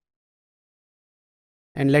body.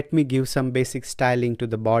 And let me give some basic styling to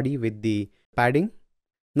the body with the padding.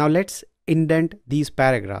 Now let's indent these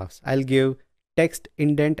paragraphs. I'll give text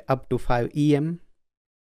indent up to 5 EM.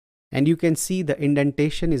 And you can see the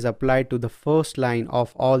indentation is applied to the first line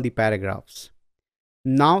of all the paragraphs.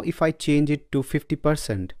 Now if I change it to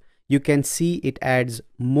 50%, you can see it adds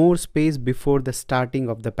more space before the starting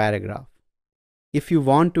of the paragraph. If you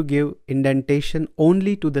want to give indentation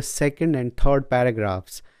only to the second and third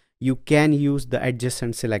paragraphs, you can use the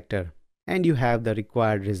adjacent selector and you have the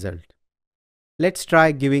required result. Let's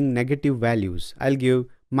try giving negative values. I'll give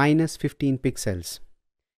 -15 pixels.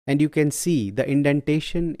 And you can see the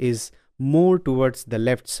indentation is more towards the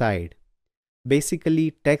left side.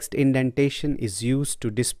 Basically, text indentation is used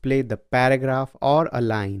to display the paragraph or a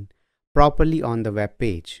line properly on the web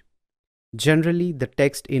page. Generally, the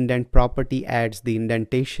text indent property adds the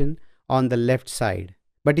indentation on the left side.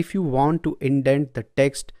 But if you want to indent the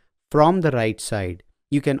text from the right side,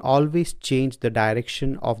 you can always change the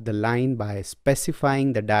direction of the line by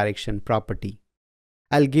specifying the direction property.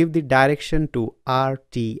 I'll give the direction to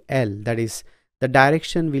RTL, that is, the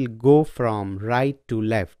direction will go from right to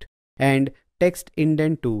left, and text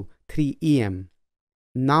indent to 3 EM.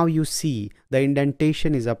 Now you see the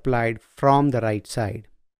indentation is applied from the right side.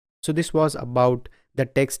 So this was about the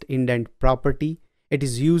text indent property. It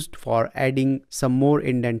is used for adding some more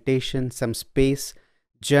indentation, some space,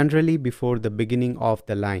 generally before the beginning of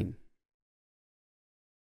the line.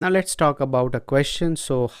 Now let's talk about a question.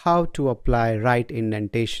 So how to apply right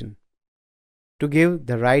indentation? To give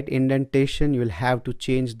the right indentation, you will have to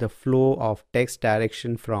change the flow of text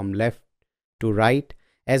direction from left to right,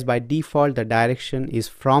 as by default the direction is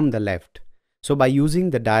from the left. So by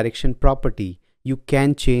using the direction property, you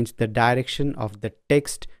can change the direction of the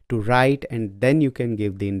text to right and then you can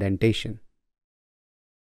give the indentation.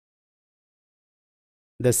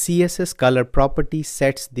 The CSS color property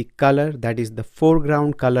sets the color, that is the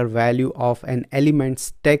foreground color value of an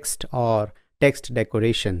element's text or text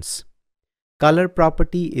decorations. Color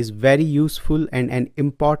property is very useful and an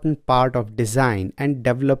important part of design and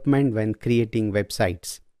development when creating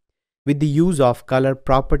websites. With the use of color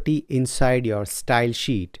property inside your style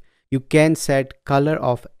sheet, you can set color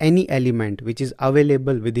of any element which is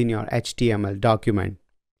available within your HTML document.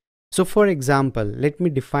 So for example, let me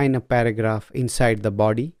define a paragraph inside the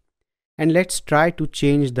body and let's try to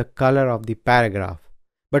change the color of the paragraph.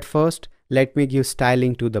 But first, let me give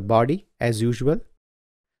styling to the body as usual.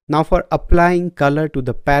 Now for applying color to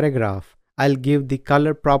the paragraph, I'll give the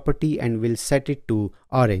color property and will set it to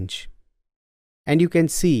orange. And you can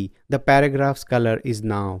see the paragraph's color is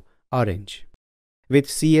now orange. With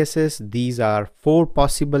CSS, these are 4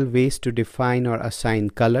 possible ways to define or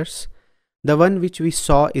assign colors. The one which we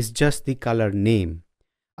saw is just the color name.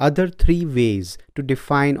 Other 3 ways to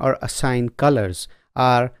define or assign colors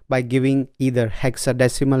are by giving either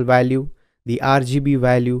hexadecimal value, the RGB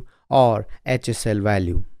value, or HSL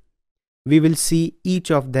value. We will see each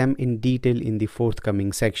of them in detail in the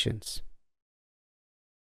forthcoming sections.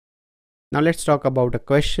 Now let's talk about a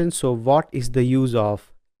question. So what is the use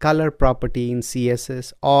of color property in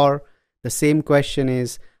CSS? Or the same question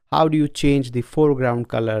is, how do you change the foreground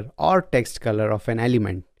color or text color of an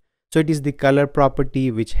element? So it is the color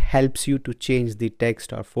property which helps you to change the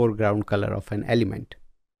text or foreground color of an element.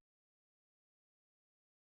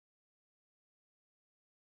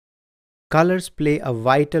 Colors play a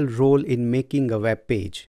vital role in making a web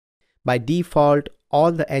page. By default,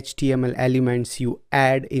 all the HTML elements you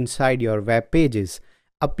add inside your web pages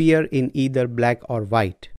appear in either black or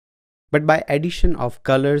white. But by addition of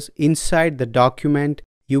colors inside the document,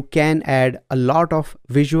 you can add a lot of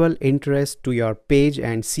visual interest to your page,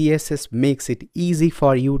 and CSS makes it easy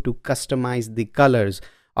for you to customize the colors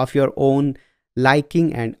of your own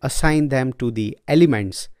liking and assign them to the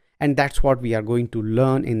elements. And that's what we are going to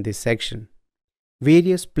learn in this section.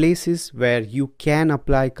 Various places where you can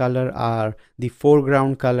apply color are the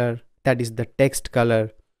foreground color, that is the text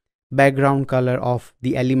color, background color of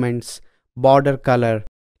the elements, border color,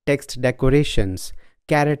 text decorations,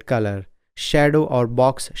 caret color, shadow or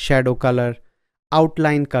box shadow color,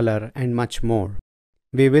 outline color, and much more.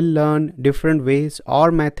 We will learn different ways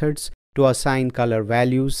or methods to assign color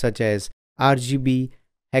values such as RGB,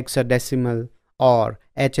 hexadecimal, or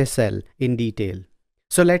HSL in detail.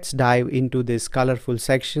 So let's dive into this colorful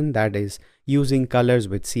section, that is using colors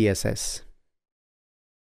with CSS.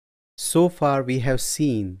 So far we have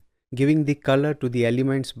seen giving the color to the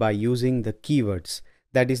elements by using the keywords,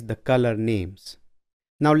 that is the color names.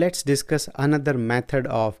 Now let's discuss another method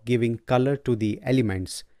of giving color to the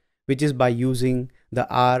elements, which is by using the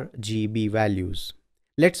RGB values.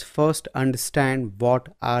 Let's first understand what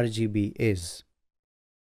RGB is.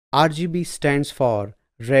 RGB stands for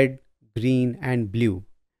red, green, and blue,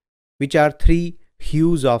 which are three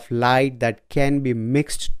hues of light that can be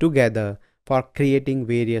mixed together for creating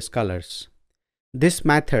various colors. This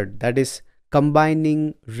method, that is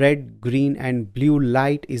combining red, green, and blue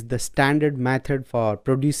light, is the standard method for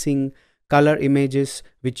producing color images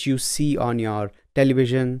which you see on your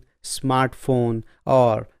television, smartphone,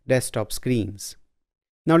 or desktop screens.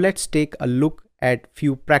 Now let's take a look at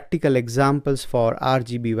few practical examples for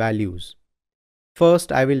RGB values.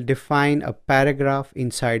 First, I will define a paragraph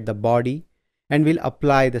inside the body and will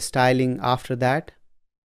apply the styling after that.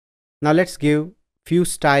 Now let's give few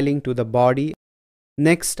styling to the body.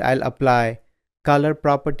 Next, I'll apply color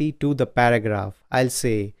property to the paragraph. I'll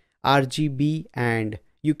say RGB and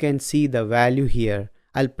you can see the value here.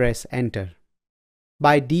 I'll press enter.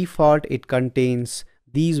 By default, it contains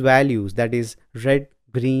these values, that is red,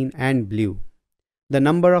 green, and blue. The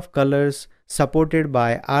number of colors supported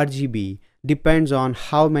by RGB depends on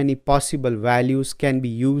how many possible values can be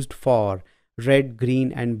used for red,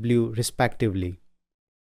 green, and blue respectively.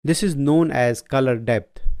 This is known as color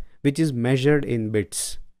depth, which is measured in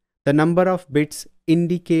bits. The number of bits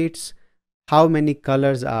indicates how many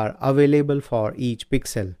colors are available for each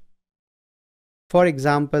pixel. For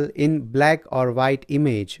example, in black or white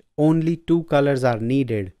image, only 2 colors are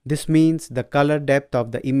needed. This means the color depth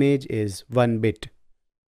of the image is 1 bit.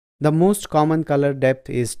 The most common color depth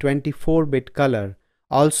is 24-bit color,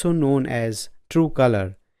 also known as true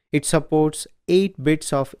color. It supports 8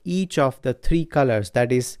 bits of each of the 3 colors,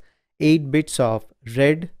 that is 8 bits of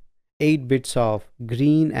red, 8 bits of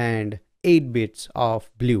green, and 8 bits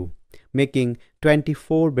of blue, making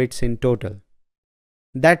 24 bits in total.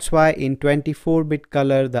 That's why in 24-bit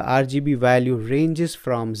color the RGB value ranges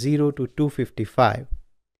from 0 to 255.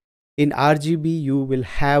 In RGB, you will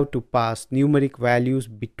have to pass numeric values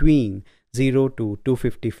between 0 to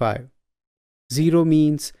 255. 0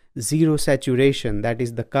 means zero saturation, that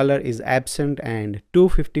is the color is absent, and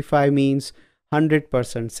 255 means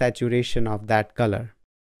 100% saturation of that color.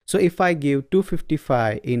 So if I give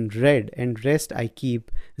 255 in red and rest I keep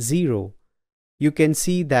 0, you can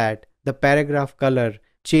see that the paragraph color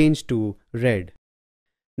changed to red.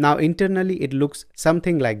 Now internally it looks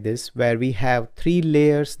something like this, where we have 3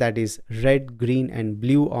 layers, that is red, green, and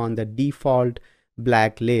blue on the default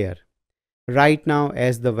black layer. Right now,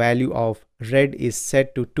 as the value of red is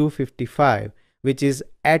set to 255, which is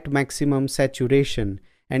at maximum saturation,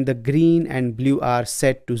 and the green and blue are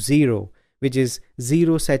set to 0, which is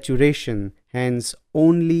zero saturation, hence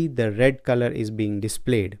only the red color is being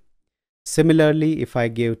displayed. Similarly, if I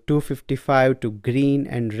give 255 to green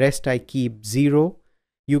and rest I keep 0,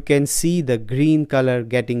 you can see the green color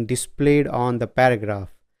getting displayed on the paragraph.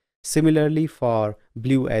 Similarly for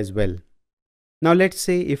blue as well. Now let's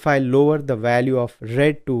say if I lower the value of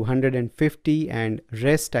red to 150 and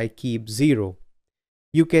rest I keep 0.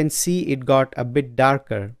 You can see it got a bit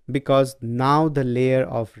darker because now the layer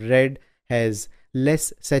of red has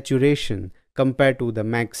less saturation compared to the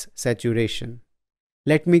max saturation.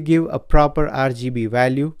 Let me give a proper RGB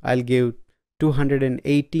value. I'll give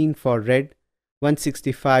 218 for red,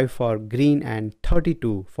 165 for green, and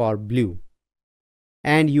 32 for blue.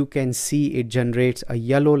 And you can see it generates a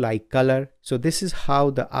yellow-like color. So this is how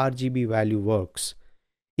the RGB value works.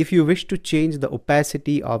 If you wish to change the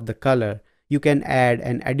opacity of the color, you can add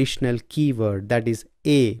an additional keyword, that is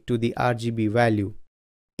A, to the RGB value.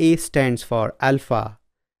 A stands for alpha,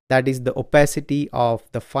 that is the opacity of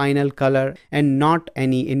the final color and not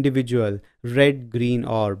any individual red, green,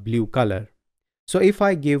 or blue color. So if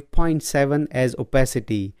I give 0.7 as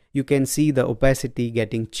opacity, you can see the opacity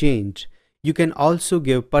getting changed. You can also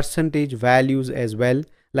give percentage values as well,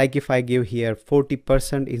 like if I give here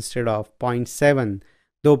 40% instead of 0.7,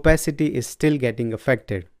 the opacity is still getting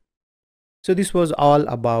affected. So this was all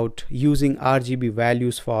about using RGB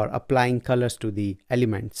values for applying colors to the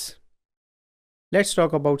elements. Let's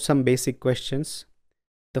talk about some basic questions.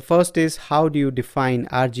 The first is, how do you define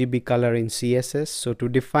RGB color in CSS? So to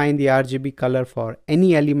define the RGB color for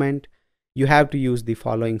any element, you have to use the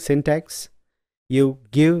following syntax. You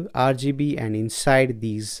give RGB, and inside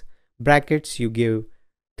these brackets you give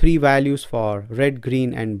three values for red,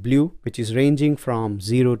 green and blue, which is ranging from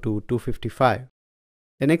 0 to 255.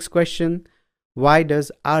 The next question, why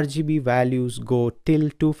does RGB values go till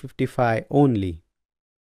 255 only?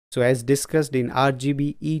 So as discussed in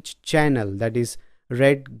RGB, each channel, that is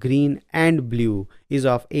red, green and blue, is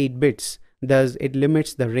of 8 bits. Thus it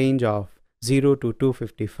limits the range of 0 to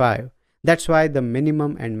 255. That's why the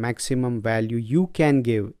minimum and maximum value you can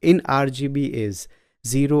give in RGB is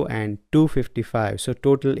 0 and 255. So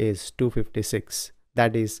total is 256.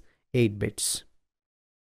 That is 8 bits.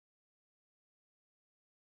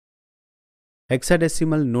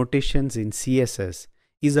 Hexadecimal notations in CSS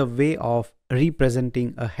is a way of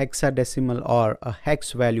representing a hexadecimal or a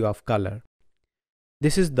hex value of color.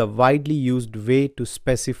 This is the widely used way to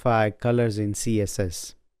specify colors in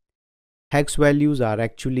CSS. Hex values are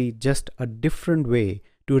actually just a different way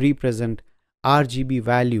to represent RGB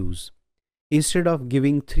values. Instead of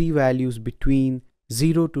giving three values between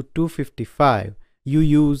 0 to 255, you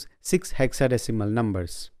use 6 hexadecimal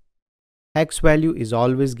numbers. Hex value is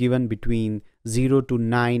always given between 0 to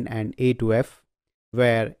 9 and A to F,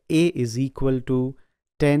 where A is equal to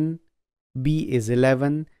 10, B is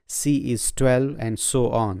 11, C is 12 and so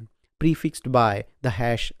on, prefixed by the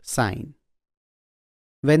hash sign.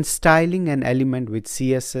 When styling an element with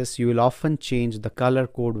CSS, you will often change the color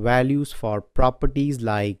code values for properties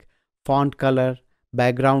like font color,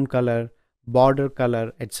 background color, border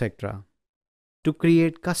color, etc. To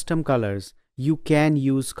create custom colors, you can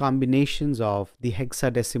use combinations of the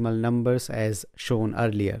hexadecimal numbers as shown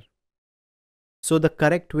earlier. So the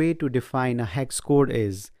correct way to define a hex code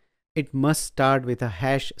is, it must start with a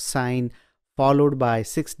hash sign followed by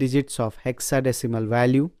 6 digits of hexadecimal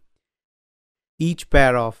value. Each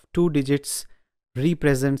pair of 2 digits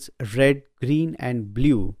represents red, green and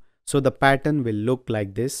blue, so the pattern will look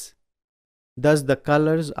like this. Thus the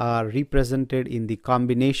colors are represented in the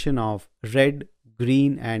combination of red,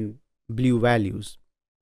 green and blue values.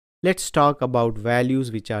 Let's talk about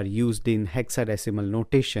values which are used in hexadecimal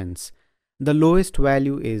notations. The lowest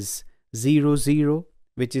value is 00,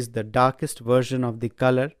 which is the darkest version of the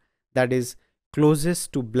color, that is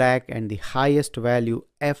closest to black, and the highest value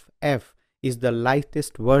FF is the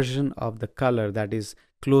lightest version of the color, that is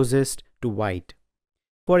closest to white.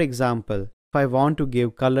 For example, if I want to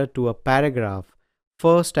give color to a paragraph,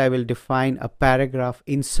 first I will define a paragraph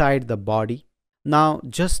inside the body. Now,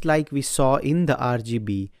 just like we saw in the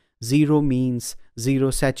RGB, 0 means 0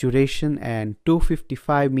 saturation and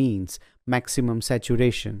 255 means maximum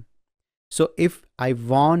saturation. So if I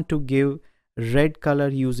want to give red color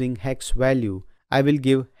using hex value, I will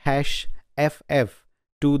give hash FF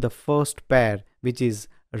to the first pair, which is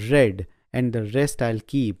red, and the rest I'll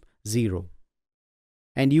keep 0.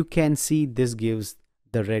 And you can see this gives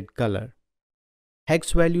the red color.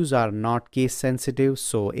 Hex values are not case sensitive,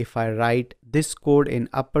 so if I write this code in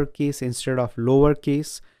uppercase instead of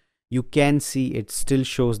lowercase, you can see it still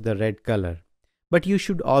shows the red color. But you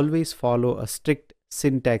should always follow a strict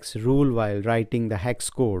syntax rule while writing the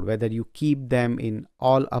hex code, whether you keep them in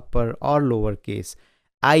all upper or lowercase.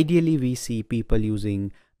 Ideally, we see people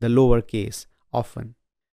using the lowercase often.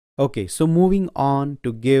 Okay, so moving on,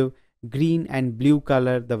 to give green and blue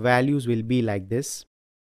color, the values will be like this.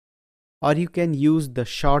 Or you can use the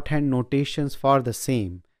shorthand notations for the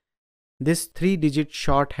same. This 3-digit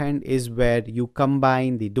shorthand is where you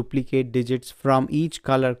combine the duplicate digits from each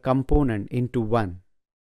color component into one,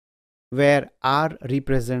 where R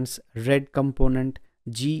represents red component,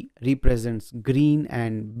 G represents green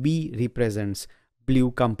and B represents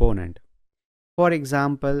blue component. For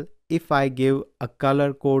example, if I give a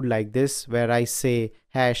color code like this where I say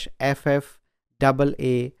hash FF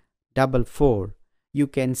AA44, you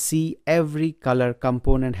can see every color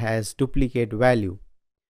component has duplicate value.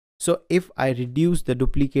 So if I reduce the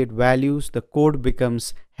duplicate values, the code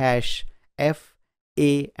becomes hash F,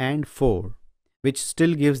 A and 4, which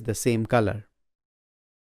still gives the same color.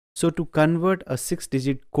 So to convert a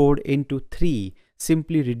 6-digit code into 3,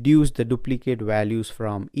 simply reduce the duplicate values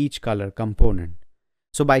from each color component.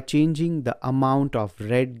 So by changing the amount of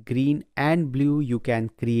red, green and blue, you can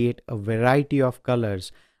create a variety of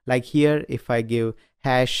colors. Like here, if I give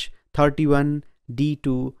hash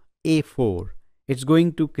 31D2A4, it's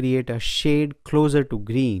going to create a shade closer to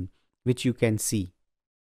green, which you can see.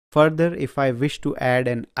 Further, if I wish to add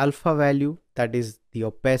an alpha value, that is the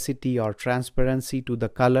opacity or transparency to the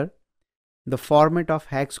color, the format of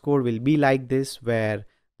hex code will be like this, where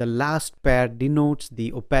the last pair denotes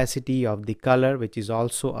the opacity of the color, which is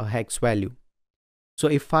also a hex value. So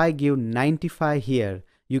if I give 95 here,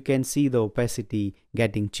 you can see the opacity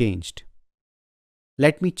getting changed.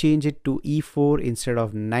 Let me change it to E4 instead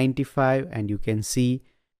of 95, and you can see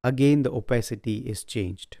again the opacity is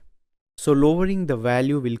changed. So lowering the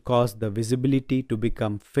value will cause the visibility to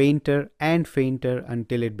become fainter and fainter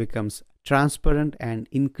until it becomes transparent, and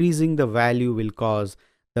increasing the value will cause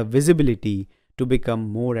the visibility to become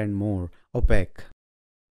more and more opaque.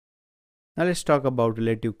 Now let's talk about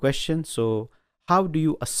relative questions. So how do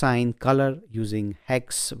you assign color using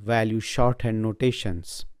hex value shorthand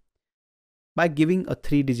notations? By giving a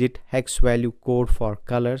 3-digit hex value code for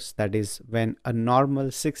colors, that is, when a normal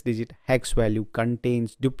 6-digit hex value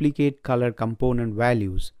contains duplicate color component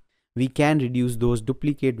values, we can reduce those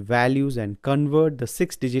duplicate values and convert the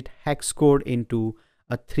 6-digit hex code into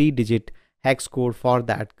a 3-digit hex code for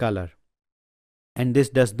that color. And this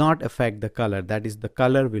does not affect the color, that is, the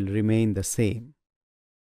color will remain the same.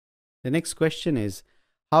 The next question is,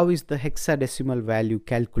 how is the hexadecimal value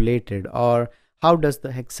calculated, or how does the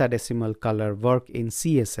hexadecimal color work in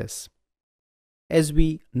CSS? As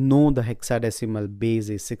we know, the hexadecimal base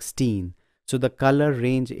is 16, so the color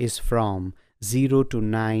range is from 0 to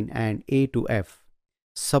 9 and A to F.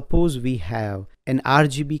 Suppose we have an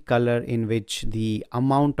RGB color in which the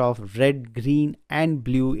amount of red, green and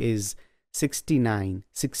blue is 69,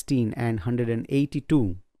 16 and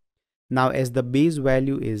 182. Now as the base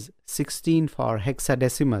value is 16 for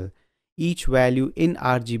hexadecimal, each value in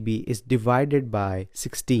RGB is divided by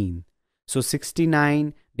 16. So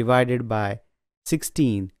 69 divided by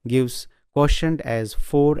 16 gives quotient as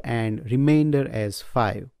 4 and remainder as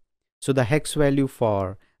 5. So the hex value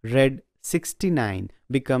for red 69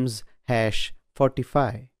 becomes hash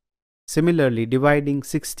 45. Similarly, dividing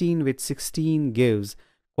 16 with 16 gives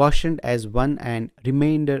quotient as 1 and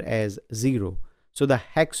remainder as 0. So the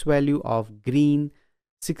hex value of green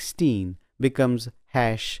 16 becomes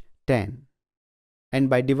hash 10. And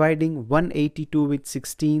by dividing 182 with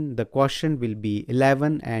 16, the quotient will be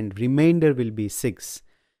 11 and remainder will be 6,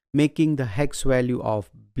 making the hex value of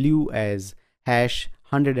blue as hash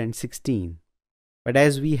 116. But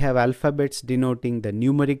as we have alphabets denoting the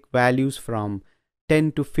numeric values from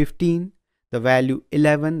 10 to 15, the value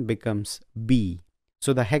 11 becomes B.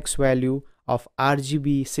 So the hex value of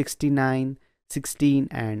RGB 69, 16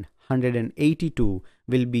 and 182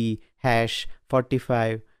 will be hash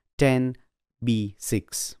 45 10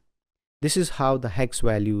 B6. This is how the hex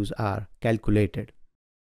values are calculated.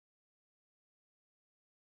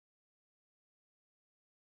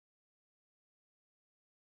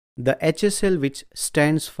 The HSL, which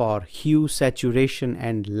stands for hue, saturation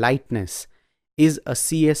and lightness, is a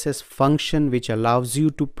CSS function which allows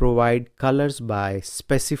you to provide colors by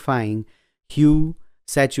specifying hue,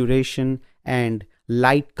 saturation and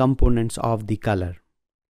light components of the color.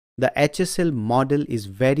 The HSL model is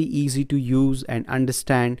very easy to use and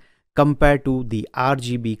understand compared to the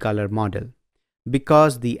RGB color model,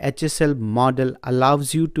 because the HSL model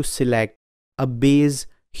allows you to select a base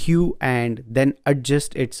hue and then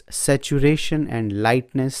adjust its saturation and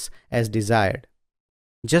lightness as desired.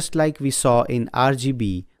 Just like we saw in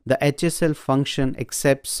RGB, the HSL function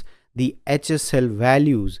accepts the HSL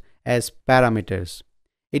values as parameters.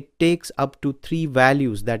 It takes up to 3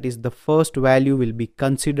 values, that is, the first value will be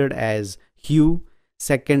considered as hue,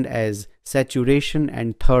 second as saturation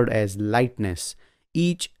and third as lightness,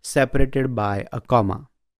 each separated by a comma.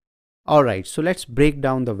 Alright, so let's break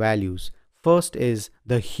down the values. First is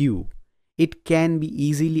the hue. It can be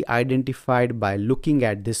easily identified by looking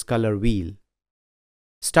at this color wheel.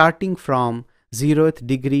 Starting from 0th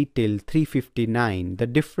degree till 359, the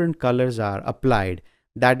different colors are applied.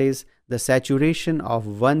 That is, the saturation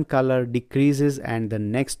of one color decreases and the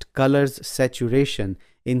next color's saturation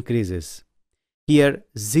increases. Here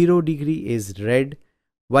 0 degree is red,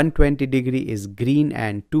 120 degree is green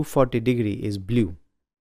and 240 degree is blue.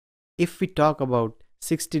 If we talk about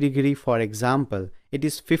 60 degree, for example, it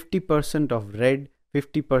is 50% of red,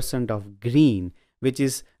 50% of green, which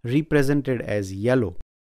is represented as yellow.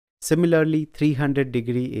 Similarly, 300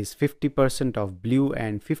 degree is 50% of blue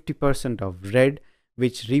and 50% of red,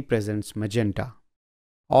 which represents magenta.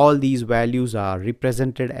 All these values are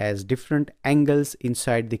represented as different angles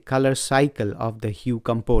inside the color cycle of the hue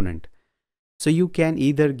component. So you can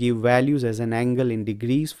either give values as an angle in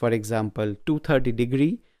degrees, for example 230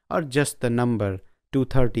 degree, or just the number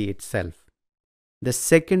 230 itself. The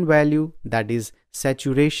second value, that is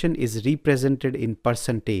saturation, is represented in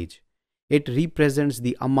percentage. It represents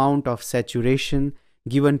the amount of saturation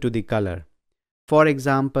given to the color. For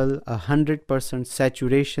example, 100%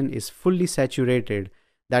 saturation is fully saturated,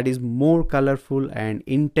 that is more colorful and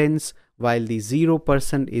intense, while the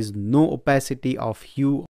 0% is no opacity of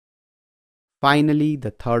hue. Finally,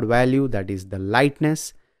 the third value, that is the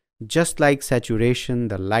lightness. Just like saturation,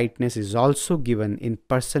 the lightness is also given in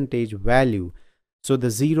percentage value. So the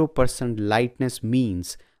 0% lightness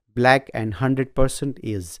means black and 100%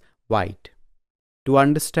 is white. To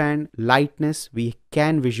understand lightness, we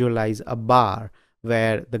can visualize a bar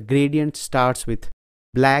where the gradient starts with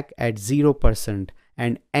black at 0%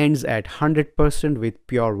 and ends at 100% with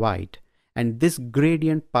pure white. And this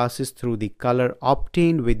gradient passes through the color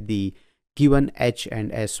obtained with the given H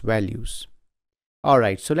and S values.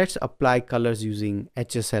 Alright, so let's apply colors using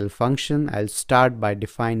HSL function. I'll start by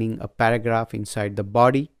defining a paragraph inside the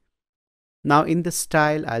body. Now in the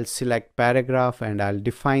style, I'll select paragraph and I'll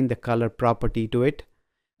define the color property to it.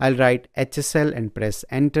 I'll write HSL and press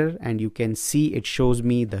enter, and you can see it shows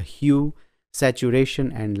me the hue,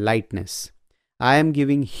 saturation and lightness. I am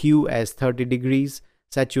giving hue as 30 degrees,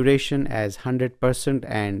 saturation as 100%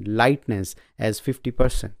 and lightness as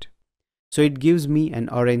 50%. So it gives me an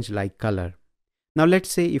orange-like color. Now let's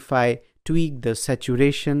say if I tweak the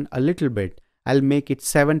saturation a little bit, I'll make it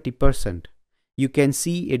 70%. You can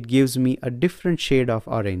see it gives me a different shade of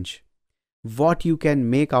orange. What you can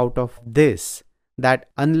make out of this, that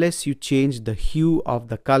unless you change the hue of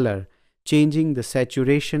the color, changing the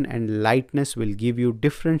saturation and lightness will give you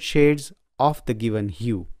different shades of the given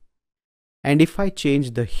hue. And if I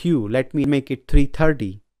change the hue, let me make it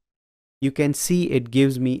 330, you can see it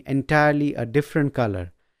gives me entirely a different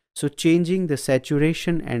color. So changing the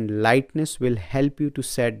saturation and lightness will help you to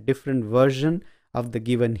set different version of the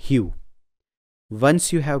given hue.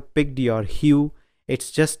 Once you have picked your hue,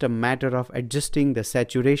 it's just a matter of adjusting the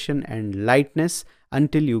saturation and lightness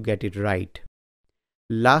until you get it right.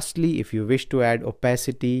 Lastly, if you wish to add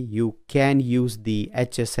opacity, you can use the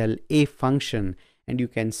HSLA function and you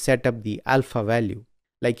can set up the alpha value.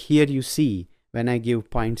 Like here you see, when I give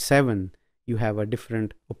 0.7, you have a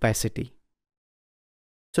different opacity.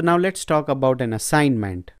 So now let's talk about an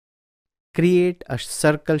assignment. Create a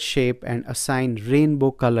circle shape and assign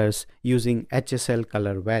rainbow colors using HSL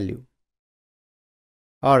color value.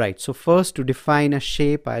 Alright, so first to define a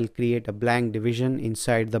shape, I'll create a blank division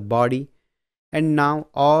inside the body. And now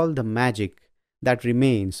all the magic that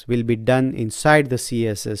remains will be done inside the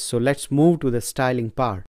CSS. So let's move to the styling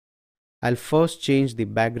part. I'll first change the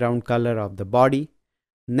background color of the body.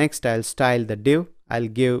 Next, I'll style the div. I'll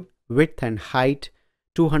give width and height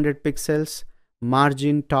 200 pixels,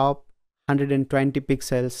 margin top 120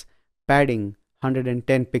 pixels, padding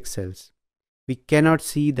 110 pixels. We cannot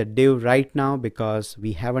see the div right now because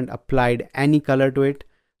we haven't applied any color to it.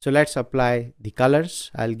 So let's apply the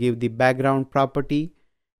colors. I'll give the background property,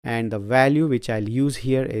 and the value which I'll use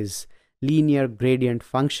here is linear gradient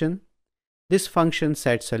function. This function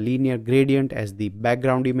sets a linear gradient as the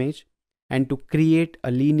background image, and to create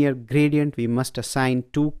a linear gradient we must assign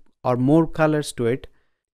 2 or more colors to it.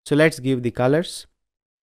 So let's give the colors.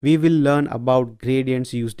 We will learn about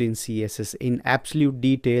gradients used in CSS in absolute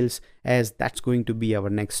details, as that's going to be our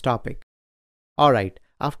next topic. Alright,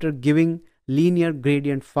 after giving linear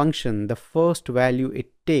gradient function, the first value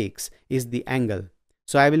it takes is the angle.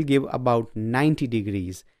 So I will give about 90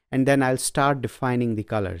 degrees and then I'll start defining the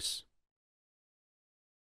colors.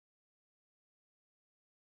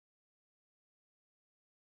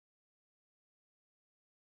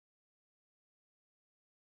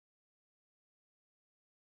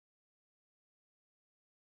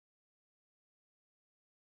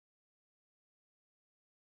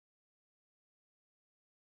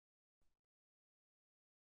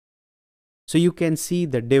 So you can see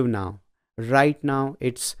the div now. Right now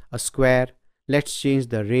it's a square. Let's change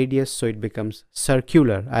the radius so it becomes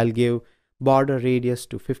circular. I'll give border radius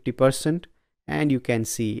to 50% and you can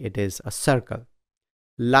see it is a circle.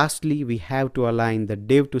 Lastly, we have to align the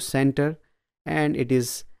div to center and it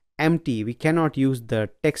is empty. We cannot use the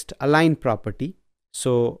text align property.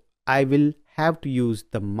 So I will have to use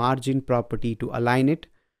the margin property to align it.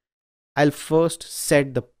 I'll first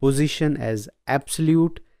set the position as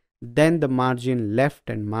absolute, then the margin left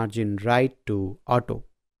and margin right to auto.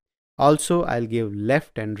 Also, I'll give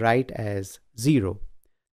left and right as 0.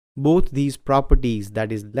 Both these properties,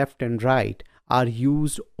 that is left and right, are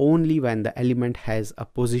used only when the element has a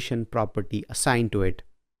position property assigned to it.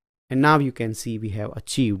 And now you can see we have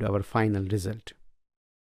achieved our final result.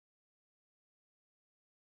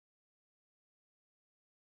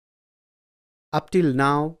 Up till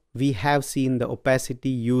now, we have seen the opacity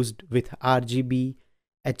used with RGB,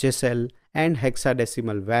 HSL, and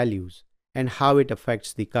hexadecimal values and how it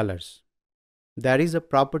affects the colors. There is a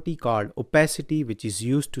property called opacity which is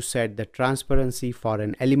used to set the transparency for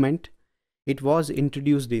an element. It was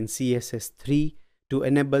introduced in CSS 3 to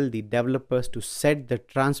enable the developers to set the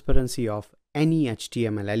transparency of any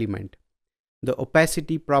HTML element. The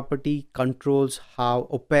opacity property controls how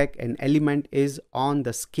opaque an element is on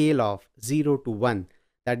the scale of 0 to 1,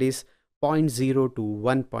 that is 0.0 to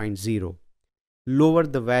 1.0. Lower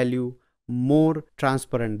the value, more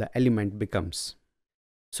transparent the element becomes.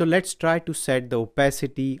 So let's try to set the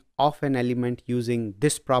opacity of an element using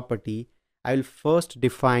this property. I will first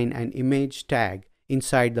define an image tag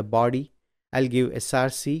inside the body. I'll give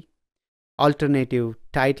src, alternative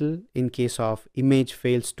title in case of image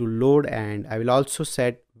fails to load, and I will also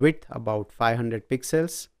set width about 500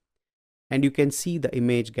 pixels, and you can see the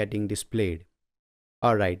image getting displayed.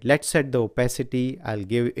 Alright, let's set the opacity. I'll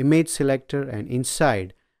give image selector, and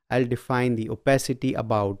inside I'll define the opacity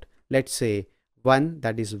about, let's say, 1,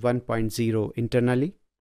 that is 1.0 internally.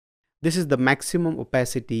 This is the maximum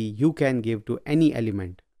opacity you can give to any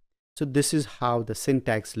element. So this is how the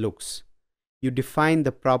syntax looks. You define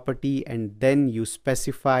the property and then you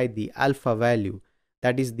specify the alpha value,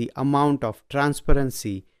 that is the amount of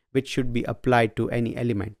transparency which should be applied to any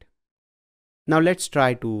element. Now let's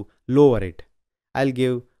try to lower it. I'll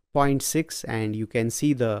give 0.6 and you can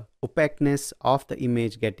see the opaqueness of the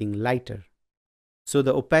image getting lighter. So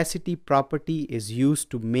the opacity property is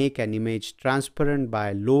used to make an image transparent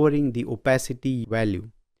by lowering the opacity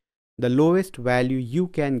value. The lowest value you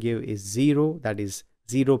can give is 0, that is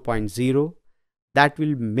 0.0. That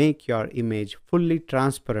will make your image fully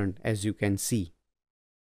transparent, as you can see.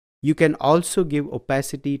 You can also give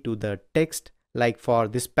opacity to the text, like for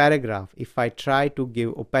this paragraph. If I try to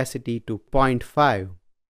give opacity to 0.5,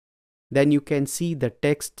 then you can see the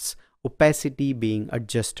text's opacity being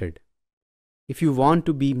adjusted. If you want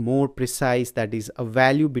to be more precise, that is a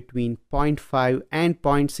value between 0.5 and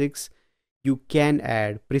 0.6, you can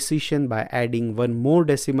add precision by adding one more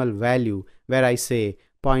decimal value where I say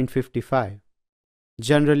 0.55.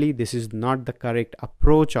 Generally, this is not the correct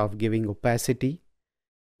approach of giving opacity.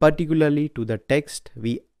 Particularly to the text,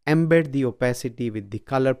 we embed the opacity with the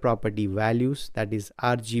color property values, that is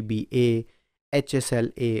RGBA,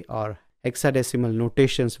 HSLA, or hexadecimal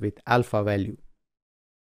notations with alpha value.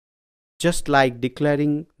 Just like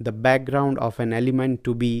declaring the background of an element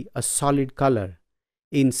to be a solid color,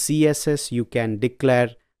 in CSS you can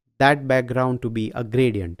declare that background to be a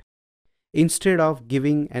gradient. Instead of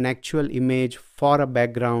giving an actual image for a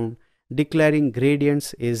background, declaring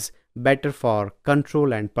gradients is better for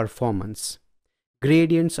control and performance.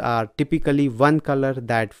 Gradients are typically one color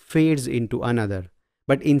that fades into another,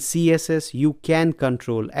 but in CSS you can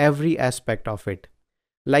control every aspect of it,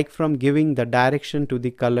 like from giving the direction to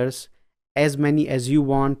the colors, as many as you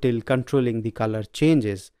want, till controlling the color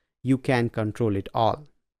changes. You can control it all.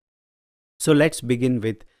 So let's begin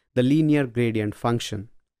with the linear gradient function.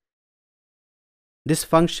 This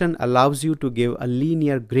function allows you to give a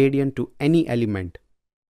linear gradient to any element.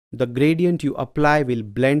 The gradient you apply will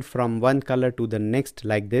blend from one color to the next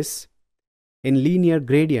like this. In linear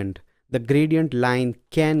gradient, the gradient line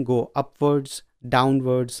can go upwards,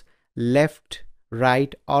 downwards, left,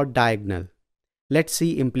 right, or diagonal. Let's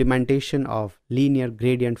see implementation of linear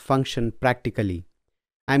gradient function practically.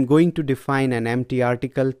 I'm going to define an empty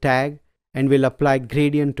article tag and will apply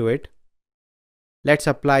gradient to it. Let's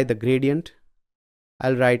apply the gradient.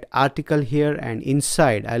 I'll write article here and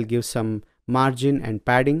inside I'll give some margin and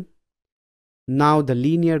padding. Now the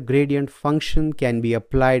linear gradient function can be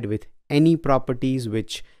applied with any properties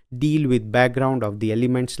which deal with background of the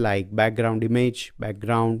elements like background image,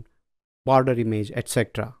 background, border image,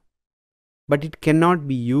 etc. But it cannot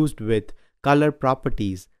be used with color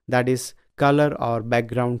properties, that is color or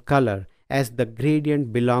background color, as the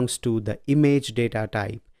gradient belongs to the image data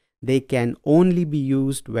type. They can only be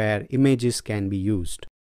used where images can be used.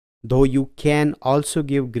 Though you can also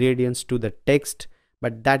give gradients to the text,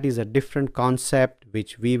 but that is a different concept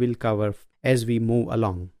which we will cover as we move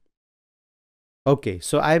along. Okay,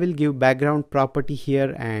 so I will give background property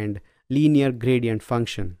here and linear gradient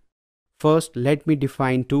function. First, let me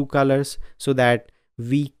define two colors so that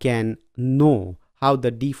we can know how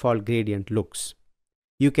the default gradient looks.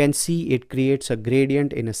 You can see it creates a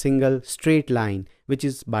gradient in a single straight line, which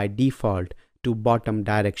is by default to bottom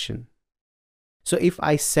direction. So if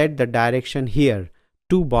I set the direction here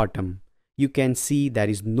to bottom, you can see there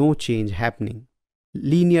is no change happening.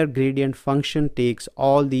 Linear gradient function takes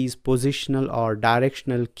all these positional or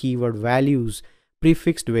directional keyword values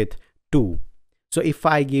prefixed with 2. So if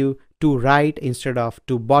I give to right instead of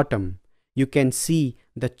to bottom, you can see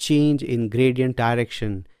the change in gradient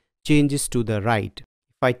direction changes to the right.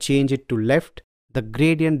 If I change it to left, the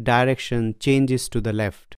gradient direction changes to the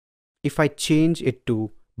left. If I change it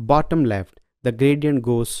to bottom left, the gradient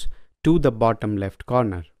goes to the bottom left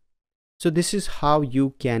corner. So this is how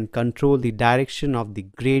you can control the direction of the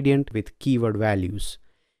gradient with keyword values.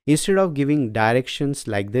 Instead of giving directions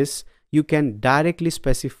like this, you can directly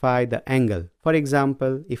specify the angle. For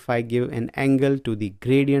example, if I give an angle to the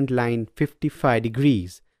gradient line 55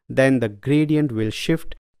 degrees, then the gradient will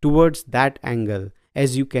shift towards that angle,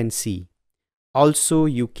 as you can see. Also,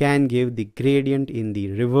 you can give the gradient in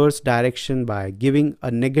the reverse direction by giving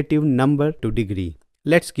a negative number to degree.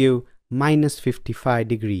 Let's give minus 55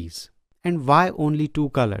 degrees. And why only two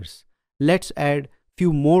colors? Let's add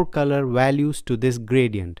few more color values to this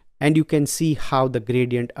gradient, and you can see how the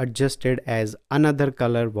gradient adjusted as another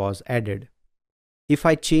color was added. If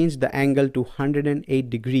I change the angle to 108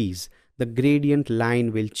 degrees, the gradient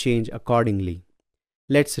line will change accordingly.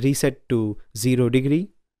 Let's reset to 0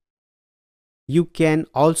 degree. You can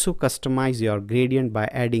also customize your gradient by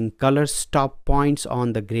adding color stop points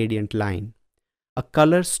on the gradient line. A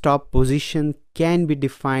color stop position can be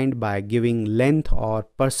defined by giving length or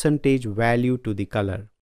percentage value to the color,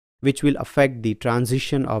 which will affect the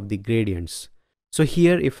transition of the gradients. So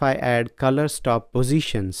here if I add color stop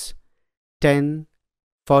positions 10,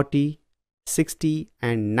 40, 60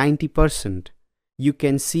 and 90%, you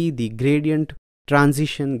can see the gradient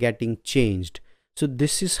transition getting changed. So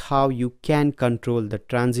this is how you can control the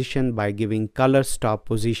transition by giving color stop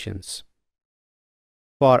positions.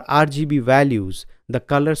 For RGB values, the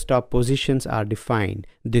color stop positions are defined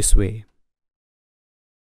this way.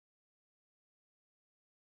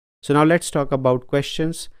 So now let's talk about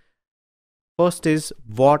questions. First is,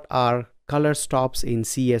 what are color stops in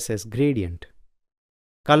CSS gradient?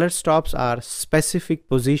 Color stops are specific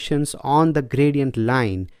positions on the gradient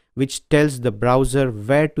line which tells the browser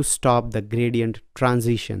where to stop the gradient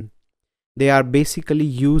transition. They are basically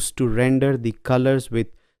used to render the colors with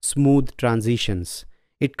smooth transitions.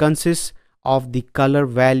 It consists of the color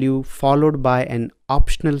value followed by an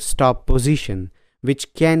optional stop position,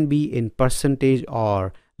 which can be in percentage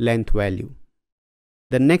or length value.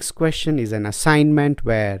 The next question is an assignment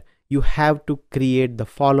where you have to create the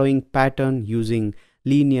following pattern using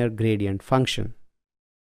linear gradient function.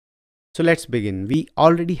 So let's begin. We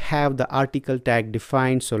already have the article tag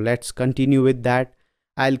defined, so let's continue with that.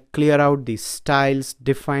 I'll clear out the styles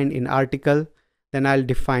defined in article, then I'll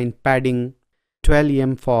define padding 12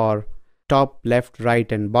 em for top, left,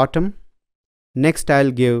 right and bottom. Next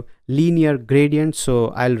I'll give linear gradient, so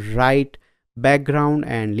I'll write background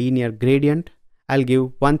and linear gradient. I'll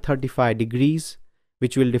give 135 degrees,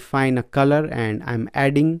 which will define a color, and I'm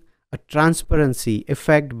adding a transparency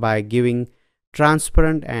effect by giving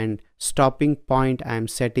transparent, and stopping point I'm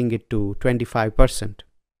setting it to 25%.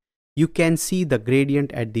 You can see the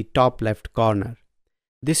gradient at the top left corner.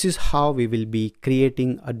 This is how we will be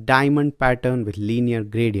creating a diamond pattern with linear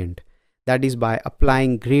gradient. That is by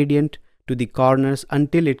applying gradient to the corners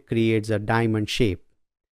until it creates a diamond shape.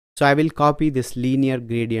 So I will copy this linear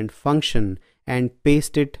gradient function and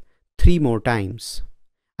paste it 3 more times.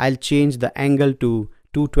 I'll change the angle to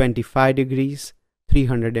 225 degrees,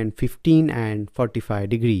 315 and 45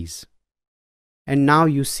 degrees. And now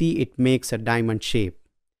you see it makes a diamond shape.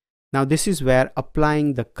 Now this is where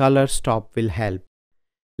applying the color stop will help.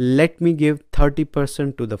 Let me give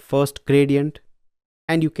 30% to the first gradient,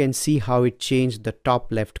 and you can see how it changed the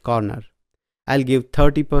top left corner. I'll give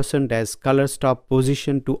 30% as color stop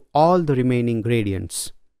position to all the remaining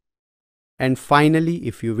gradients. And finally,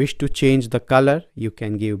 if you wish to change the color, you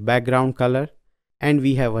can give background color, and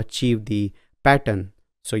we have achieved the pattern,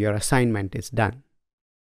 so your assignment is done.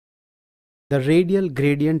 The radial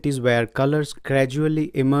gradient is where colors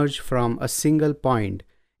gradually emerge from a single point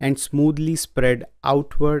and smoothly spread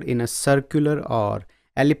outward in a circular or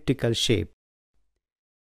elliptical shape.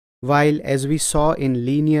 While as we saw in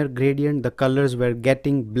linear gradient, the colors were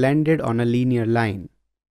getting blended on a linear line.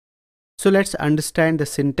 So let's understand the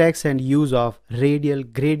syntax and use of radial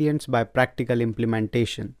gradients by practical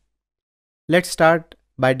implementation. Let's start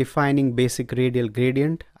by defining basic radial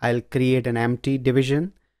gradient. I'll create an empty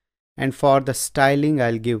division, and for the styling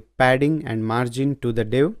I'll give padding and margin to the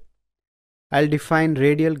div. I'll define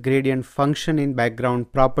radial gradient function in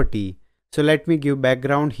background property. So let me give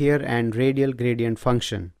background here and radial gradient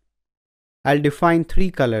function. I'll define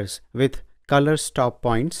 3 colors with color stop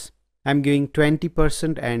points. I'm giving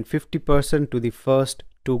 20% and 50% to the first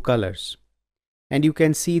 2 colors. And you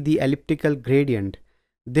can see the elliptical gradient.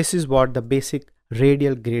 This is what the basic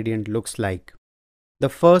radial gradient looks like. The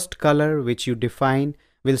first color which you define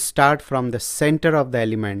will start from the center of the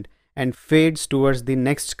element and fades towards the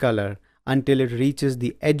next color until it reaches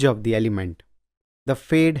the edge of the element. The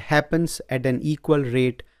fade happens at an equal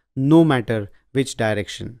rate no matter which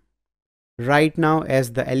direction. Right now,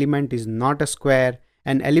 as the element is not a square,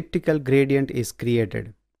 an elliptical gradient is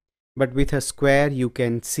created. But with a square, you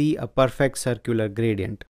can see a perfect circular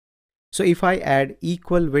gradient. So if I add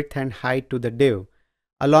equal width and height to the div,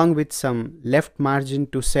 along with some left margin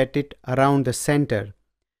to set it around the center,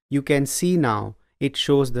 you can see now it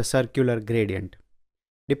shows the circular gradient.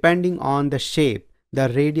 Depending on the shape, the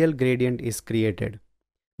radial gradient is created.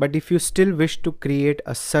 But if you still wish to create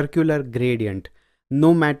a circular gradient,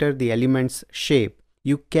 no matter the element's shape,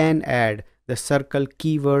 you can add the circle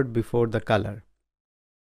keyword before the color.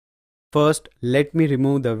 First, let me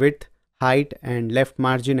remove the width, height and left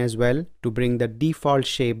margin as well to bring the default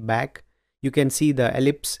shape back. You can see the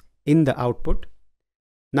ellipse in the output.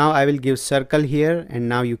 Now I will give circle here, and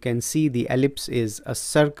now you can see the ellipse is a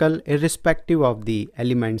circle irrespective of the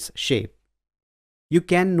element's shape. You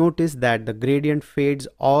can notice that the gradient fades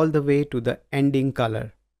all the way to the ending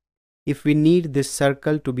color. If we need this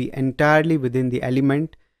circle to be entirely within the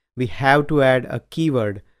element, we have to add a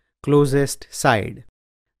keyword, closest side.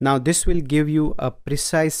 Now this will give you a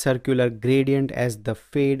precise circular gradient as the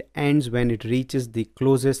fade ends when it reaches the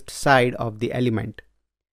closest side of the element.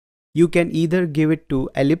 You can either give it to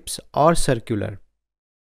ellipse or circular.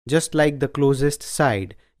 Just like the closest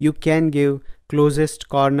side, you can give closest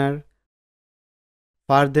corner,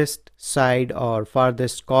 farthest side or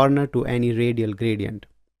farthest corner to any radial gradient.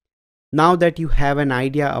 Now that you have an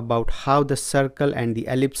idea about how the circle and the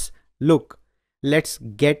ellipse look, let's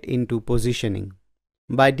get into positioning.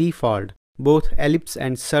 By default, both ellipse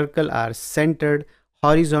and circle are centered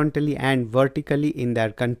horizontally and vertically in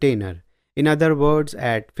their container. In other words,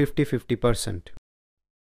 at 50-50%.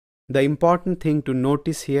 The important thing to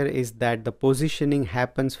notice here is that the positioning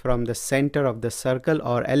happens from the center of the circle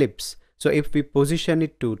or ellipse. So if we position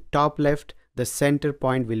it to top left, the center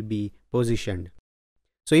point will be positioned.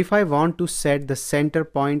 So if I want to set the center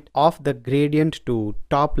point of the gradient to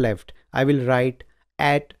top left, I will write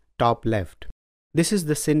at top left. This is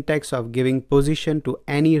the syntax of giving position to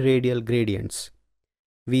any radial gradients.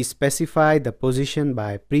 We specify the position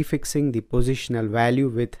by prefixing the positional value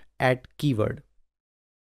with at keyword.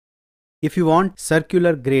 If you want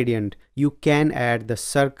circular gradient, you can add the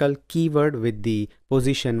circle keyword with the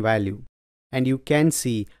position value, and you can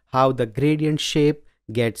see how the gradient shape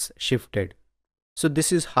gets shifted. So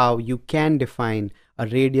this is how you can define a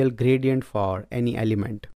radial gradient for any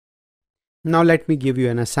element. Now let me give you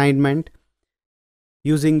an assignment.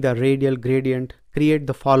 Using the radial gradient, create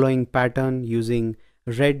the following pattern using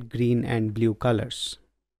red, green and blue colors.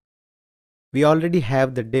 We already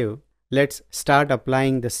have the div. Let's start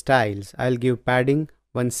applying the styles. I'll give padding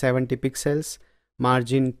 170 pixels,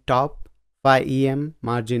 margin top 5 em,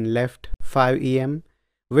 margin left 5 em,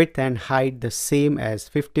 width and height the same as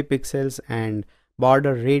 50 pixels and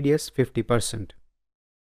border radius 50%.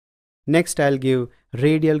 Next, I'll give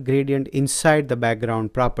radial gradient inside the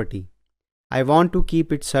background property. I want to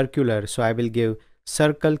keep it circular, so I will give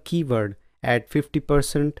circle keyword at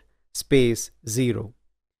 50% space 0.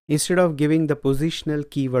 Instead of giving the positional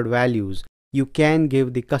keyword values, you can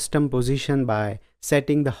give the custom position by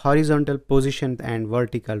setting the horizontal position and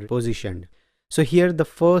vertical position. So here the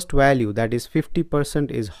first value, that is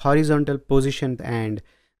 50%, is horizontal position and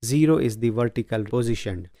 0 is the vertical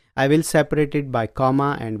position. I will separate it by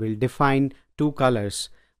comma and will define two colors,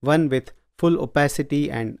 one with full opacity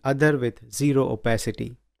and other with zero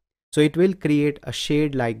opacity. So it will create a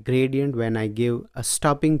shade like gradient when I give a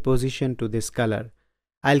stopping position to this color.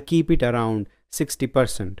 I'll keep it around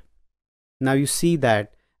 60%. Now you see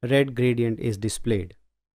that red gradient is displayed.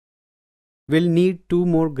 We'll need two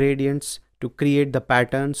more gradients to create the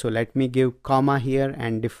pattern, so let me give comma here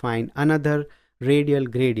and define another radial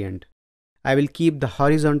gradient. I will keep the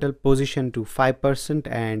horizontal position to 5%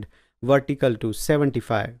 and vertical to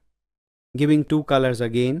 75. Giving two colors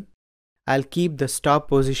again. I'll keep the stop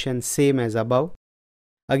position same as above.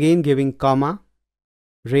 Again giving comma,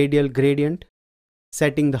 radial gradient,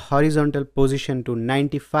 setting the horizontal position to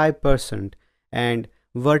 95% and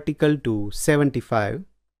vertical to 75.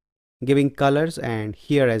 Giving colors, and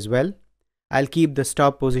here as well. I'll keep the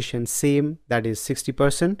stop position same, that is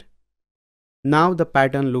 60%. Now the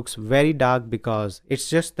pattern looks very dark because it's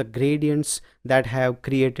just the gradients that have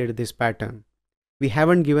created this pattern. We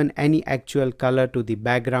haven't given any actual color to the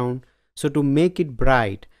background, so to make it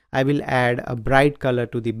bright, I will add a bright color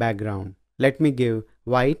to the background. Let me give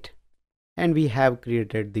white, and we have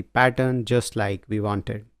created the pattern just like we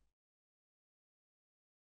wanted.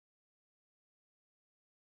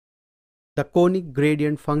 The conic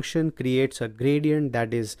gradient function creates a gradient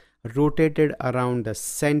that is rotated around the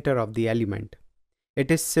center of the element. It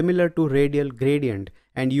is similar to radial gradient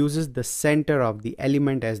and uses the center of the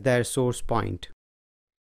element as their source point.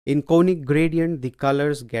 In conic gradient, the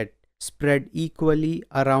colors get spread equally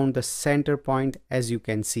around the center point, as you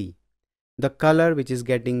can see. The color which is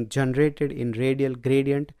getting generated in radial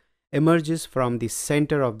gradient emerges from the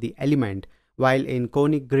center of the element, while in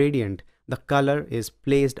conic gradient, the color is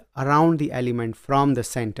placed around the element from the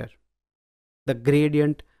center. The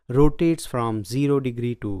gradient rotates from 0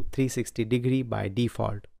 degree to 360 degree by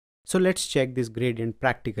default. So let's check this gradient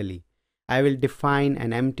practically. I will define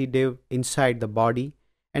an empty div inside the body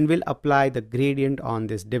and will apply the gradient on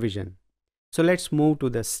this division. So let's move to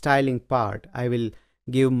the styling part. I will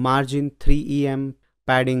give margin 3 em,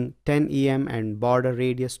 padding 10 em and border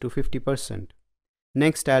radius to 50%.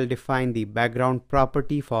 Next, I'll define the background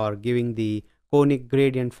property for giving the conic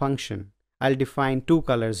gradient function. I'll define two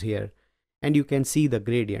colors here and you can see the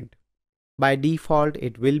gradient. By default,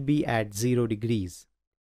 it will be at 0 degrees.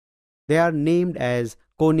 They are named as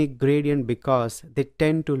conic gradient because they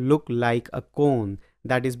tend to look like a cone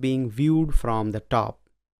that is being viewed from the top.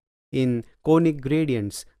 In conic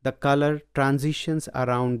gradients, the color transitions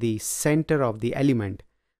around the center of the element,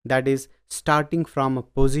 that is, starting from a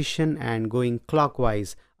position and going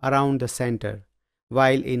clockwise around the center,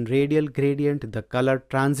 while in radial gradient, the color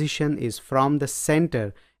transition is from the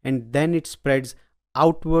center and then it spreads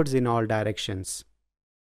outwards in all directions.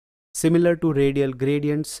 Similar to radial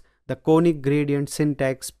gradients, the conic gradient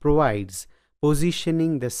syntax provides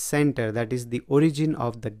positioning the center, that is the origin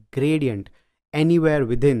of the gradient, anywhere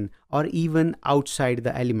within or even outside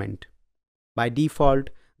the element. By default,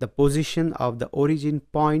 the position of the origin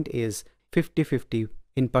point is 50-50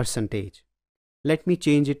 in percentage. Let me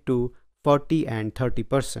change it to 40 and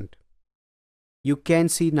 30%. You can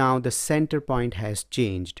see now the center point has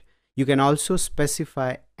changed. You can also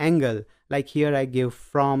specify angle, like here I give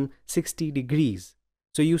from 60 degrees.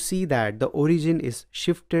 So you see that the origin is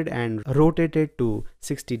shifted and rotated to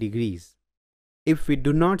 60 degrees. If we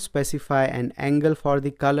do not specify an angle for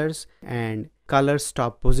the colors and color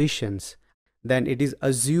stop positions, then it is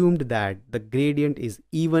assumed that the gradient is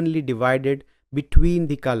evenly divided between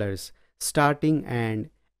the colors, starting and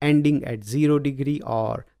ending at 0 degree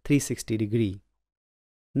or 360 degree.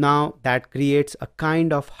 Now that creates a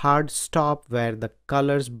kind of hard stop where the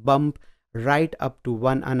colors bump right up to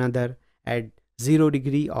one another at 0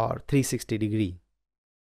 degree or 360 degree.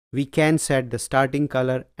 We can set the starting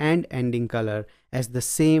color and ending color as the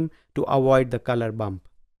same to avoid the color bump.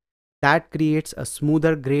 That creates a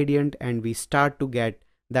smoother gradient and we start to get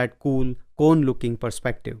that cool cone looking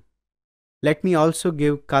perspective. Let me also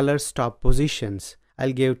give color stop positions.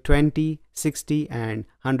 I'll give 20, 60 and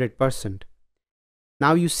 100%.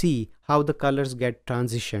 Now you see how the colors get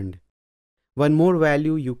transitioned. One more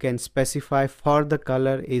value you can specify for the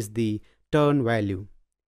color is the turn value.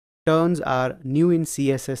 Turns are new in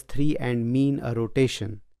CSS 3 and mean a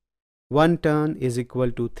rotation. One turn is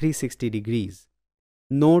equal to 360 degrees.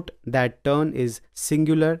 Note that turn is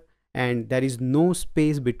singular and there is no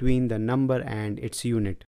space between the number and its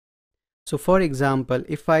unit. So for example,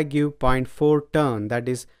 if I give 0.4 turn, that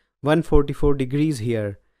is 144 degrees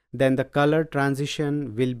here, then the color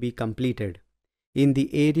transition will be completed in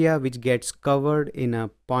the area which gets covered in a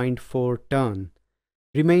 0.4 turn.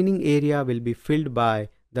 Remaining area will be filled by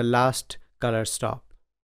the last color stop.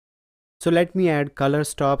 So let me add color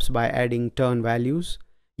stops by adding turn values.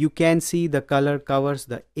 You can see the color covers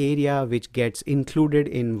the area which gets included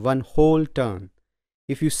in one whole turn.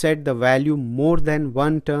 If you set the value more than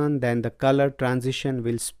one turn, then the color transition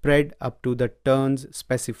will spread up to the turns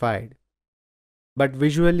specified. But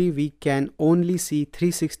visually we can only see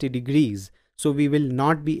 360 degrees, so we will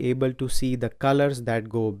not be able to see the colors that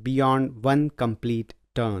go beyond one complete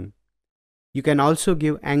turn. You can also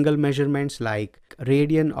give angle measurements like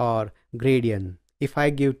radian or gradient. If I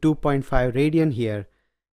give 2.5 radian here,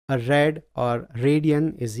 a rad or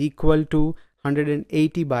radian is equal to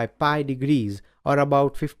 180 by pi degrees or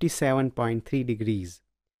about 57.3 degrees.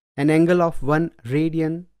 An angle of 1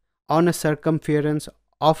 radian on a circumference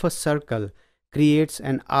of a circle creates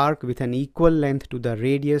an arc with an equal length to the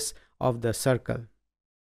radius of the circle,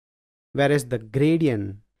 whereas the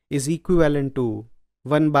gradient is equivalent to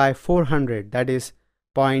 1 by 400, that is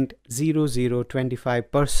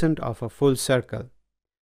 0.0025% of a full circle.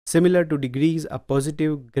 Similar to degrees, a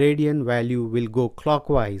positive gradient value will go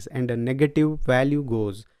clockwise and a negative value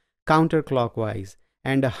goes counterclockwise,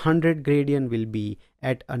 and a 100 gradient will be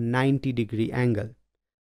at a 90-degree angle.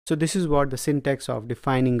 So this is what the syntax of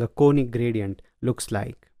defining a conic gradient looks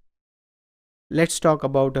like. Let's talk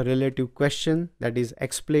about a relative question, that is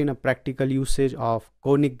explain a practical usage of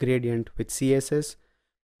conic gradient with CSS,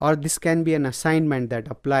 or this can be an assignment that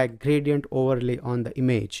apply gradient overlay on the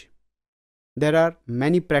image. There are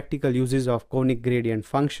many practical uses of conic gradient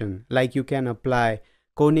function, like you can apply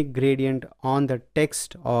conic gradient on the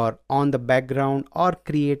text or on the background or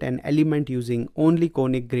create an element using only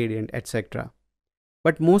conic gradient, etc.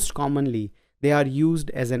 But most commonly, they are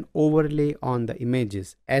used as an overlay on the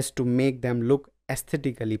images as to make them look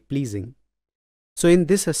aesthetically pleasing. So in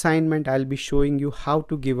this assignment, I'll be showing you how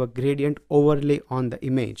to give a gradient overlay on the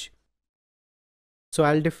image. So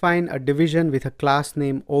I'll define a division with a class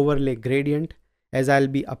name overlay gradient, as I'll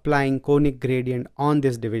be applying conic gradient on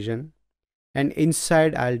this division. And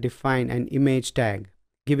inside I'll define an image tag,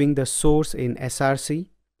 giving the source in src,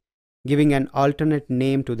 giving an alternate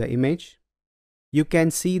name to the image. You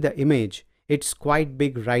can see the image, it's quite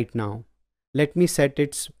big right now. Let me set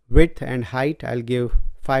its width and height. I'll give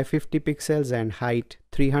 550 pixels and height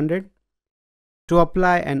 300. To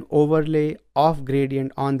apply an overlay of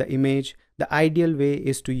gradient on the image, the ideal way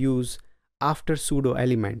is to use after pseudo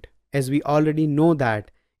element, as we already know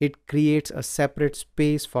that it creates a separate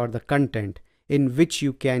space for the content in which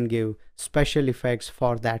you can give special effects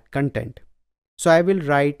for that content. So I will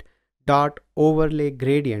write dot overlay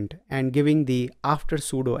gradient and giving the after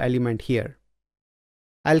pseudo element here.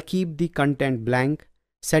 I'll keep the content blank,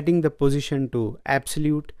 setting the position to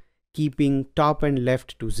absolute, keeping top and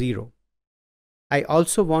left to 0. I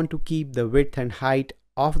also want to keep the width and height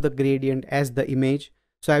of the gradient as the image,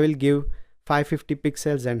 so I will give 550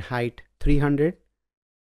 pixels and height 300.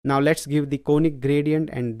 Now let's give the conic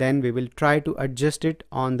gradient and then we will try to adjust it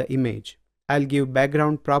on the image. I'll give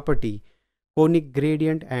background property conic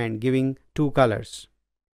gradient and giving 2 colors.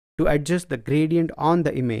 To adjust the gradient on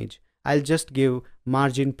the image, I'll just give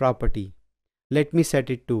margin property. Let me set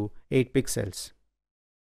it to 8 pixels.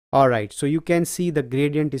 Alright, so you can see the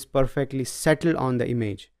gradient is perfectly settled on the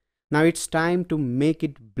image. Now it's time to make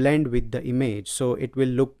it blend with the image so it will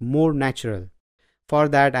look more natural. For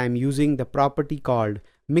that I'm using the property called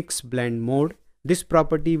mix blend mode. This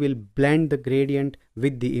property will blend the gradient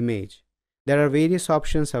with the image. There are various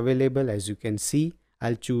options available, as you can see.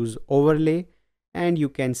 I'll choose overlay and you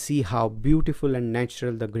can see how beautiful and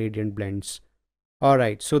natural the gradient blends.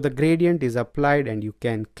 Alright, so the gradient is applied and you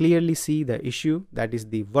can clearly see the issue, that is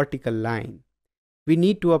the vertical line. We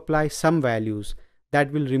need to apply some values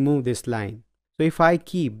that will remove this line. So if I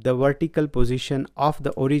keep the vertical position of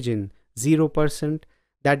the origin 0%,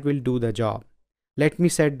 that will do the job. Let me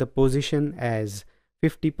set the position as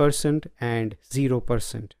 50% and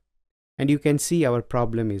 0%. And you can see our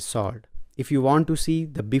problem is solved. If you want to see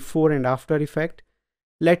the before and after effect,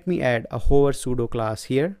 let me add a hover pseudo class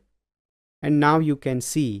here. And now you can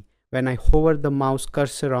see when I hover the mouse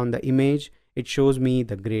cursor on the image, it shows me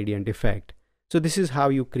the gradient effect. So this is how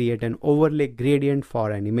you create an overlay gradient for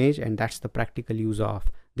an image, and that's the practical use of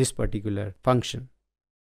this particular function.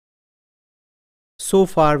 So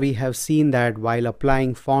far we have seen that while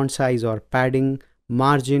applying font size or padding,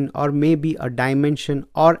 margin or maybe a dimension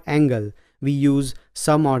or angle, we use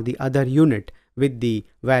some or the other unit with the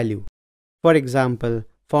value. For example,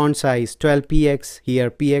 font size 12px, here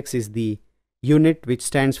px is the unit which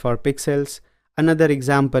stands for pixels. Another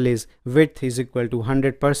example is width is equal to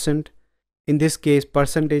 100%. In this case,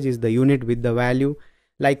 percentage is the unit with the value.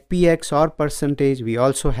 Like px or percentage, we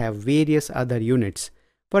also have various other units.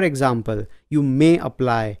 For example, you may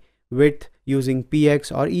apply width using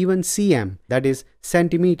px or even cm, that is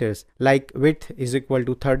centimeters, like width is equal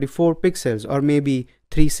to 34 pixels or maybe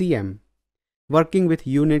 3 cm. Working with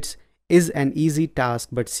units is an easy task,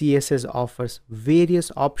 but CSS offers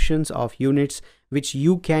various options of units which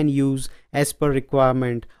you can use as per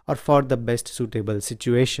requirement or for the best suitable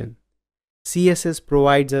situation. CSS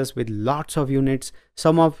provides us with lots of units,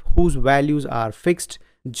 some of whose values are fixed,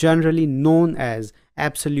 generally known as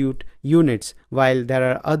absolute units, while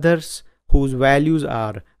there are others whose values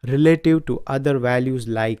are relative to other values,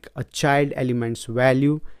 like a child element's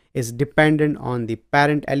value is dependent on the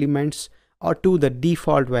parent elements or to the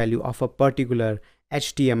default value of a particular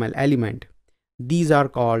HTML element. These are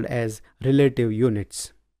called as relative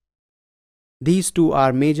units. These two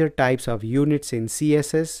are major types of units in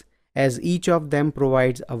CSS, as each of them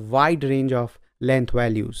provides a wide range of length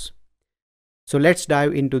values. So let's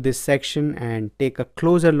dive into this section and take a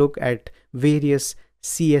closer look at various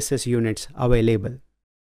CSS units available.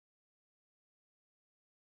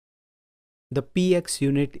 The PX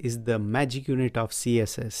unit is the magic unit of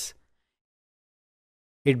CSS.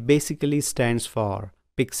 It basically stands for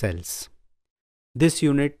pixels. This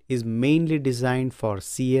unit is mainly designed for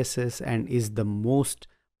CSS and is the most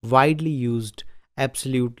widely used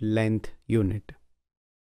absolute length unit.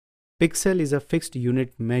 Pixel is a fixed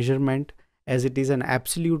unit measurement as it is an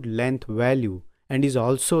absolute length value and is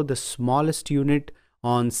also the smallest unit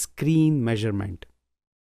on screen measurement.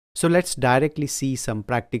 So let's directly see some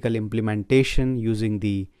practical implementation using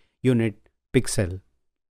the unit pixel.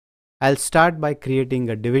 I'll start by creating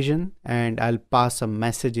a division and I'll pass a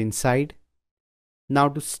message inside. Now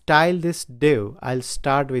to style this div, I'll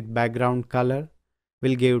start with background color.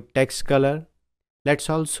 We'll give text color. Let's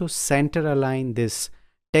also center align this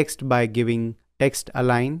text by giving text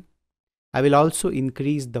align. I will also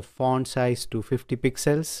increase the font size to 50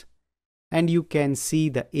 pixels. And you can see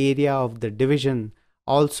the area of the division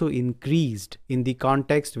also increased in the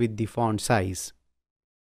context with the font size.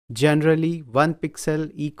 Generally, 1 pixel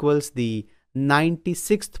equals the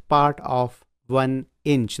 96th part of 1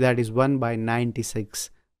 inch, that is 1 by 96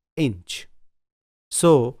 inch.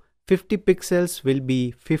 So 50 pixels will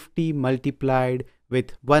be 50 multiplied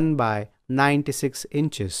with 1 by 96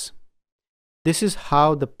 inches. This is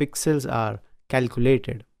how the pixels are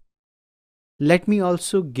calculated. Let me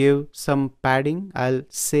also give some padding. I'll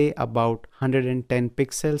say about 110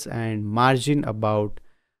 pixels and margin about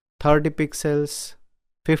 30 pixels,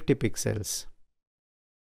 50 pixels.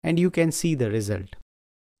 And you can see the result.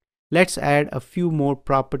 Let's add a few more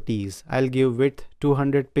properties. I'll give width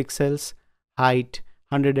 200 pixels, height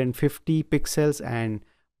 150 pixels and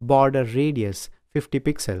border radius 50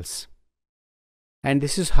 pixels. And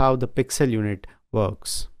this is how the pixel unit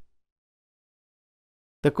works.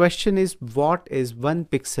 The question is, what is 1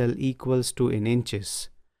 pixel equals to in inches?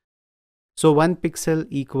 So 1 pixel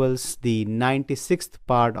equals the 96th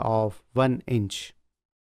part of 1 inch.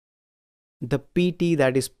 The PT,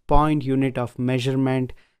 that is point unit of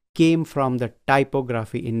measurement, came from the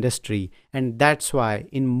typography industry, and that's why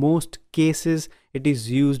in most cases it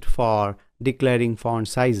is used for declaring font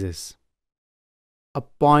sizes. A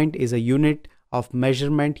point is a unit of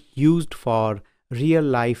measurement used for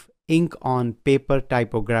real-life ink on paper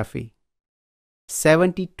typography.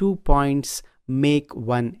 72 points make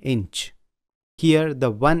 1 inch. Here the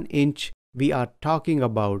 1 inch we are talking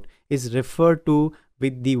about is referred to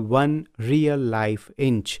with the 1 real life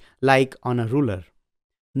inch, like on a ruler,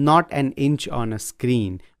 not an inch on a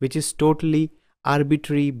screen, which is totally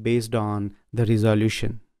arbitrary based on the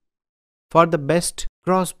resolution. For the best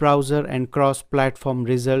cross-browser and cross-platform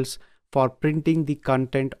results for printing the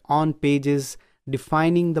content on pages,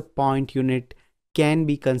 defining the point unit can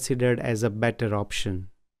be considered as a better option.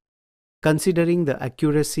 Considering the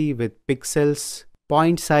accuracy with pixels,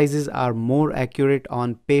 point sizes are more accurate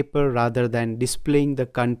on paper rather than displaying the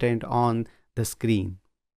content on the screen.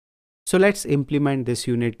 So let's implement this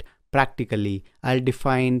unit practically. I'll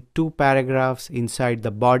define 2 paragraphs inside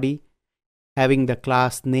the body, having the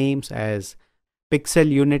class names as pixel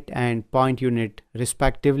unit and point unit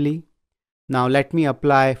respectively. Now let me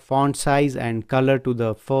apply font size and color to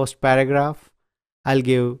the first paragraph. I'll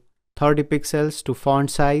give 30 pixels to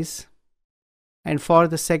font size. And for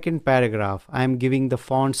the second paragraph, I am giving the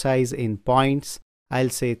font size in points. I'll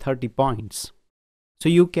say 30 points. So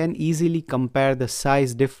you can easily compare the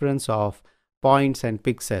size difference of points and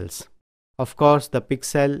pixels. Of course, the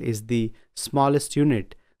pixel is the smallest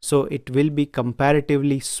unit, so it will be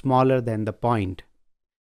comparatively smaller than the point.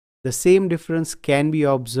 The same difference can be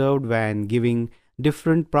observed when giving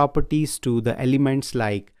different properties to the elements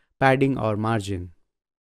like padding or margin.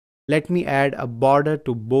 Let me add a border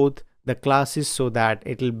to both the classes so that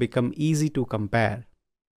it will become easy to compare.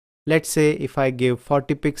 Let's say if I give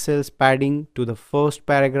 40 pixels padding to the first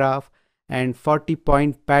paragraph and 40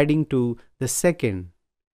 point padding to the second,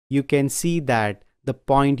 you can see that the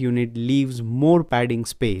point unit leaves more padding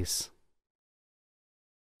space.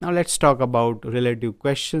 Now let's talk about relative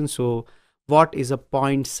questions. So what is a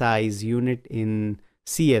point size unit in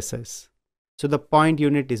CSS? So the point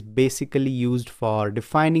unit is basically used for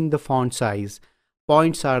defining the font size.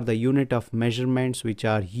 Points are the unit of measurements which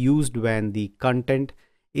are used when the content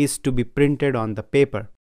is to be printed on the paper.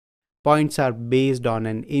 Points are based on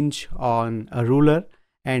an inch on a ruler,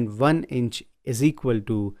 and 1 inch is equal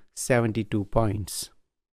to 72 points.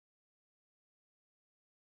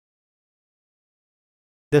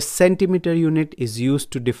 The centimeter unit is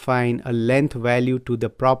used to define a length value to the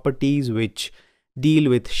properties which deal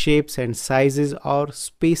with shapes and sizes or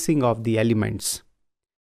spacing of the elements.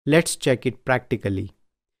 Let's check it practically.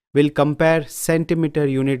 We'll compare centimeter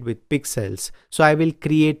unit with pixels. So I will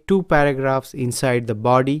create 2 paragraphs inside the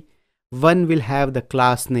body. One will have the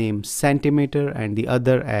class name centimeter and the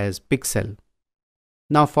other as pixel.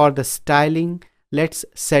 Now for the styling, let's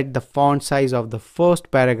set the font size of the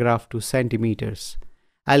first paragraph to centimeters.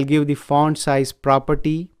 I'll give the font size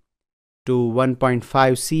property to 1.5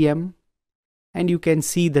 cm, and you can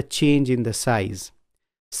see the change in the size.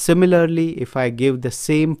 Similarly, if I give the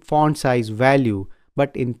same font size value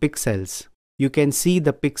but in pixels, you can see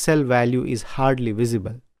the pixel value is hardly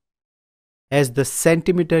visible. As the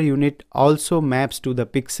centimeter unit also maps to the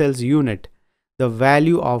pixels unit, the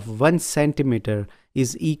value of 1 centimeter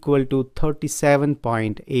is equal to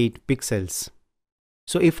 37.8 pixels.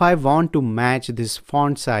 So if I want to match this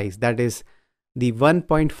font size, that is the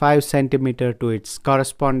 1.5 centimeter to its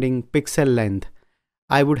corresponding pixel length,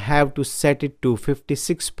 I would have to set it to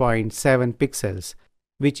 56.7 pixels,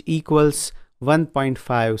 which equals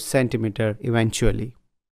 1.5 centimeter eventually.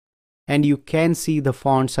 And you can see the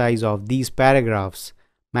font size of these paragraphs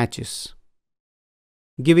matches.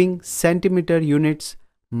 Giving centimeter units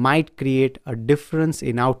might create a difference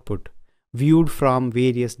in output viewed from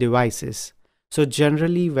various devices. So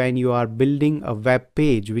generally, when you are building a web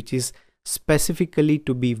page which is specifically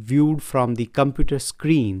to be viewed from the computer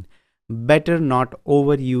screen, better not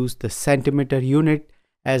overuse the centimeter unit,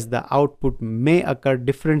 as the output may occur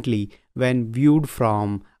differently when viewed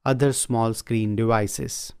from other small screen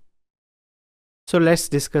devices. So let's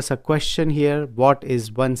discuss a question here. What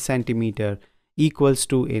is 1 centimeter equals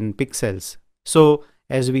to in pixels? So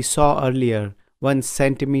as we saw earlier, 1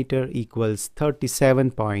 centimeter equals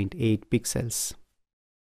 37.8 pixels.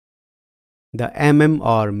 The mm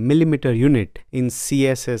or millimeter unit in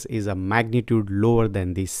CSS is a magnitude lower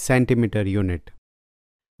than the centimeter unit.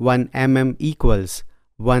 1 mm equals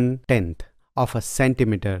 1/10 of a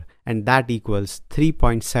centimeter, and that equals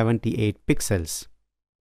 3.78 pixels.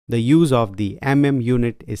 The use of the mm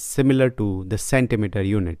unit is similar to the centimeter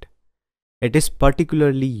unit. It is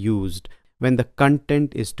particularly used when the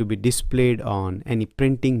content is to be displayed on any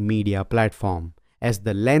printing media platform, as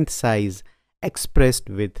the length size expressed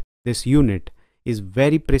with this unit is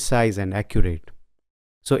very precise and accurate.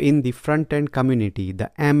 So in the front-end community,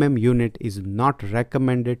 the mm unit is not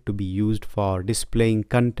recommended to be used for displaying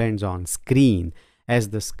contents on screen, as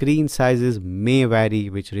the screen sizes may vary,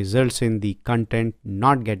 which results in the content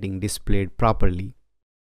not getting displayed properly.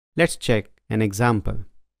 Let's check an example.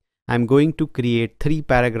 I'm going to create 3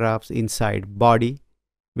 paragraphs inside body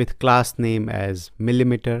with class name as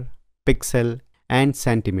millimeter, pixel, and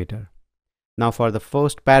centimeter. Now for the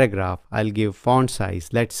first paragraph, I'll give font size,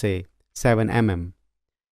 let's say 7 mm.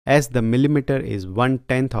 As the millimeter is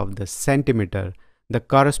 1/10 of the centimeter, the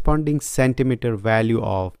corresponding centimeter value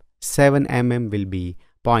of 7 mm will be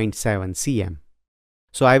 0.7 cm.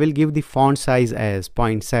 So I will give the font size as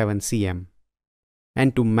 0.7 cm.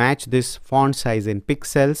 And to match this font size in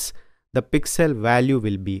pixels, the pixel value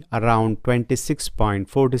will be around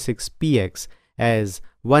 26.46 px, as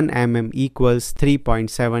 1 mm equals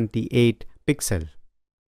 3.78 pixel.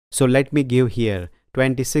 So let me give here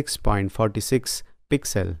 26.46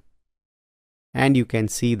 pixel, and you can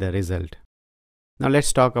see the result. Now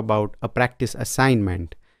let's talk about a practice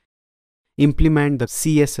assignment. Implement the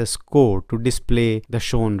CSS code to display the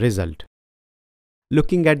shown result.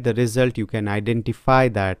 Looking at the result, you can identify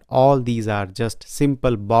that all these are just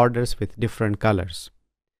simple borders with different colors.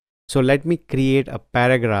 So let me create a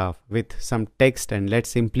paragraph with some text and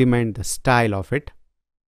let's implement the style of it.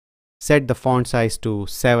 Set the font size to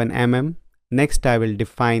 7 mm. Next, I will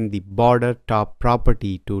define the border top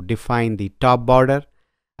property to define the top border.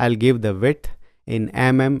 I'll give the width in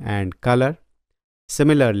mm and color.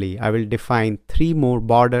 Similarly, I will define 3 more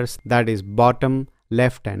borders, that is bottom,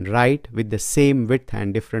 left and right, with the same width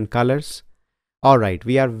and different colors. Alright,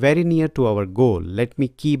 we are very near to our goal. Let me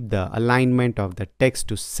keep the alignment of the text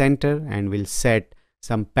to center and we'll set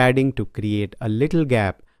some padding to create a little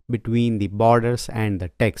gap between the borders and the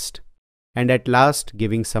text. And at last,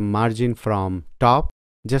 giving some margin from top,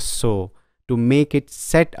 just so to make it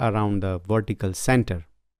set around the vertical center.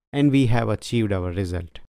 And we have achieved our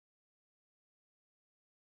result.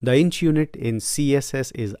 The inch unit in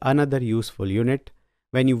CSS is another useful unit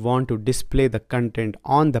when you want to display the content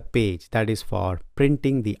on the page, that is for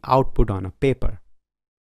printing the output on a paper.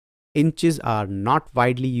 Inches are not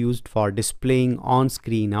widely used for displaying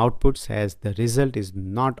on-screen outputs, as the result is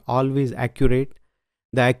not always accurate.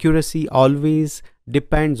 The accuracy always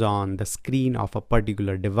depends on the screen of a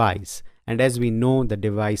particular device, and as we know, the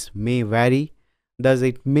device may vary, thus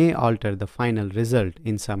it may alter the final result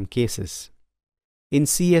in some cases. In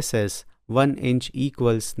CSS, 1 inch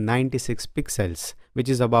equals 96 pixels, which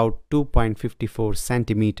is about 2.54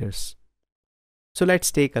 centimeters. So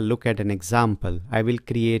let's take a look at an example. I will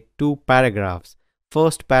create 2 paragraphs.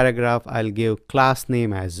 First paragraph I'll give class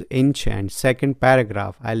name as inch, and second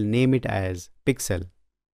paragraph I'll name it as pixel.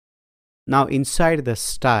 Now inside the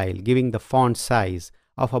style, giving the font size,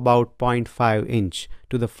 of about 0.5 inch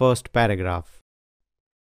to the first paragraph.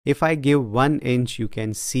 If I give 1 inch, you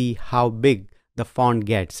can see how big the font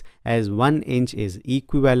gets, as 1 inch is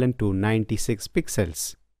equivalent to 96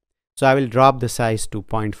 pixels. So I will drop the size to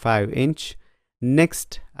 0.5 inch.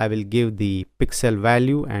 Next, I will give the pixel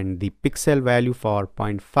value, and the pixel value for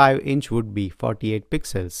 0.5 inch would be 48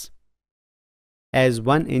 pixels. As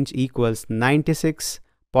 1 inch equals 96,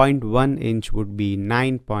 0.1 inch would be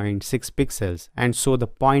 9.6 pixels, and so the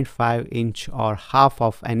 0.5 inch or half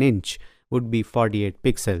of an inch would be 48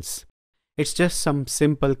 pixels. It's just some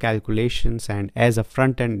simple calculations, and as a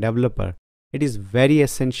front-end developer, it is very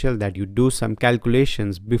essential that you do some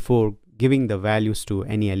calculations before giving the values to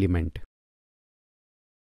any element.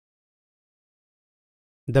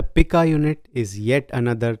 The pica unit is yet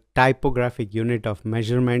another typographic unit of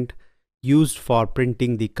measurement used for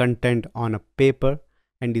printing the content on a paper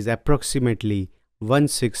and is approximately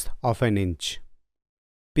 1/6 of an inch.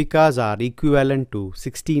 Picas are equivalent to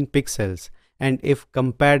 16 pixels, and if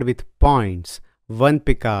compared with points, 1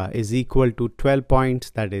 pica is equal to 12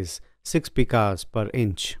 points, that is 6 picas per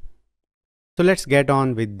inch. So let's get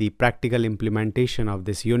on with the practical implementation of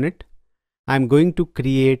this unit. I'm going to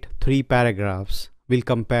create 3 paragraphs. We'll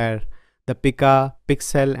compare the pica,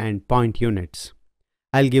 pixel and point units.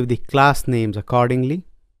 I'll give the class names accordingly.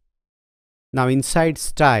 Now inside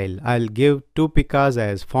style, I'll give 2 picas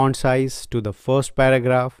as font size to the first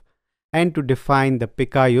paragraph, and to define the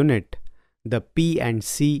pica unit, the P and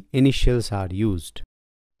C initials are used.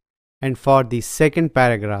 And for the second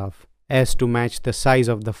paragraph, as to match the size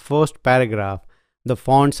of the first paragraph, the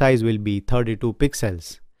font size will be 32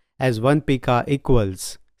 pixels, as 1 pica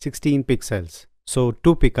equals 16 pixels. So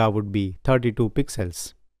 2 pica would be 32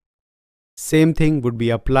 pixels. Same thing would be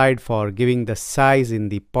applied for giving the size in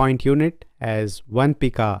the point unit, as 1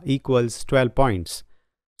 pica equals 12 points.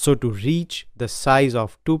 So to reach the size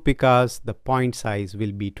of 2 picas, the point size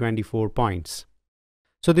will be 24 points.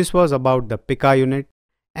 So this was about the pica unit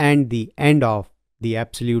and the end of the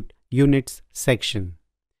absolute units section.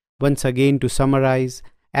 Once again, to summarize,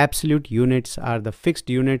 absolute units are the fixed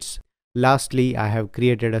units. Lastly, I have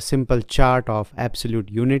created a simple chart of absolute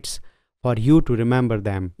units for you to remember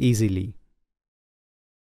them easily.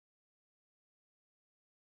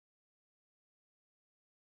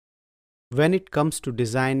 When it comes to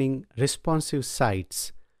designing responsive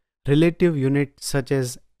sites, relative unit such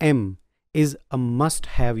as M is a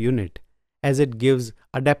must-have unit, as it gives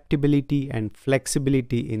adaptability and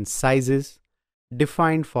flexibility in sizes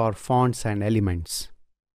defined for fonts and elements.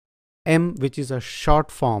 M, which is a short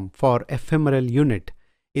form for ephemeral unit,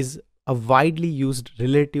 is a widely used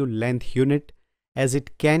relative length unit, as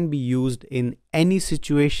it can be used in any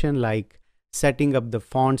situation like setting up the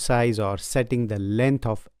font size or setting the length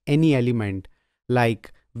of any element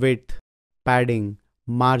like width, padding,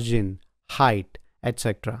 margin, height,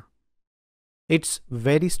 etc. It's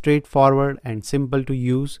very straightforward and simple to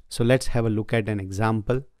use, so let's have a look at an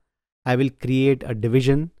example. I will create a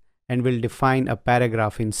division and will define a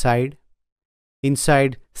paragraph inside.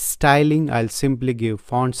 Inside styling, I'll simply give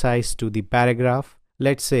font size to the paragraph,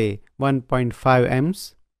 let's say 1.5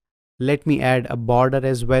 ems. Let me add a border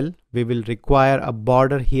as well. We will require a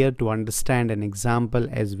border here to understand an example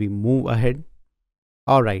as we move ahead.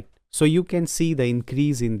 Alright, so you can see the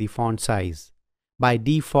increase in the font size. By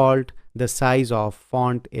default, the size of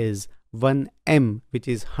font is 1 em, which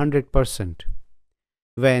is 100%.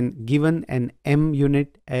 When given an M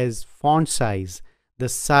unit as font size, the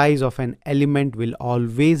size of an element will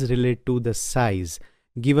always relate to the size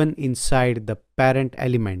given inside the parent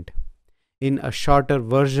element. In a shorter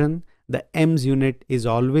version, the M's unit is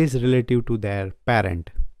always relative to their parent.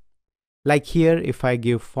 Like here, if I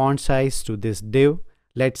give font size to this div,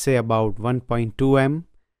 let's say about 1.2 em,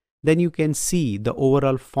 then you can see the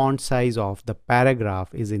overall font size of the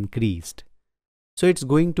paragraph is increased. So it's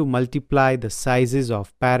going to multiply the sizes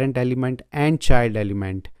of parent element and child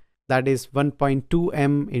element, that is 1.2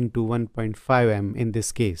 em into 1.5 em in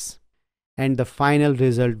this case. And the final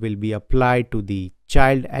result will be applied to the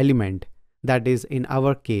child element, that is in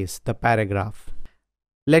our case the paragraph.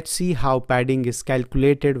 Let's see how padding is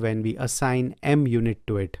calculated when we assign M unit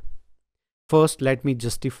to it. First, let me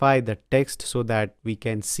justify the text so that we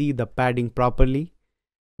can see the padding properly.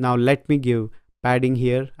 Now let me give padding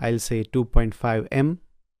here. I'll say 2.5 em.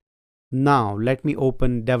 Now let me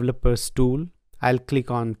open Developers tool. I'll click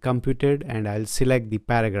on Computed and I'll select the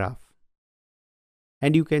paragraph.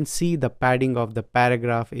 And you can see the padding of the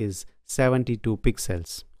paragraph is 72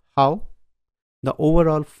 pixels. How? The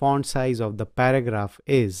overall font size of the paragraph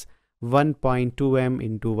is 1.2 em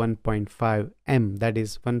into 1.5 em, that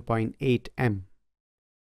is 1.8 em.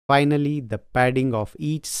 Finally, the padding of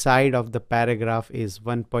each side of the paragraph is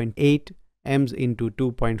 1.8 ms into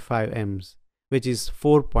 2.5 ms, which is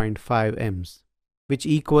 4.5 ms, which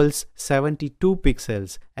equals 72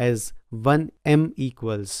 pixels as 1 m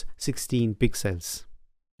equals 16 pixels.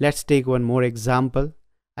 Let's take one more example.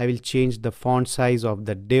 I will change the font size of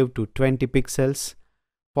the div to 20 pixels,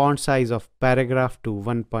 font size of paragraph to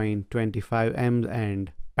 1.25 ms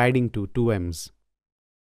and padding to 2 ms.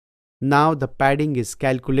 Now the padding is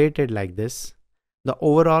calculated like this. The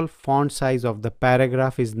overall font size of the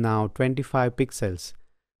paragraph is now 25 pixels.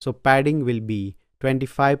 So padding will be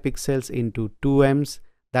 25 pixels into 2 ms,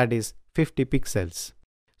 that is 50 pixels.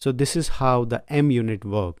 So this is how the M unit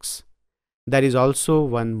works. There is also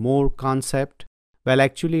one more concept. Well,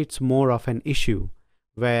 actually it's more of an issue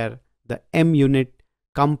where the M unit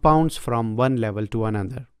compounds from one level to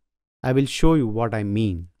another. I will show you what I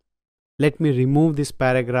mean. Let me remove this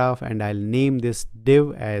paragraph and I'll name this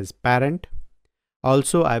div as parent.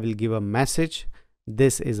 Also, I will give a message.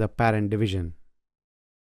 This is a parent division.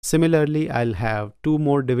 Similarly, I'll have two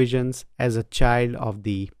more divisions as a child of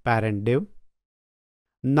the parent div.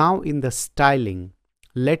 Now in the styling,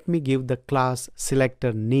 let me give the class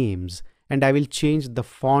selector names and I will change the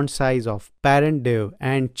font size of parent div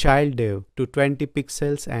and child div to 20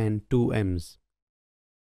 pixels and 2 ms.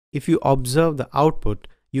 If you observe the output,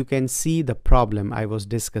 you can see the problem I was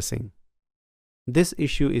discussing. This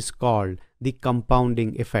issue is called the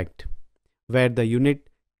compounding effect, where the unit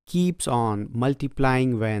keeps on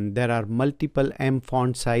multiplying when there are multiple M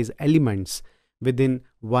font size elements within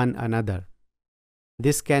one another.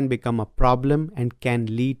 This can become a problem and can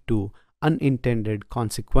lead to unintended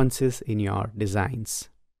consequences in your designs.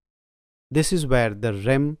 This is where the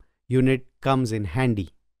rem unit comes in handy,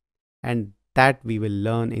 and that we will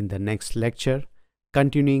learn in the next lecture,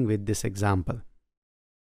 continuing with this example.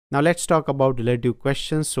 Now let's talk about relative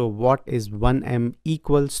questions. So what is 1m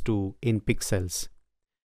equals to in pixels?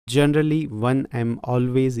 Generally 1m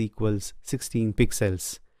always equals 16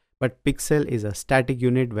 pixels, but pixel is a static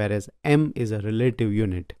unit whereas m is a relative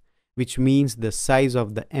unit, which means the size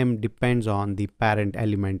of the m depends on the parent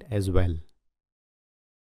element as well.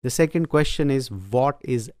 The second question is what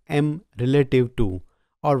is m relative to,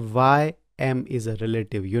 or why m is a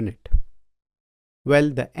relative unit?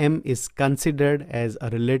 Well, the M is considered as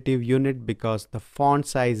a relative unit because the font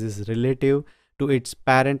size is relative to its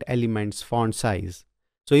parent element's font size.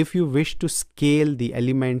 So if you wish to scale the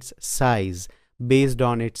element's size based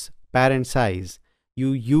on its parent size,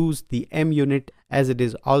 you use the M unit as it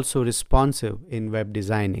is also responsive in web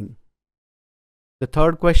designing. The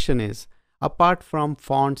third question is, apart from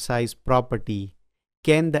font size property,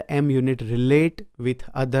 can the M unit relate with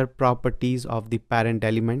other properties of the parent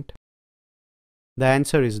element? The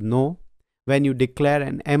answer is no. When you declare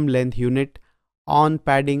an M length unit, on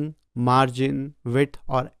padding, margin, width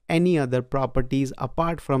or any other properties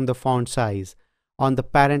apart from the font size on the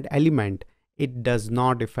parent element, it does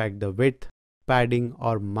not affect the width, padding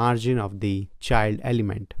or margin of the child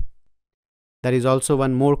element. There is also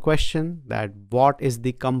one more question, that what is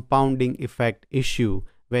the compounding effect issue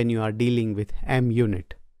when you are dealing with M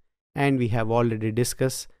unit? And we have already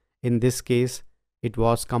discussed, in this case it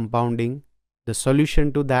was compounding. The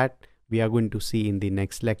solution to that we are going to see in the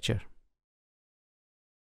next lecture.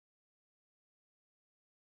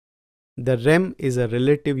 The rem is a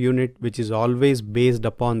relative unit which is always based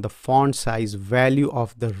upon the font size value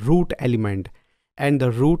of the root element, and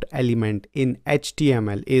the root element in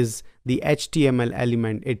HTML is the HTML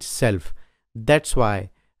element itself. That's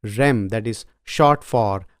why rem, that is short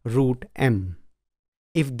for root M.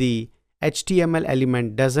 If the HTML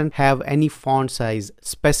element doesn't have any font size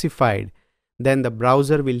specified, then the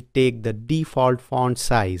browser will take the default font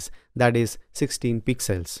size, that is 16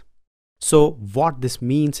 pixels. So what this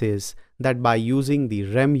means is that by using the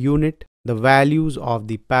rem unit, the values of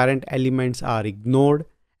the parent elements are ignored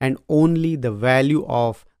and only the value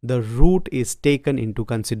of the root is taken into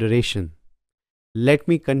consideration. Let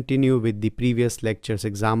me continue with the previous lecture's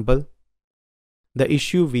example. The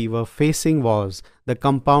issue we were facing was the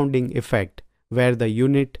compounding effect, where the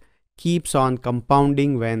unit keeps on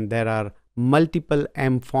compounding when there are multiple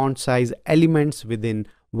M font size elements within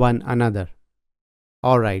one another.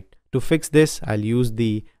 Alright, to fix this, I'll use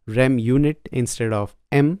the rem unit instead of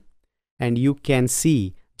M, and you can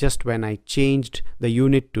see just when I changed the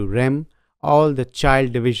unit to rem, all the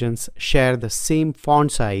child divisions share the same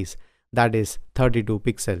font size, that is 32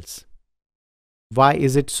 pixels. Why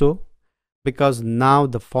is it so? Because now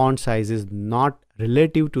the font size is not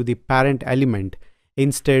relative to the parent element,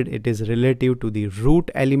 instead it is relative to the root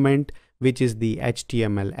element, which is the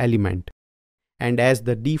HTML element. and as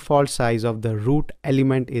the default size of the root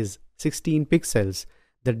element is 16 pixels,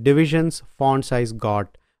 the division's font size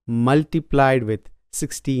got multiplied with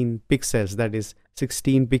 16 pixels, that is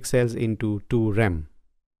 16 pixels into 2 rem.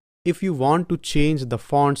 If you want to change the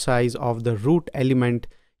font size of the root element,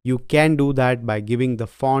 you can do that by giving the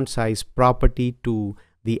font size property to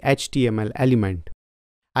the HTML element.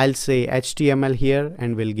 I'll say HTML here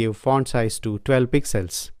and will give font size to 12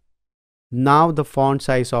 pixels. Now the font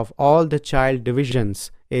size of all the child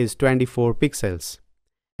divisions is 24 pixels.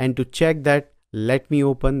 And to check that, let me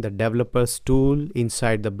open the developers tool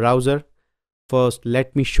inside the browser. First,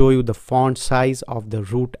 let me show you the font size of the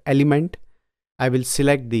root element. I will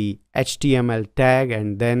select the HTML tag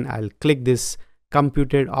and then I'll click this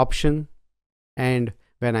computed option. And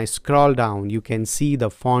when I scroll down, you can see the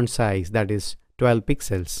font size, that is 12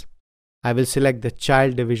 pixels. I will select the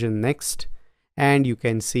child division next, and you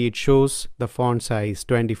can see it shows the font size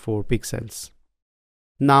 24 pixels.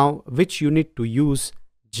 Now, which unit to use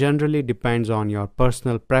generally depends on your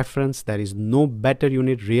personal preference. There is no better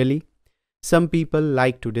unit really. Some people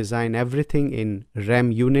like to design everything in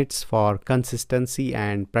rem units for consistency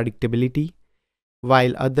and predictability,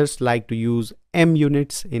 while others like to use m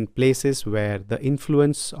units in places where the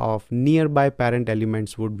influence of nearby parent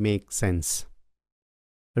elements would make sense.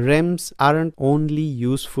 Rems aren't only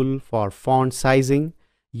useful for font sizing.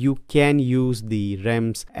 You can use the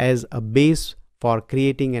rems as a base for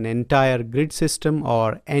creating an entire grid system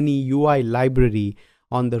or any UI library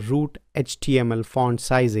on the root HTML font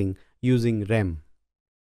sizing using rem.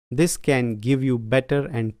 This can give you better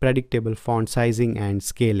and predictable font sizing and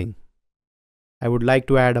scaling. I would like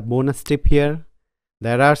to add a bonus tip here.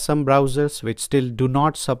 There are some browsers which still do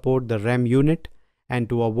not support the rem unit, and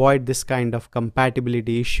to avoid this kind of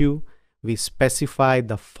compatibility issue, we specify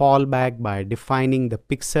the fallback by defining the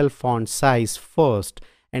pixel font size first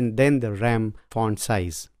and then the rem font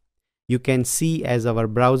size. You can see as our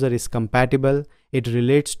browser is compatible, it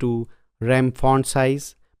relates to rem font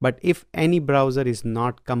size, but if any browser is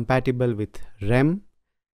not compatible with rem,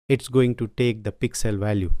 it's going to take the pixel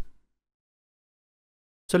value.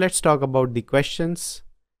 So let's talk about the questions.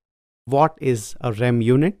 What is a rem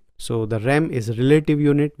unit? So the rem is a relative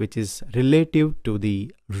unit which is relative to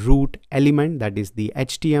the root element, that is the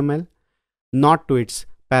HTML, not to its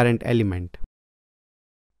parent element.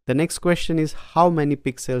 The next question is how many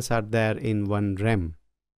pixels are there in one rem?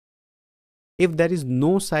 If there is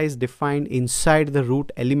no size defined inside the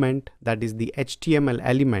root element, that is the HTML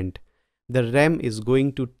element, the rem is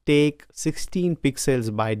going to take 16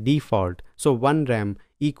 pixels by default. So one rem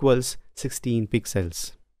equals 16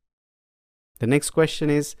 pixels. The next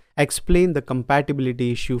question is explain the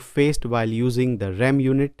compatibility issue faced while using the rem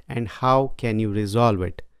unit and how can you resolve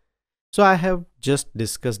it. So I have just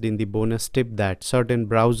discussed in the bonus tip that certain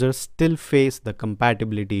browsers still face the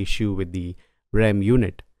compatibility issue with the rem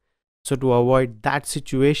unit. So to avoid that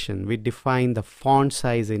situation, we define the font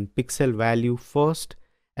size in pixel value first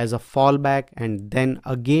as a fallback and then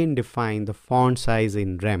again define the font size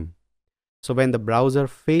in rem. So when the browser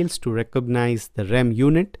fails to recognize the rem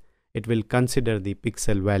unit, it will consider the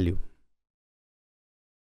pixel value.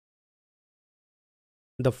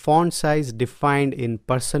 The font size defined in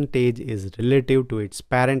percentage is relative to its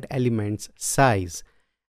parent element's size,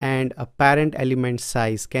 and a parent element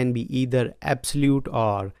size can be either absolute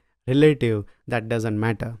or relative, that doesn't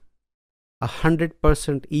matter.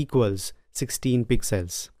 100% equals 16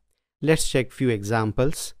 pixels. Let's check few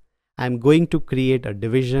examples. I'm going to create a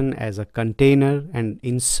division as a container and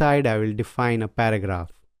inside I will define a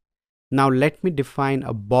paragraph. Now let me define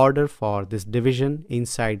a border for this division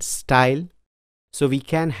inside style so we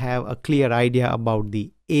can have a clear idea about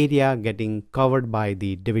the area getting covered by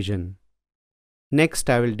the division. Next,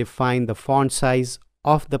 I will define the font size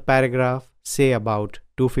of the paragraph, say about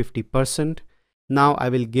 250%. Now I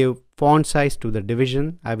will give font size to the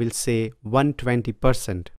division. I will say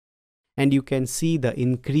 120%. And you can see the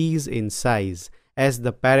increase in size as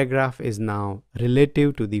the paragraph is now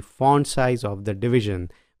relative to the font size of the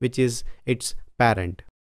division, which is its parent.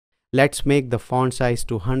 Let's make the font size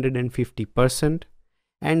to 150%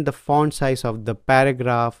 and the font size of the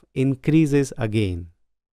paragraph increases again.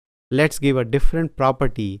 Let's give a different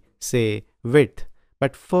property, say width,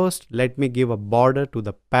 but first let me give a border to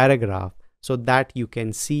the paragraph so that you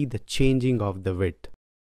can see the changing of the width.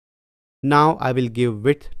 Now I will give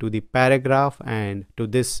width to the paragraph and to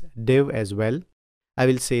this div as well. I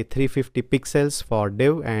will say 350 pixels for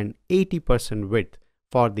div and 80% width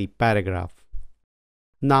for the paragraph.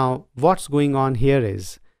 Now what's going on here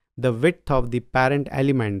is the width of the parent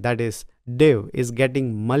element, that is div, is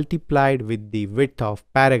getting multiplied with the width of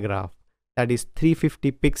paragraph. that is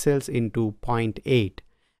 350 pixels into 0.8,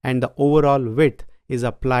 and the overall width is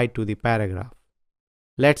applied to the paragraph.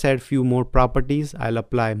 Let's add few more properties. I'll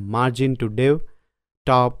apply margin to div,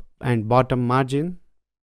 top and bottom margin.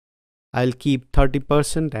 I'll keep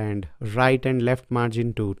 30% and right and left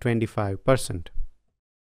margin to 25%.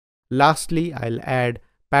 Lastly, I'll add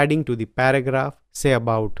padding to the paragraph, say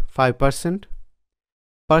about 5%.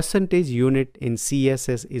 Percentage unit in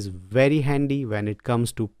CSS is very handy when it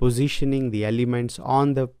comes to positioning the elements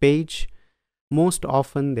on the page. Most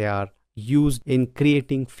often they are used in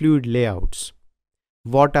creating fluid layouts.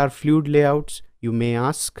 What are fluid layouts, you may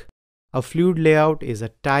ask? A fluid layout is a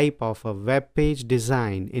type of a web page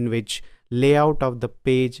design in which layout of the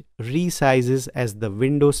page resizes as the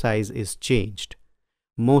window size is changed.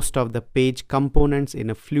 Most of the page components in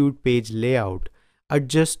a fluid page layout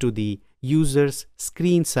adjust to the user's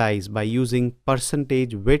screen size by using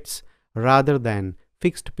percentage widths rather than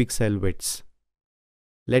fixed pixel widths.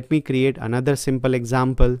 Let me create another simple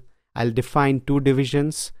example. I'll define two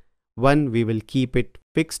divisions. One, we will keep it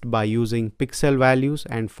fixed by using pixel values,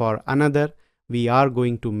 and for another we are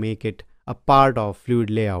going to make it a part of fluid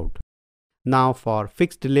layout. Now for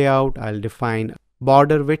fixed layout, I'll define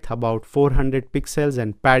border width about 400 pixels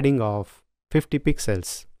and padding of 50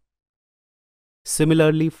 pixels.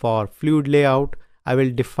 Similarly, for fluid layout, I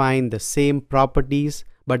will define the same properties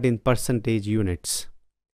but in percentage units.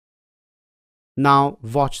 Now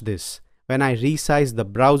watch this. When I resize the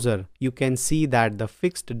browser, you can see that the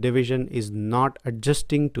fixed division is not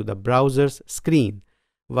adjusting to the browser's screen,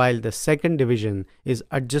 while the second division is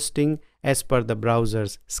adjusting as per the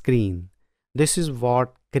browser's screen. This is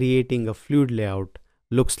what creating a fluid layout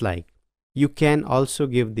looks like. You can also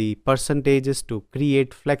give the percentages to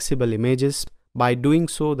create flexible images. By doing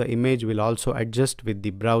so, the image will also adjust with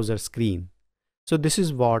the browser screen. So this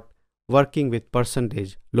is what working with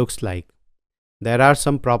percentage looks like. There are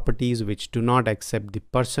some properties which do not accept the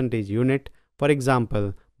percentage unit. For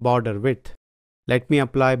example, border width. Let me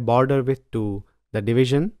apply border width to the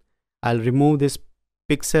division. I'll remove this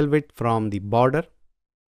pixel width from the border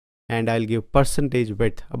and I'll give percentage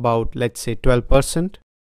width about, let's say, 12%.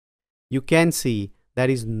 You can see there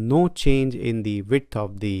is no change in the width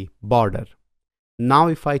of the border. Now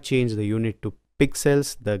if I change the unit to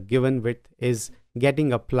pixels, the given width is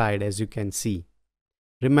getting applied, as you can see.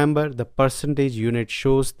 Remember, the percentage unit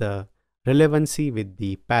shows the relevancy with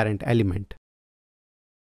the parent element.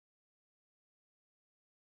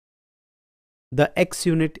 The X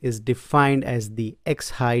unit is defined as the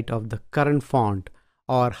X height of the current font,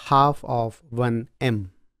 or half of 1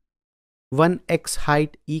 One X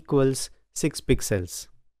height equals 6 pixels.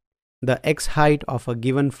 The X height of a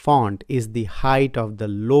given font is the height of the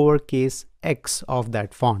lowercase x of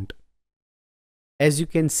that font. As you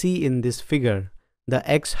can see in this figure, the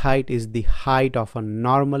X height is the height of a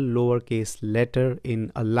normal lowercase letter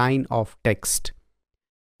in a line of text.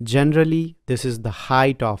 Generally, this is the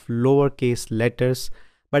height of lowercase letters,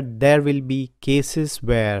 but there will be cases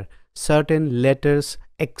where certain letters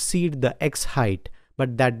exceed the X height,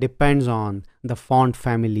 but that depends on the font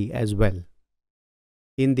family as well.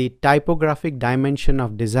 In the typographic dimension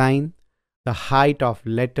of design, the height of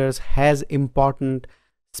letters has important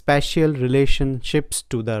spatial relationships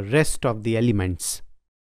to the rest of the elements.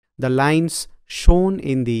 The lines shown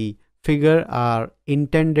in the figure are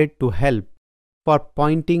intended to help for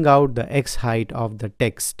pointing out the X height of the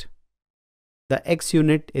text. The X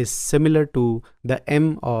unit is similar to the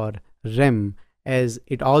M or rem, as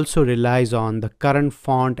it also relies on the current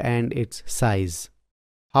font and its size.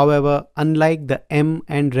 However, unlike the M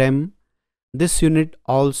and rem, this unit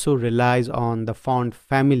also relies on the font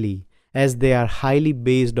family, as they are highly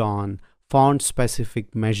based on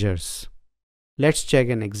font-specific measures. Let's check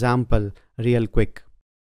an example real quick.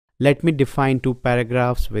 Let me define two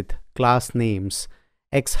paragraphs with class names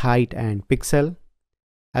X height and pixel.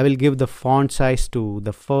 I will give the font size to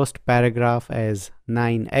the first paragraph as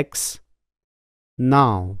 9x.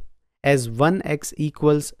 Now, as 1x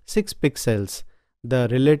equals 6 pixels, the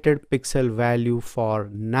related pixel value for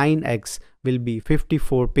 9x will be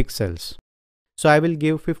 54 pixels. So I will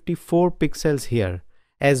give 54 pixels here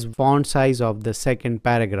as font size of the second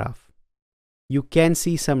paragraph. You can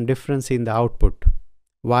see some difference in the output.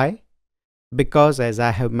 Why? Because, as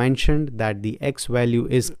I have mentioned, that the X value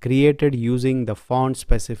is created using the font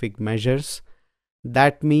specific measures.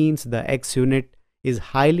 That means the X unit is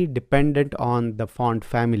highly dependent on the font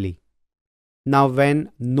family. Now,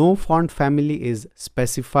 when no font family is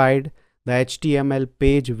specified, the HTML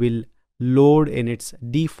page will load in its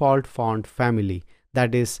default font family,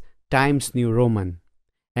 that is Times New Roman,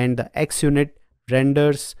 and the X unit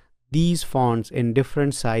renders these fonts in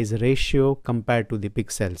different size ratio compared to the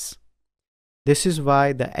pixels. This is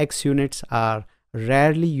why the X units are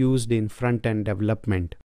rarely used in front-end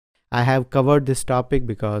development. I have covered this topic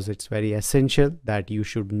because it's very essential that you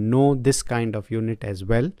should know this kind of unit as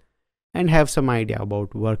well and have some idea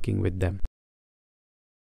about working with them.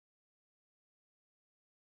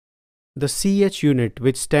 The CH unit,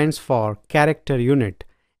 which stands for character unit,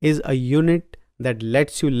 is a unit that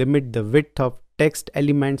lets you limit the width of text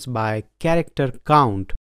elements by character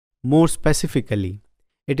count. More specifically,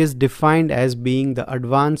 it is defined as being the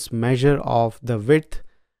advanced measure of the width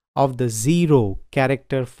of the 0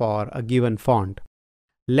 character for a given font.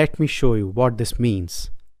 Let me show you what this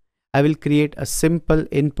means. I will create a simple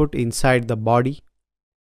input inside the body.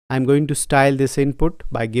 I'm going to style this input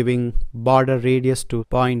by giving border radius to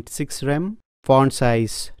 0.6 rem, font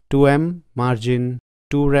size 2em, margin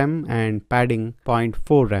 2 rem and padding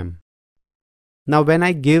 0.4 rem. Now when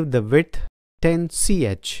I give the width 10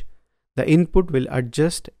 ch, the input will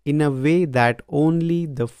adjust in a way that only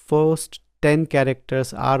the first 10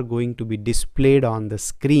 characters are going to be displayed on the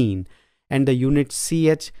screen, and the unit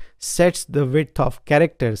ch sets the width of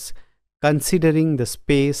characters considering the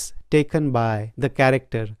space taken by the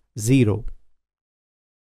character 0.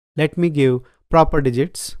 Let me give proper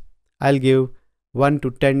digits. I'll give 1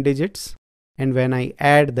 to 10 digits, and when I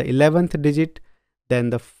add the 11th digit, then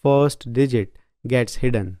the first digit gets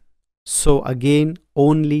hidden. So again,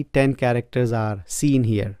 only 10 characters are seen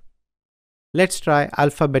here. Let's try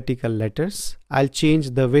alphabetical letters. I'll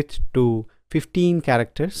change the width to 15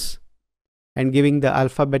 characters and giving the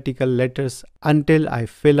alphabetical letters until I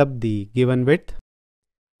fill up the given width.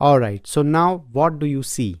 Alright, so now what do you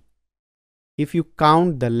see? If you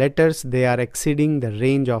count the letters, they are exceeding the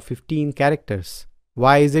range of 15 characters.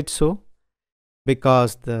 Why is it so?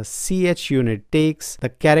 Because the CH unit takes the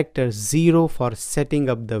character 0 for setting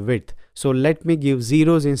up the width. So let me give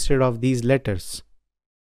zeros instead of these letters.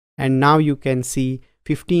 And now you can see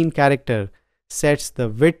 15 character sets the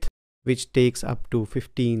width, which takes up to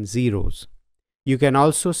 15 zeros. You can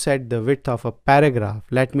also set the width of a paragraph.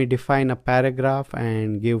 Let me define a paragraph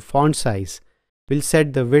and give font size. We'll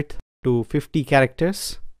set the width to 50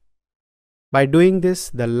 characters. By doing this,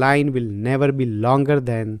 the line will never be longer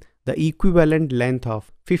than the equivalent length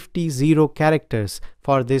of 50 zero characters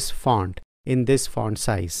for this font in this font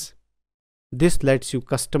size. This lets you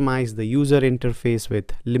customize the user interface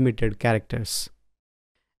with limited characters.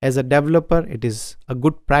 As a developer, it is a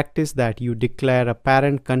good practice that you declare a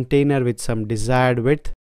parent container with some desired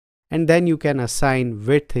width, and then you can assign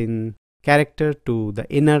width in character to the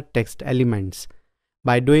inner text elements.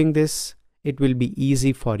 By doing this, it will be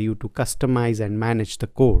easy for you to customize and manage the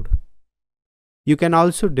code. You can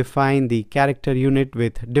also define the character unit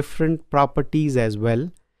with different properties as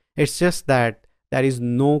well. It's just that there is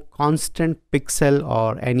no constant pixel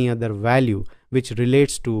or any other value which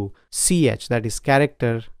relates to ch, that is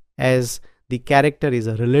character, as the character is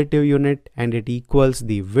a relative unit and it equals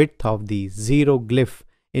the width of the 0 glyph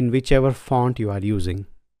in whichever font you are using.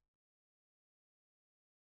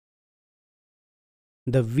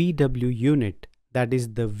 The VW unit, that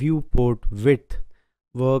is the viewport width,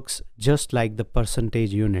 works just like the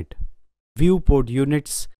percentage unit. Viewport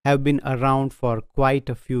units have been around for quite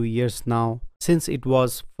a few years now since it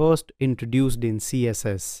was first introduced in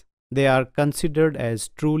CSS. They are considered as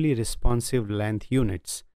truly responsive length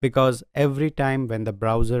units because every time when the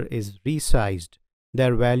browser is resized,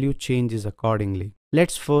 their value changes accordingly.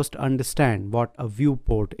 Let's first understand what a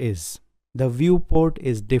viewport is. The viewport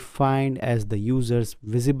is defined as the user's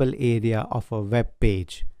visible area of a web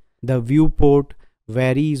page. The viewport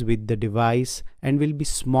varies with the device and will be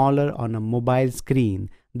smaller on a mobile screen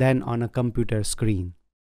than on a computer screen.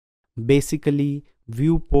 Basically,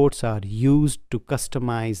 viewports are used to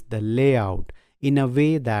customize the layout in a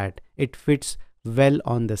way that it fits well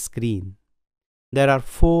on the screen. There are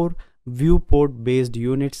 4 viewport-based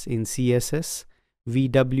units in CSS: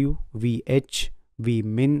 VW, VH,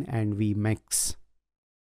 VMin and VMax.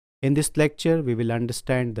 In this lecture, we will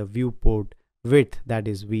understand the viewport width, that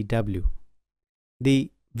is VW.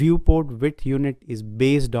 The viewport width unit is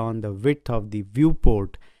based on the width of the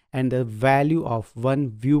viewport, and the value of one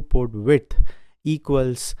viewport width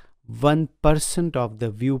equals 1% of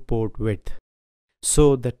the viewport width.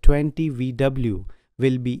 So the 20 VW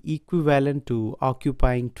will be equivalent to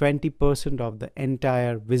occupying 20% of the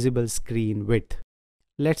entire visible screen width.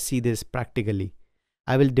 Let's see this practically.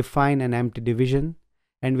 I will define an empty division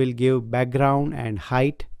and will give background and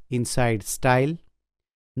height inside style.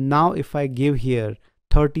 Now if I give here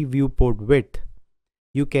 30 viewport width,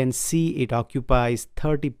 you can see it occupies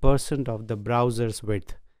 30% of the browser's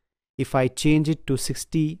width. If I change it to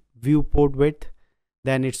 60 viewport width,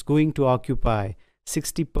 then it's going to occupy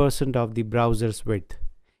 60% of the browser's width.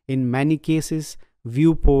 In many cases,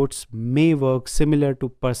 viewports may work similar to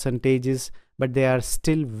percentages, but they are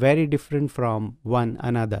still very different from one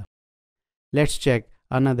another. Let's check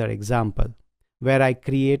another example where I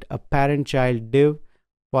create a parent-child div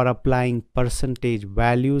for applying percentage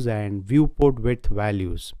values and viewport width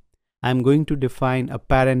values. I'm going to define a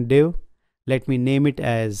parent div. Let me name it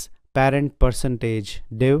as parent percentage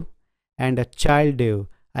div, and a child div,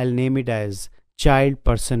 I'll name it as child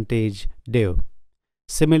percentage div.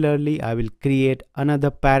 Similarly, I will create another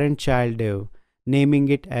parent-child div, naming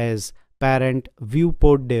it as parent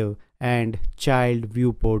viewport div and child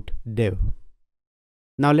viewport div.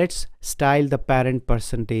 Now let's style the parent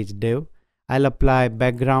percentage div. I'll apply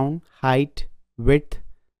background, height, width.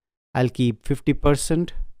 I'll keep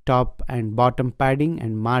 50%, top and bottom padding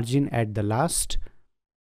and margin at the last.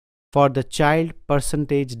 For the child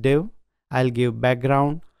percentage div, I'll give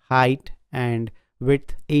background, height and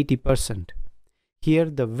width 80%. Here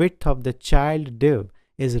the width of the child div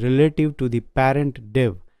is relative to the parent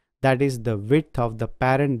div. That is, the width of the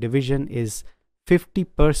parent division is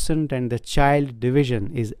 50% and the child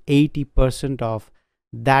division is 80% of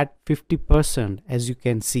that 50, as you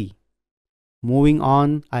can see. Moving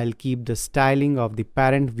on, I'll keep the styling of the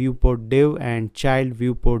parent viewport div and child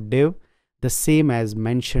viewport div the same as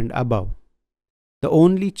mentioned above. The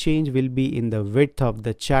only change will be in the width of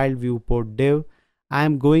the child viewport div. I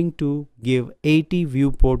am going to give 80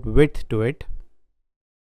 viewport width to it.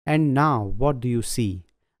 And now what do you see?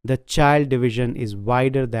 The child division is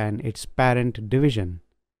wider than its parent division.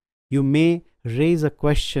 You may raise a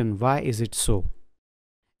question, why is it so?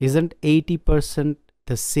 Isn't 80%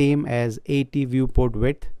 the same as 80 viewport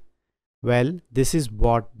width? Well, this is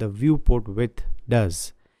what the viewport width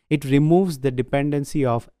does. It removes the dependency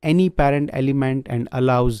of any parent element and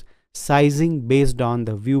allows sizing based on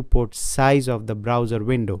the viewport size of the browser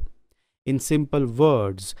window. In simple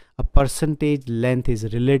words, a percentage length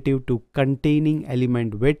is relative to containing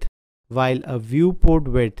element width, while a viewport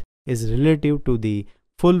width is relative to the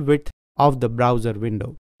full width of the browser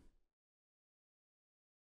window.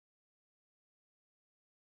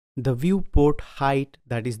 The viewport height,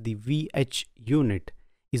 that is the VH unit,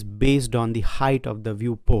 is based on the height of the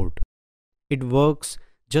viewport. It works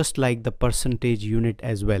just like the percentage unit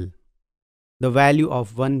as well. The value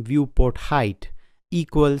of one viewport height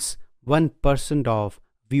equals 1% of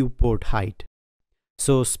viewport height.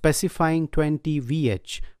 So specifying 20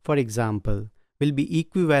 VH, for example, will be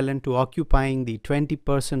equivalent to occupying the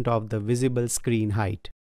 20% of the visible screen height.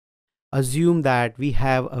 Assume that we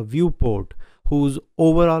have a viewport whose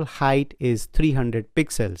overall height is 300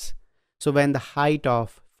 pixels. So when the height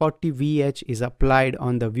of 40 VH is applied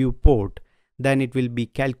on the viewport, then it will be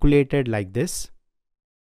calculated like this.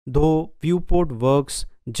 Though viewport works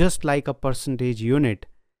just like a percentage unit,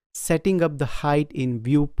 setting up the height in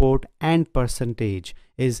viewport and percentage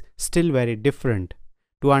is still very different.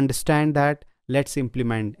 To understand that, let's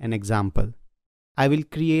implement an example. I will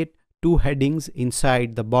create two headings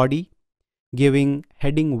inside the body, giving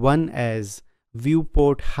heading 1 as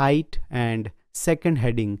viewport height and second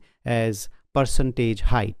heading as percentage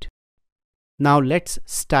height. Now let's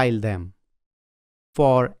style them.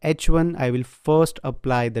 For H1, I will first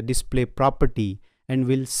apply the display property and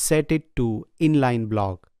will set it to inline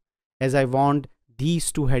block, as I want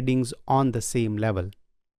these two headings on the same level.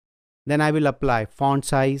 Then I will apply font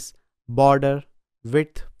size, border,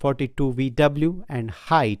 width 42 VW and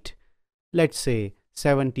height, let's say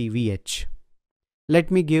 70 VH. Let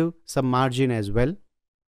me give some margin as well.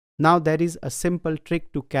 Now there is a simple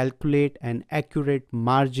trick to calculate an accurate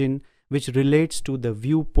margin which relates to the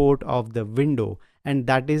viewport of the window, and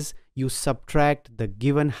that is you subtract the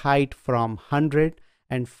given height from 100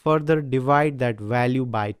 and further divide that value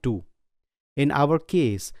by 2. In our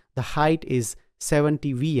case, the height is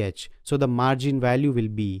 70 VH, so the margin value will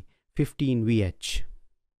be 15 VH.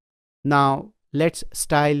 Now let's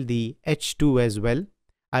style the H2 as well.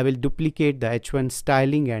 I will duplicate the H1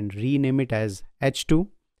 styling and rename it as H2.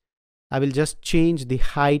 I will just change the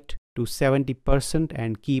height to 70%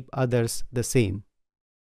 and keep others the same.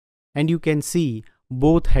 And you can see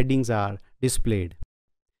both headings are displayed.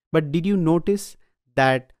 But did you notice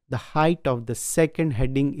that the height of the second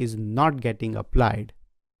heading is not getting applied?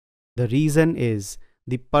 The reason is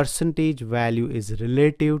the percentage value is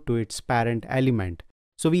relative to its parent element.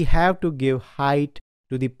 So we have to give height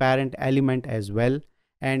to the parent element as well.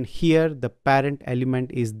 And here the parent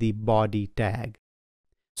element is the body tag.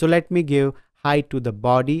 So let me give height to the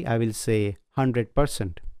body. I will say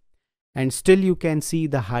 100%. And still you can see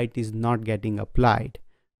the height is not getting applied.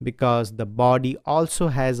 because the body also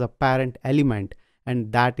has a parent element,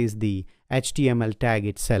 and that is the HTML tag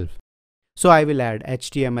itself. So I will add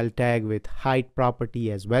HTML tag with height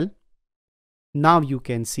property as well. Now you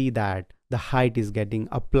can see that the height is getting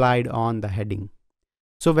applied on the heading.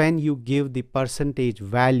 So when you give the percentage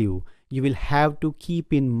value, you will have to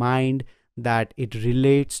keep in mind that it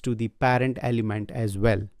relates to the parent element as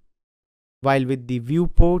well. While with the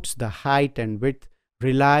viewports, the height and width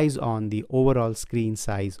relies on the overall screen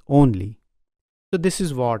size only. So this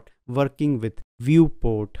is what working with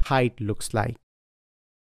viewport height looks like.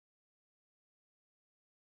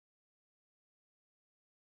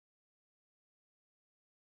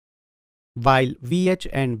 While VH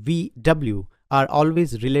and VW are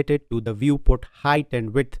always related to the viewport height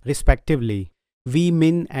and width respectively,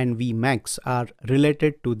 Vmin and Vmax are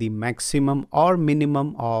related to the maximum or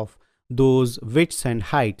minimum of those widths and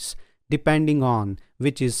heights depending on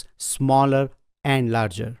which is smaller and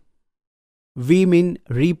larger. Vmin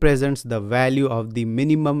represents the value of the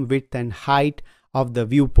minimum width and height of the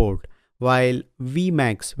viewport, while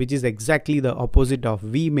Vmax, which is exactly the opposite of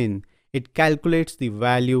Vmin, it calculates the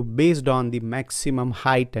value based on the maximum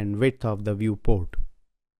height and width of the viewport.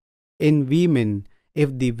 In Vmin,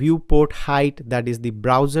 if the viewport height, that is the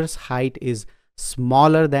browser's height, is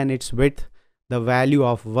smaller than its width, the value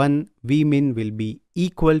of 1 Vmin will be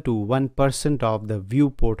equal to 1% of the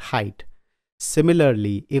viewport height.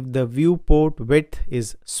 Similarly, if the viewport width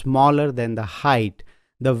is smaller than the height,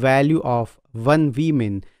 the value of 1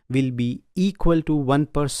 Vmin will be equal to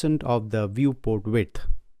 1% of the viewport width.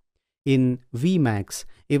 In Vmax,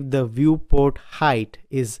 if the viewport height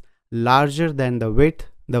is larger than the width,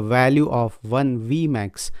 the value of 1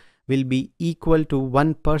 Vmax will be equal to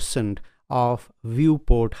 1% of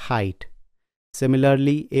viewport height.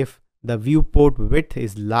 Similarly, if the viewport width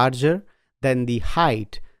is larger than the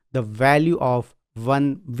height, the value of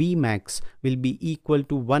 1 Vmax will be equal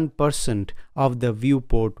to 1% of the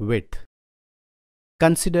viewport width.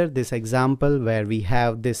 Consider this example where we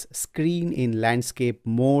have this screen in landscape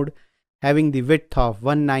mode having the width of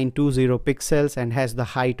 1920 pixels and has the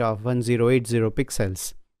height of 1080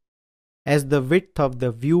 pixels. As the width of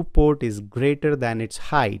the viewport is greater than its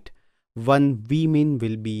height, 1 Vmin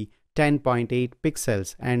will be 10.8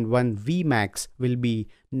 pixels and 1 Vmax will be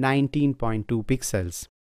 19.2 pixels.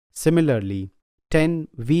 Similarly, 10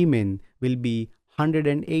 Vmin will be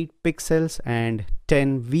 108 pixels and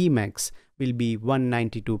 10 Vmax will be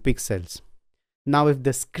 192 pixels. Now if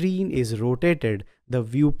the screen is rotated, the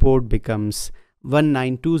viewport becomes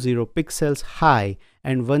 1920 pixels high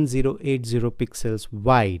and 1080 pixels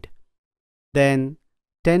wide. Then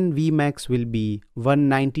 10 Vmax will be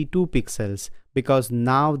 192 pixels because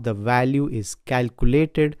now the value is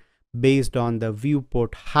calculated based on the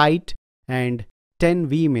viewport height, and 10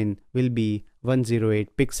 Vmin will be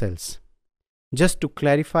 108 pixels. Just to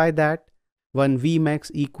clarify that, 1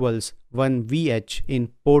 Vmax equals 1 VH in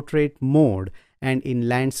portrait mode, and in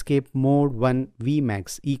landscape mode 1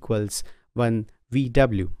 Vmax equals 1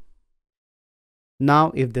 VW.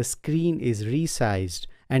 Now if the screen is resized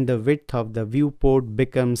and the width of the viewport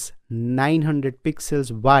becomes 900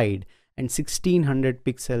 pixels wide and 1600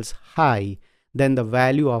 pixels high, then the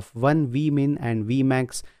value of 1 Vmin and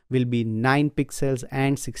Vmax will be 9 pixels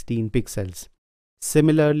and 16 pixels.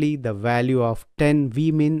 Similarly, the value of 10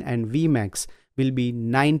 Vmin and Vmax will be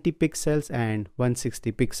 90 pixels and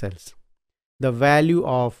 160 pixels. The value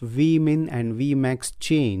of Vmin and Vmax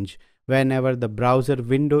change whenever the browser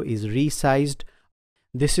window is resized.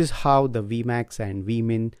 This is how the Vmax and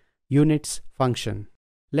Vmin units function.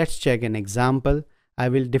 Let's check an example. I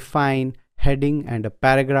will define heading and a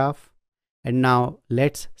paragraph, and now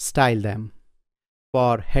let's style them.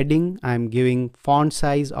 For heading, I am giving font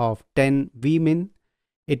size of 10 Vmin.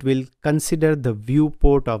 It will consider the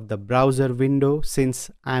viewport of the browser window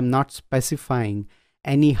since I am not specifying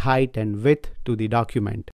any height and width to the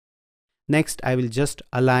document. Next, I will just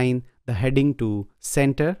align the heading to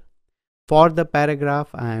center. For the paragraph,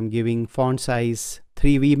 I am giving font size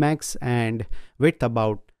 3 Vmax and width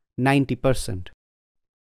about 90%.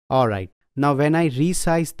 Alright, now when I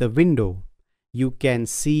resize the window, you can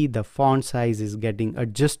see the font size is getting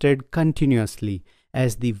adjusted continuously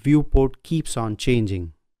as the viewport keeps on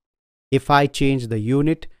changing. If I change the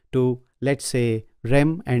unit to, let's say,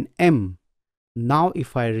 rem and m, now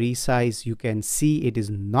if I resize, you can see it is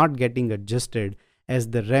not getting adjusted as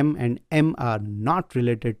the rem and m are not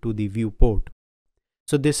related to the viewport.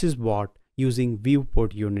 So this is what using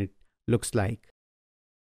viewport unit looks like.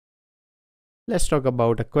 Let's talk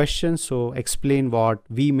about a question. So explain what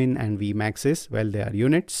Vmin and Vmax is. Well, they are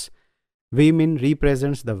units. Vmin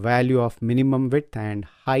represents the value of minimum width and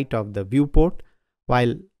height of the viewport,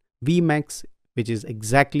 while Vmax, which is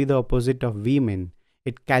exactly the opposite of Vmin,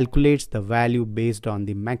 it calculates the value based on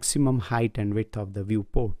the maximum height and width of the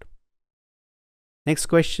viewport. Next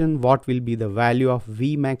question, what will be the value of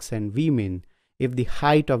Vmax and Vmin if the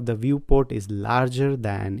height of the viewport is larger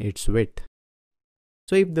than its width?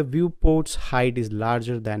 So if the viewport's height is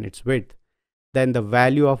larger than its width, then the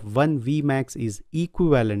value of 1 Vmax is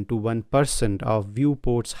equivalent to 1% of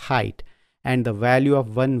viewport's height, and the value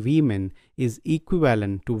of 1 Vmin is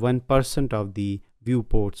equivalent to 1% of the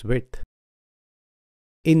viewport's width.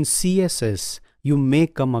 In CSS, you may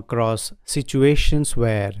come across situations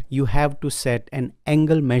where you have to set an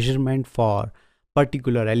angle measurement for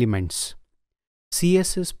particular elements.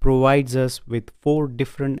 CSS provides us with 4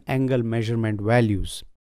 different angle measurement values,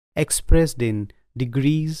 expressed in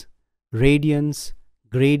degrees, radians,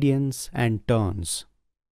 gradients, and turns.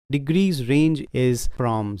 Degrees range is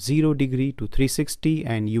from 0 degree to 360,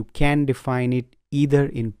 and you can define it either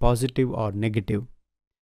in positive or negative.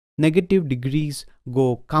 Negative degrees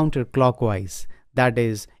go counterclockwise, that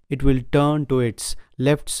is, it will turn to its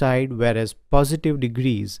left side, whereas positive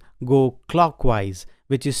degrees go clockwise,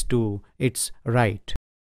 which is to its right.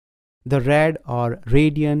 The rad or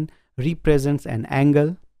radian represents an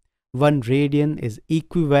angle. 1 radian is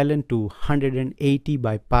equivalent to 180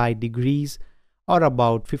 by pi degrees, or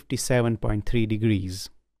about 57.3 degrees.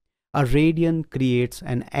 A radian creates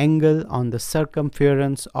an angle on the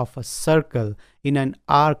circumference of a circle in an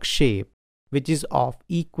arc shape, which is of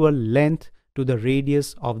equal length to the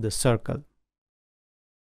radius of the circle.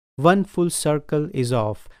 1 full circle is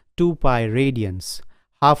of 2 pi radians,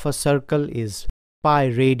 half a circle is pi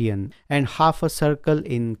radian, and half a circle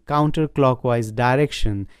in counterclockwise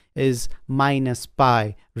direction is minus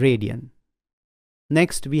pi radian.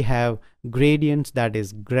 Next we have gradients, that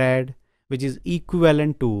is grad, which is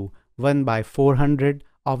equivalent to 1 by 400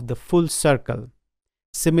 of the full circle.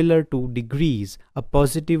 Similar to degrees, a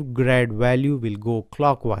positive grad value will go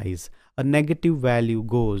clockwise, a negative value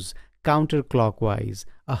goes counterclockwise,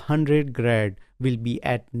 100 grad will be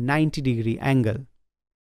at 90 degree angle.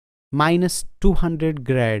 Minus 200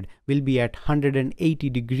 grad will be at 180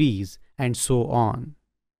 degrees, and so on.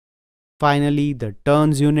 Finally, the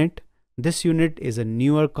turns unit. This unit is a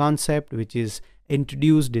newer concept which is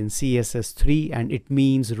introduced in CSS 3, and it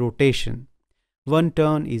means rotation. 1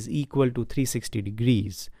 turn is equal to 360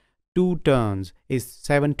 degrees. 2 turns is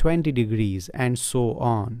 720 degrees, and so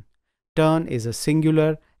on. Turn is a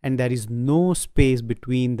singular, and there is no space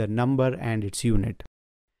between the number and its unit.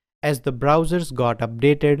 As the browsers got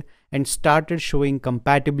updated and started showing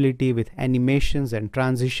compatibility with animations and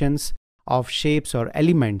transitions of shapes or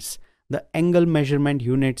elements, the angle measurement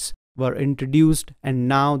units were introduced, and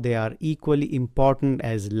now they are equally important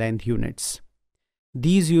as length units.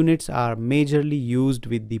 These units are majorly used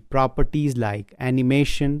with the properties like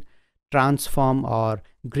animation, transform, or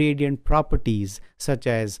gradient properties such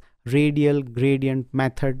as radial gradient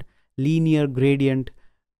method, linear gradient,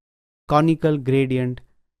 conical gradient,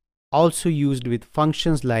 also used with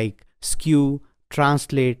functions like skew,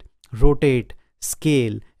 translate, rotate,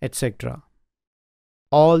 scale, etc.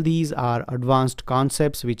 All these are advanced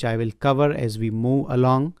concepts which I will cover as we move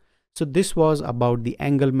along. So this was about the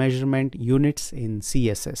angle measurement units in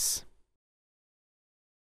CSS.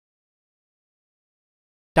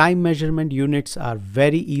 Time measurement units are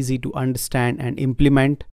very easy to understand and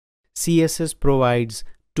implement. CSS provides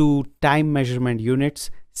 2 time measurement units,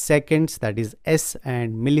 seconds, that is S,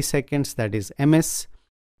 and milliseconds, that is ms.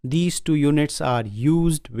 These 2 units are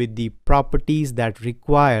used with the properties that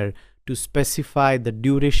require to specify the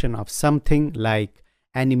duration of something like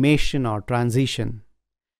animation or transition.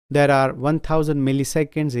 There are 1000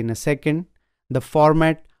 milliseconds in a second. The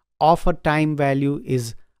format of a time value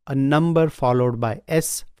is a number followed by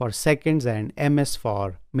S for seconds and ms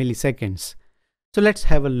for milliseconds. So let's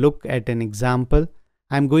have a look at an example.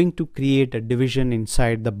 I'm going to create a division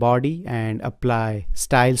inside the body and apply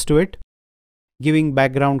styles to it, giving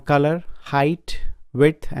background color, height,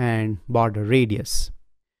 width, and border radius.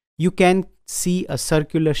 You can see a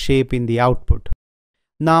circular shape in the output.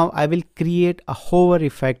 Now I will create a hover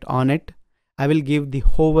effect on it. I will give the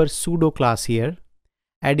hover pseudo class here,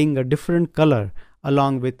 adding a different color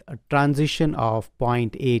along with a transition of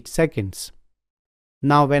 0.8 seconds.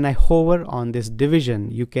 Now when I hover on this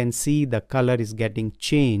division, you can see the color is getting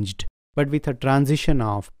changed, but with a transition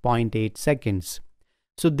of 0.8 seconds.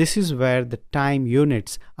 So this is where the time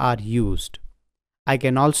units are used. I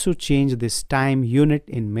can also change this time unit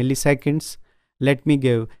in milliseconds. Let me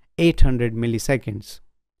give 800 milliseconds.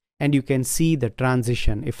 And you can see the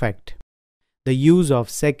transition effect. The use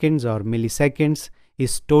of seconds or milliseconds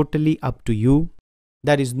is totally up to you.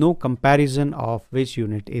 There is no comparison of which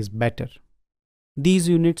unit is better. These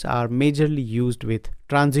units are majorly used with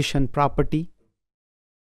transition property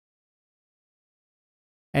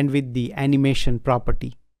and with the animation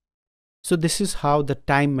property. So this is how the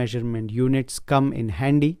time measurement units come in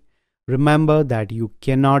handy. Remember that you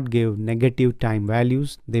cannot give negative time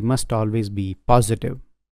values, they must always be positive.